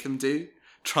to make them do.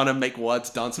 Trying to make words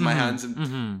dance in my hands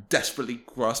and desperately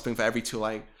grasping for every tool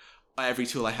I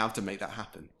have to make that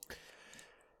happen.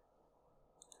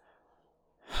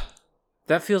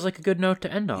 That feels like a good note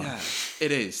to end on. Yeah,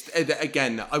 it is.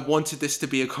 Again, I wanted this to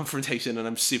be a confrontation, and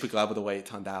I'm super glad with the way it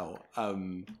turned out.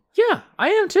 Yeah, I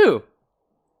am too.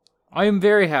 I am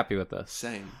very happy with this.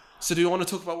 Same. So do you want to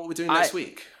talk about what we're doing next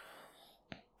week?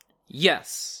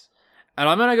 Yes. And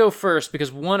I'm going to go first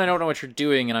because, one, I don't know what you're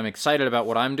doing, and I'm excited about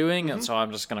what I'm doing, and so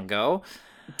I'm just going to go.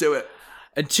 Do it.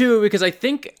 And two, because I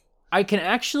think I can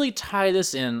actually tie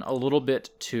this in a little bit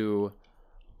to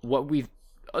what we've...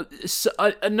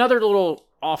 another little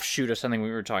offshoot of something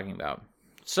we were talking about.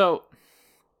 So,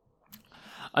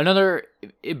 another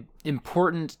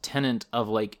important tenet of,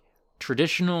 like,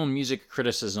 traditional music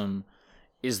criticism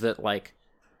is that, like,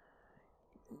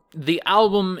 the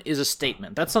album is a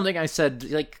statement. That's something I said,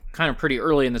 like, kind of pretty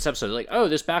early in this episode. Like, oh,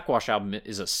 this Backxwash album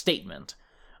is a statement.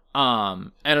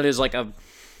 And it is like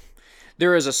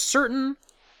there is a certain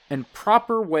and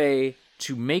proper way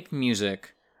to make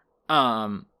music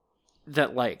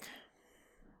that, like,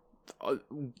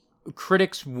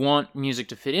 critics want music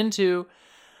to fit into.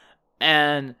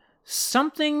 And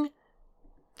something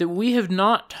that we have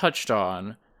not touched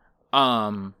on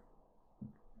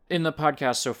in the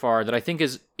podcast so far that I think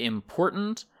is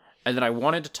important and that I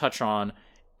wanted to touch on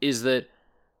is that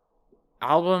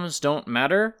albums don't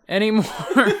matter anymore.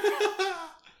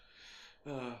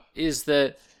 Is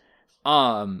that,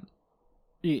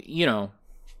 you know,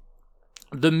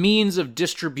 the means of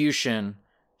distribution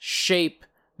shape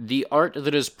the art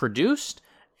that is produced,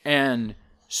 and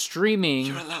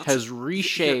streaming has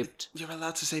reshaped... You're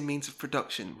allowed to say means of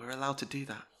production. We're allowed to do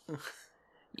that.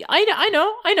 Yeah, I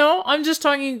know. I'm just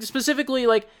talking specifically,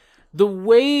 like, the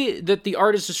way that the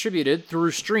art is distributed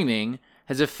through streaming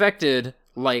has affected,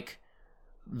 like,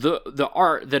 the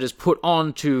art that is put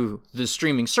onto the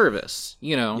streaming service,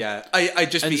 you know? Yeah,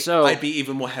 I'd be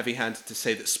even more heavy-handed to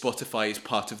say that Spotify is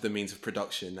part of the means of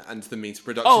production, and the means of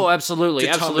production... Oh, absolutely.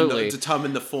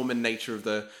 Determine the form and nature of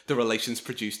the relations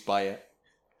produced by it.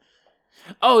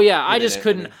 Oh yeah,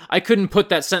 I couldn't put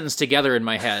that sentence together in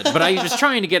my head, but I was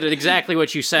trying to get at exactly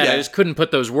what you said. Yeah. I just couldn't put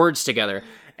those words together.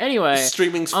 Anyway,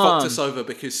 streaming's fucked us over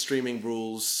because streaming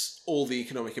rules all the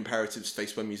economic imperatives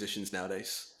faced by musicians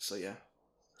nowadays. So yeah.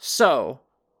 So,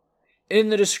 in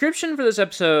the description for this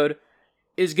episode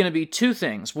is going to be two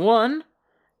things. One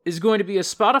is going to be a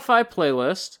Spotify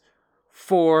playlist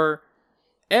for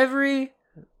every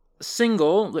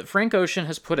single that Frank Ocean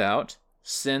has put out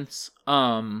since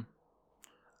Blonde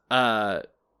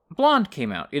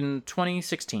came out in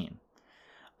 2016.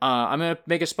 I'm going to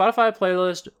make a Spotify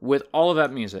playlist with all of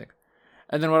that music.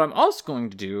 And then what I'm also going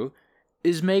to do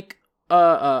is make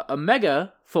a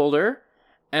mega folder,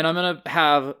 and I'm going to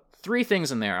have 3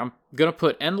 things in there. I'm going to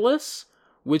put Endless,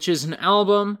 which is an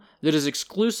album that is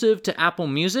exclusive to Apple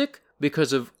Music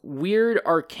because of weird,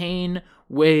 arcane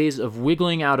ways of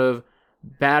wiggling out of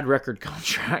bad record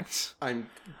contracts.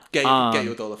 Get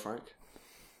your dollar, Frank.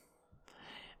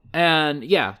 And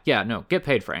get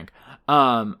paid, Frank.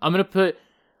 I'm going to put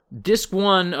disc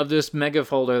 1 of this mega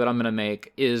folder that I'm going to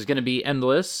make is going to be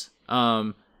Endless.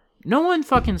 No one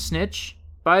fucking snitch,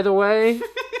 by the way.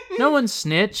 No one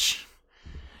snitch.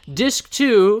 Disc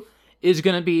 2 is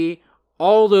going to be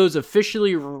all those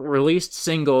officially released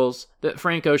singles that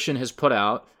Frank Ocean has put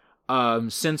out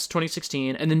since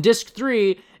 2016. And then disc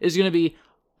 3 is going to be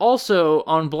also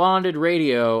on Blonded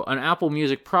Radio, an Apple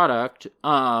Music product.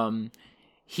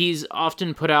 He's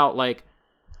often put out like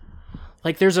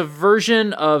there's a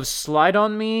version of Slide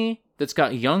on Me that's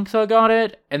got Young Thug on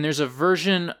it, and there's a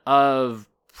version of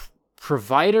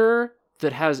Provider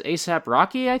that has A$AP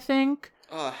Rocky, I think.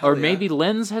 Or maybe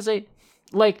Lens has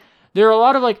there are a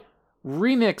lot of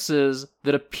remixes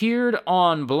that appeared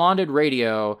on Blonded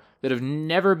Radio that have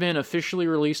never been officially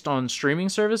released on streaming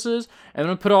services. And I'm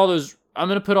gonna put all those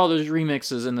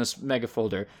remixes in this mega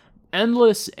folder.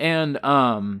 Endless and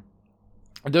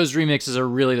those remixes are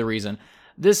really the reason.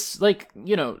 This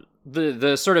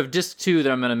the sort of disc 2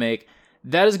 that I'm gonna make,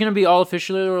 that is gonna be all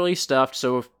officially released stuff.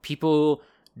 So if people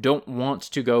don't want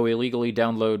to go illegally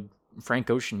download Frank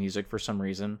Ocean music for some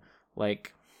reason,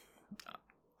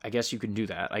 I guess you can do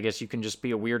that. I guess you can just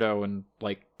be a weirdo and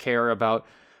care about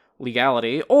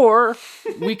legality, or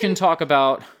we can talk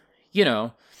about,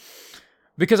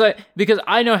 because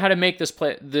I know how to make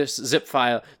this zip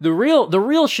file. The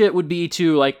real shit would be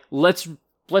to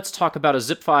let's talk about a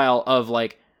zip file of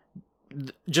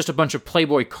just a bunch of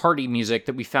Playboy Cardi music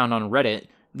that we found on Reddit.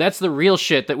 That's the real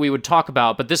shit that we would talk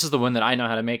about, but this is the one that I know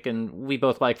how to make, and we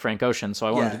both like Frank Ocean, so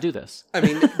I wanted to do this. I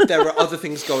mean, there are other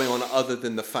things going on other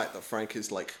than the fact that Frank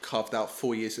has carved out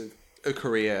 4 years of a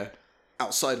career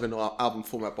outside of an album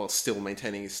format while still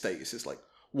maintaining his status as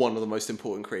one of the most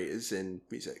important creators in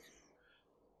music.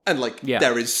 And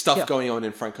there is stuff going on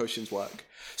in Frank Ocean's work.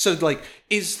 So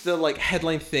is the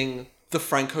headline thing the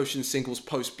Frank Ocean singles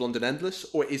post Blonde and Endless,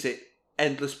 or is it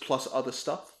Endless plus other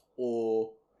stuff, or...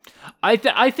 I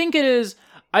think it is.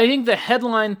 I think the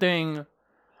headline thing.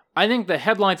 I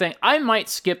might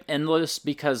skip Endless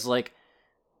because I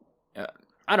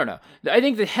don't know. I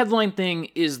think the headline thing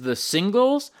is the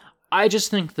singles. I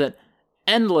just think that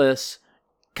Endless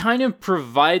kind of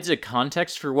provides a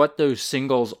context for what those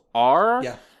singles are.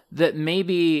 Yeah. That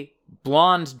maybe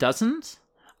Blonde doesn't.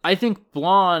 I think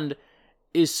Blonde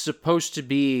is supposed to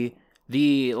be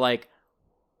the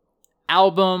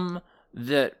album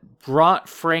that brought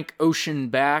Frank Ocean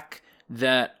back,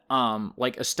 that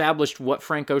established what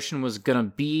Frank Ocean was gonna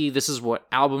be. This is what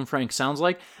album Frank sounds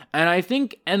like. And I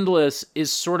think Endless is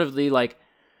sort of the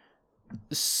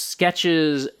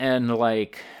sketches and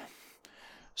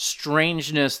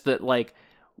strangeness that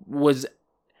was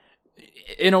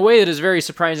in a way that is very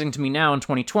surprising to me now in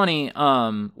 2020.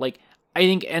 I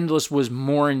think Endless was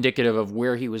more indicative of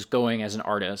where he was going as an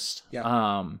artist.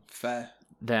 Yeah. Fair.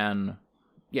 Than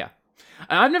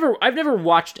I've never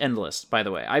watched Endless, by the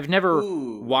way. I've never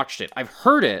watched it. I've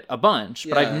heard it a bunch,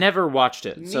 but I've never watched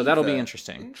it. So that'll be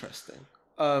interesting. Interesting.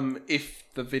 If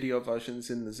the video version's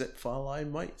in the zip file, I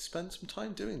might spend some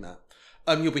time doing that.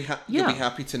 You'll be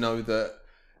happy to know that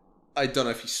I don't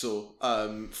know if you saw.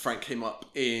 Frank came up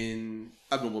in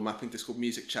Abnormal Mapping Discord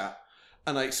music chat,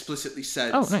 and I explicitly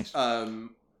said, "Oh, nice."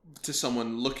 To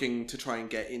someone looking to try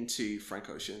and get into Frank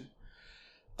Ocean,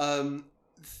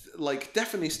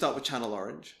 definitely start with Channel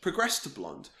Orange, progress to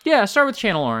Blonde. Yeah, start with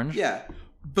Channel Orange. Yeah,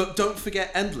 but don't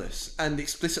forget Endless. And the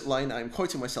explicit line, I'm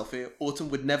quoting myself here, Autumn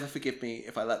would never forgive me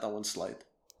if I let that one slide.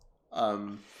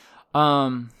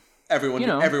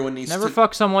 Everyone needs never to...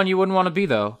 fuck someone you wouldn't want to be,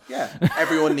 though. Yeah,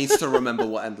 everyone needs to remember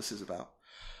what Endless is about.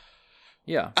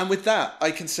 Yeah. And with that,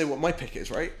 I can say what my pick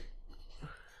is, right?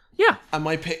 Yeah. And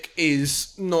my pick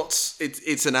is not...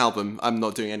 It's an album. I'm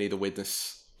not doing any of the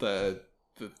weirdness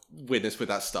with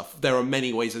that stuff. There are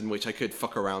many ways in which I could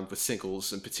fuck around with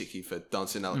singles, and particularly for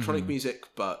dance and electronic music,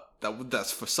 but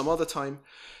that's for some other time.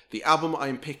 The album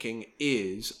I'm picking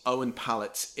is Owen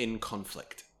Pallett's In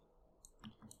Conflict.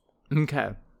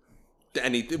 Okay.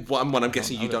 One I'm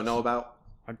guessing you don't know about?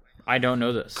 I don't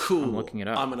know this. Cool. I'm looking it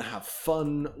up. I'm going to have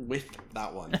fun with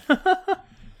that one.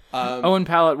 Owen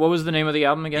Pallett, what was the name of the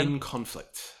album again? In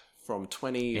Conflict from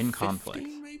 2015, In Conflict.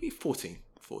 maybe 14.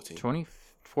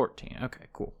 2014. Okay,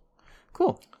 cool.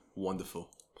 Wonderful.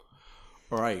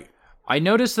 All right. I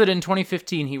noticed that in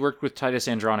 2015 he worked with Titus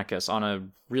Andronicus on a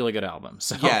really good album.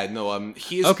 So Yeah, no,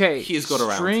 he has got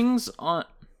around. Strings on.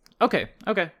 Okay.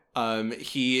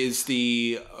 He's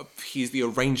the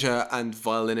arranger and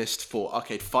violinist for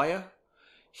Arcade Fire.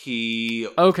 He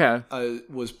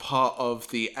was part of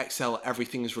the XL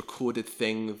Everything's Recorded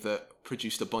thing that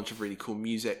produced a bunch of really cool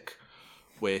music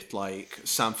with like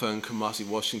Sanford and Kamasi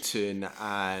Washington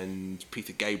and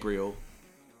Peter Gabriel,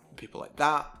 people like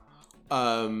that.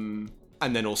 And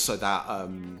then also that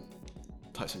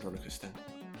Titus Andronicus thing.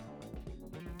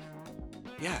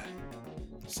 Yeah,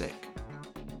 sick.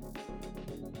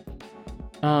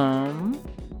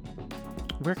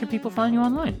 Where can people find you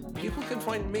online? People can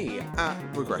find me at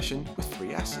Regression with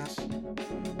 3 S's.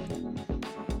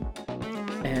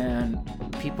 And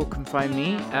people can find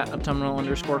me at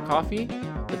autumnal_coffee.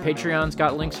 The Patreon's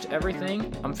got links to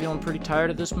everything. I'm feeling pretty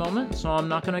tired at this moment, so I'm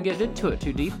not going to get into it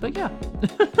too deep, but yeah.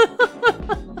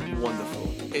 Wonderful.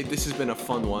 This has been a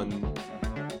fun one.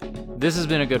 This has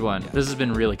been a good one. This has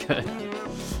been really good.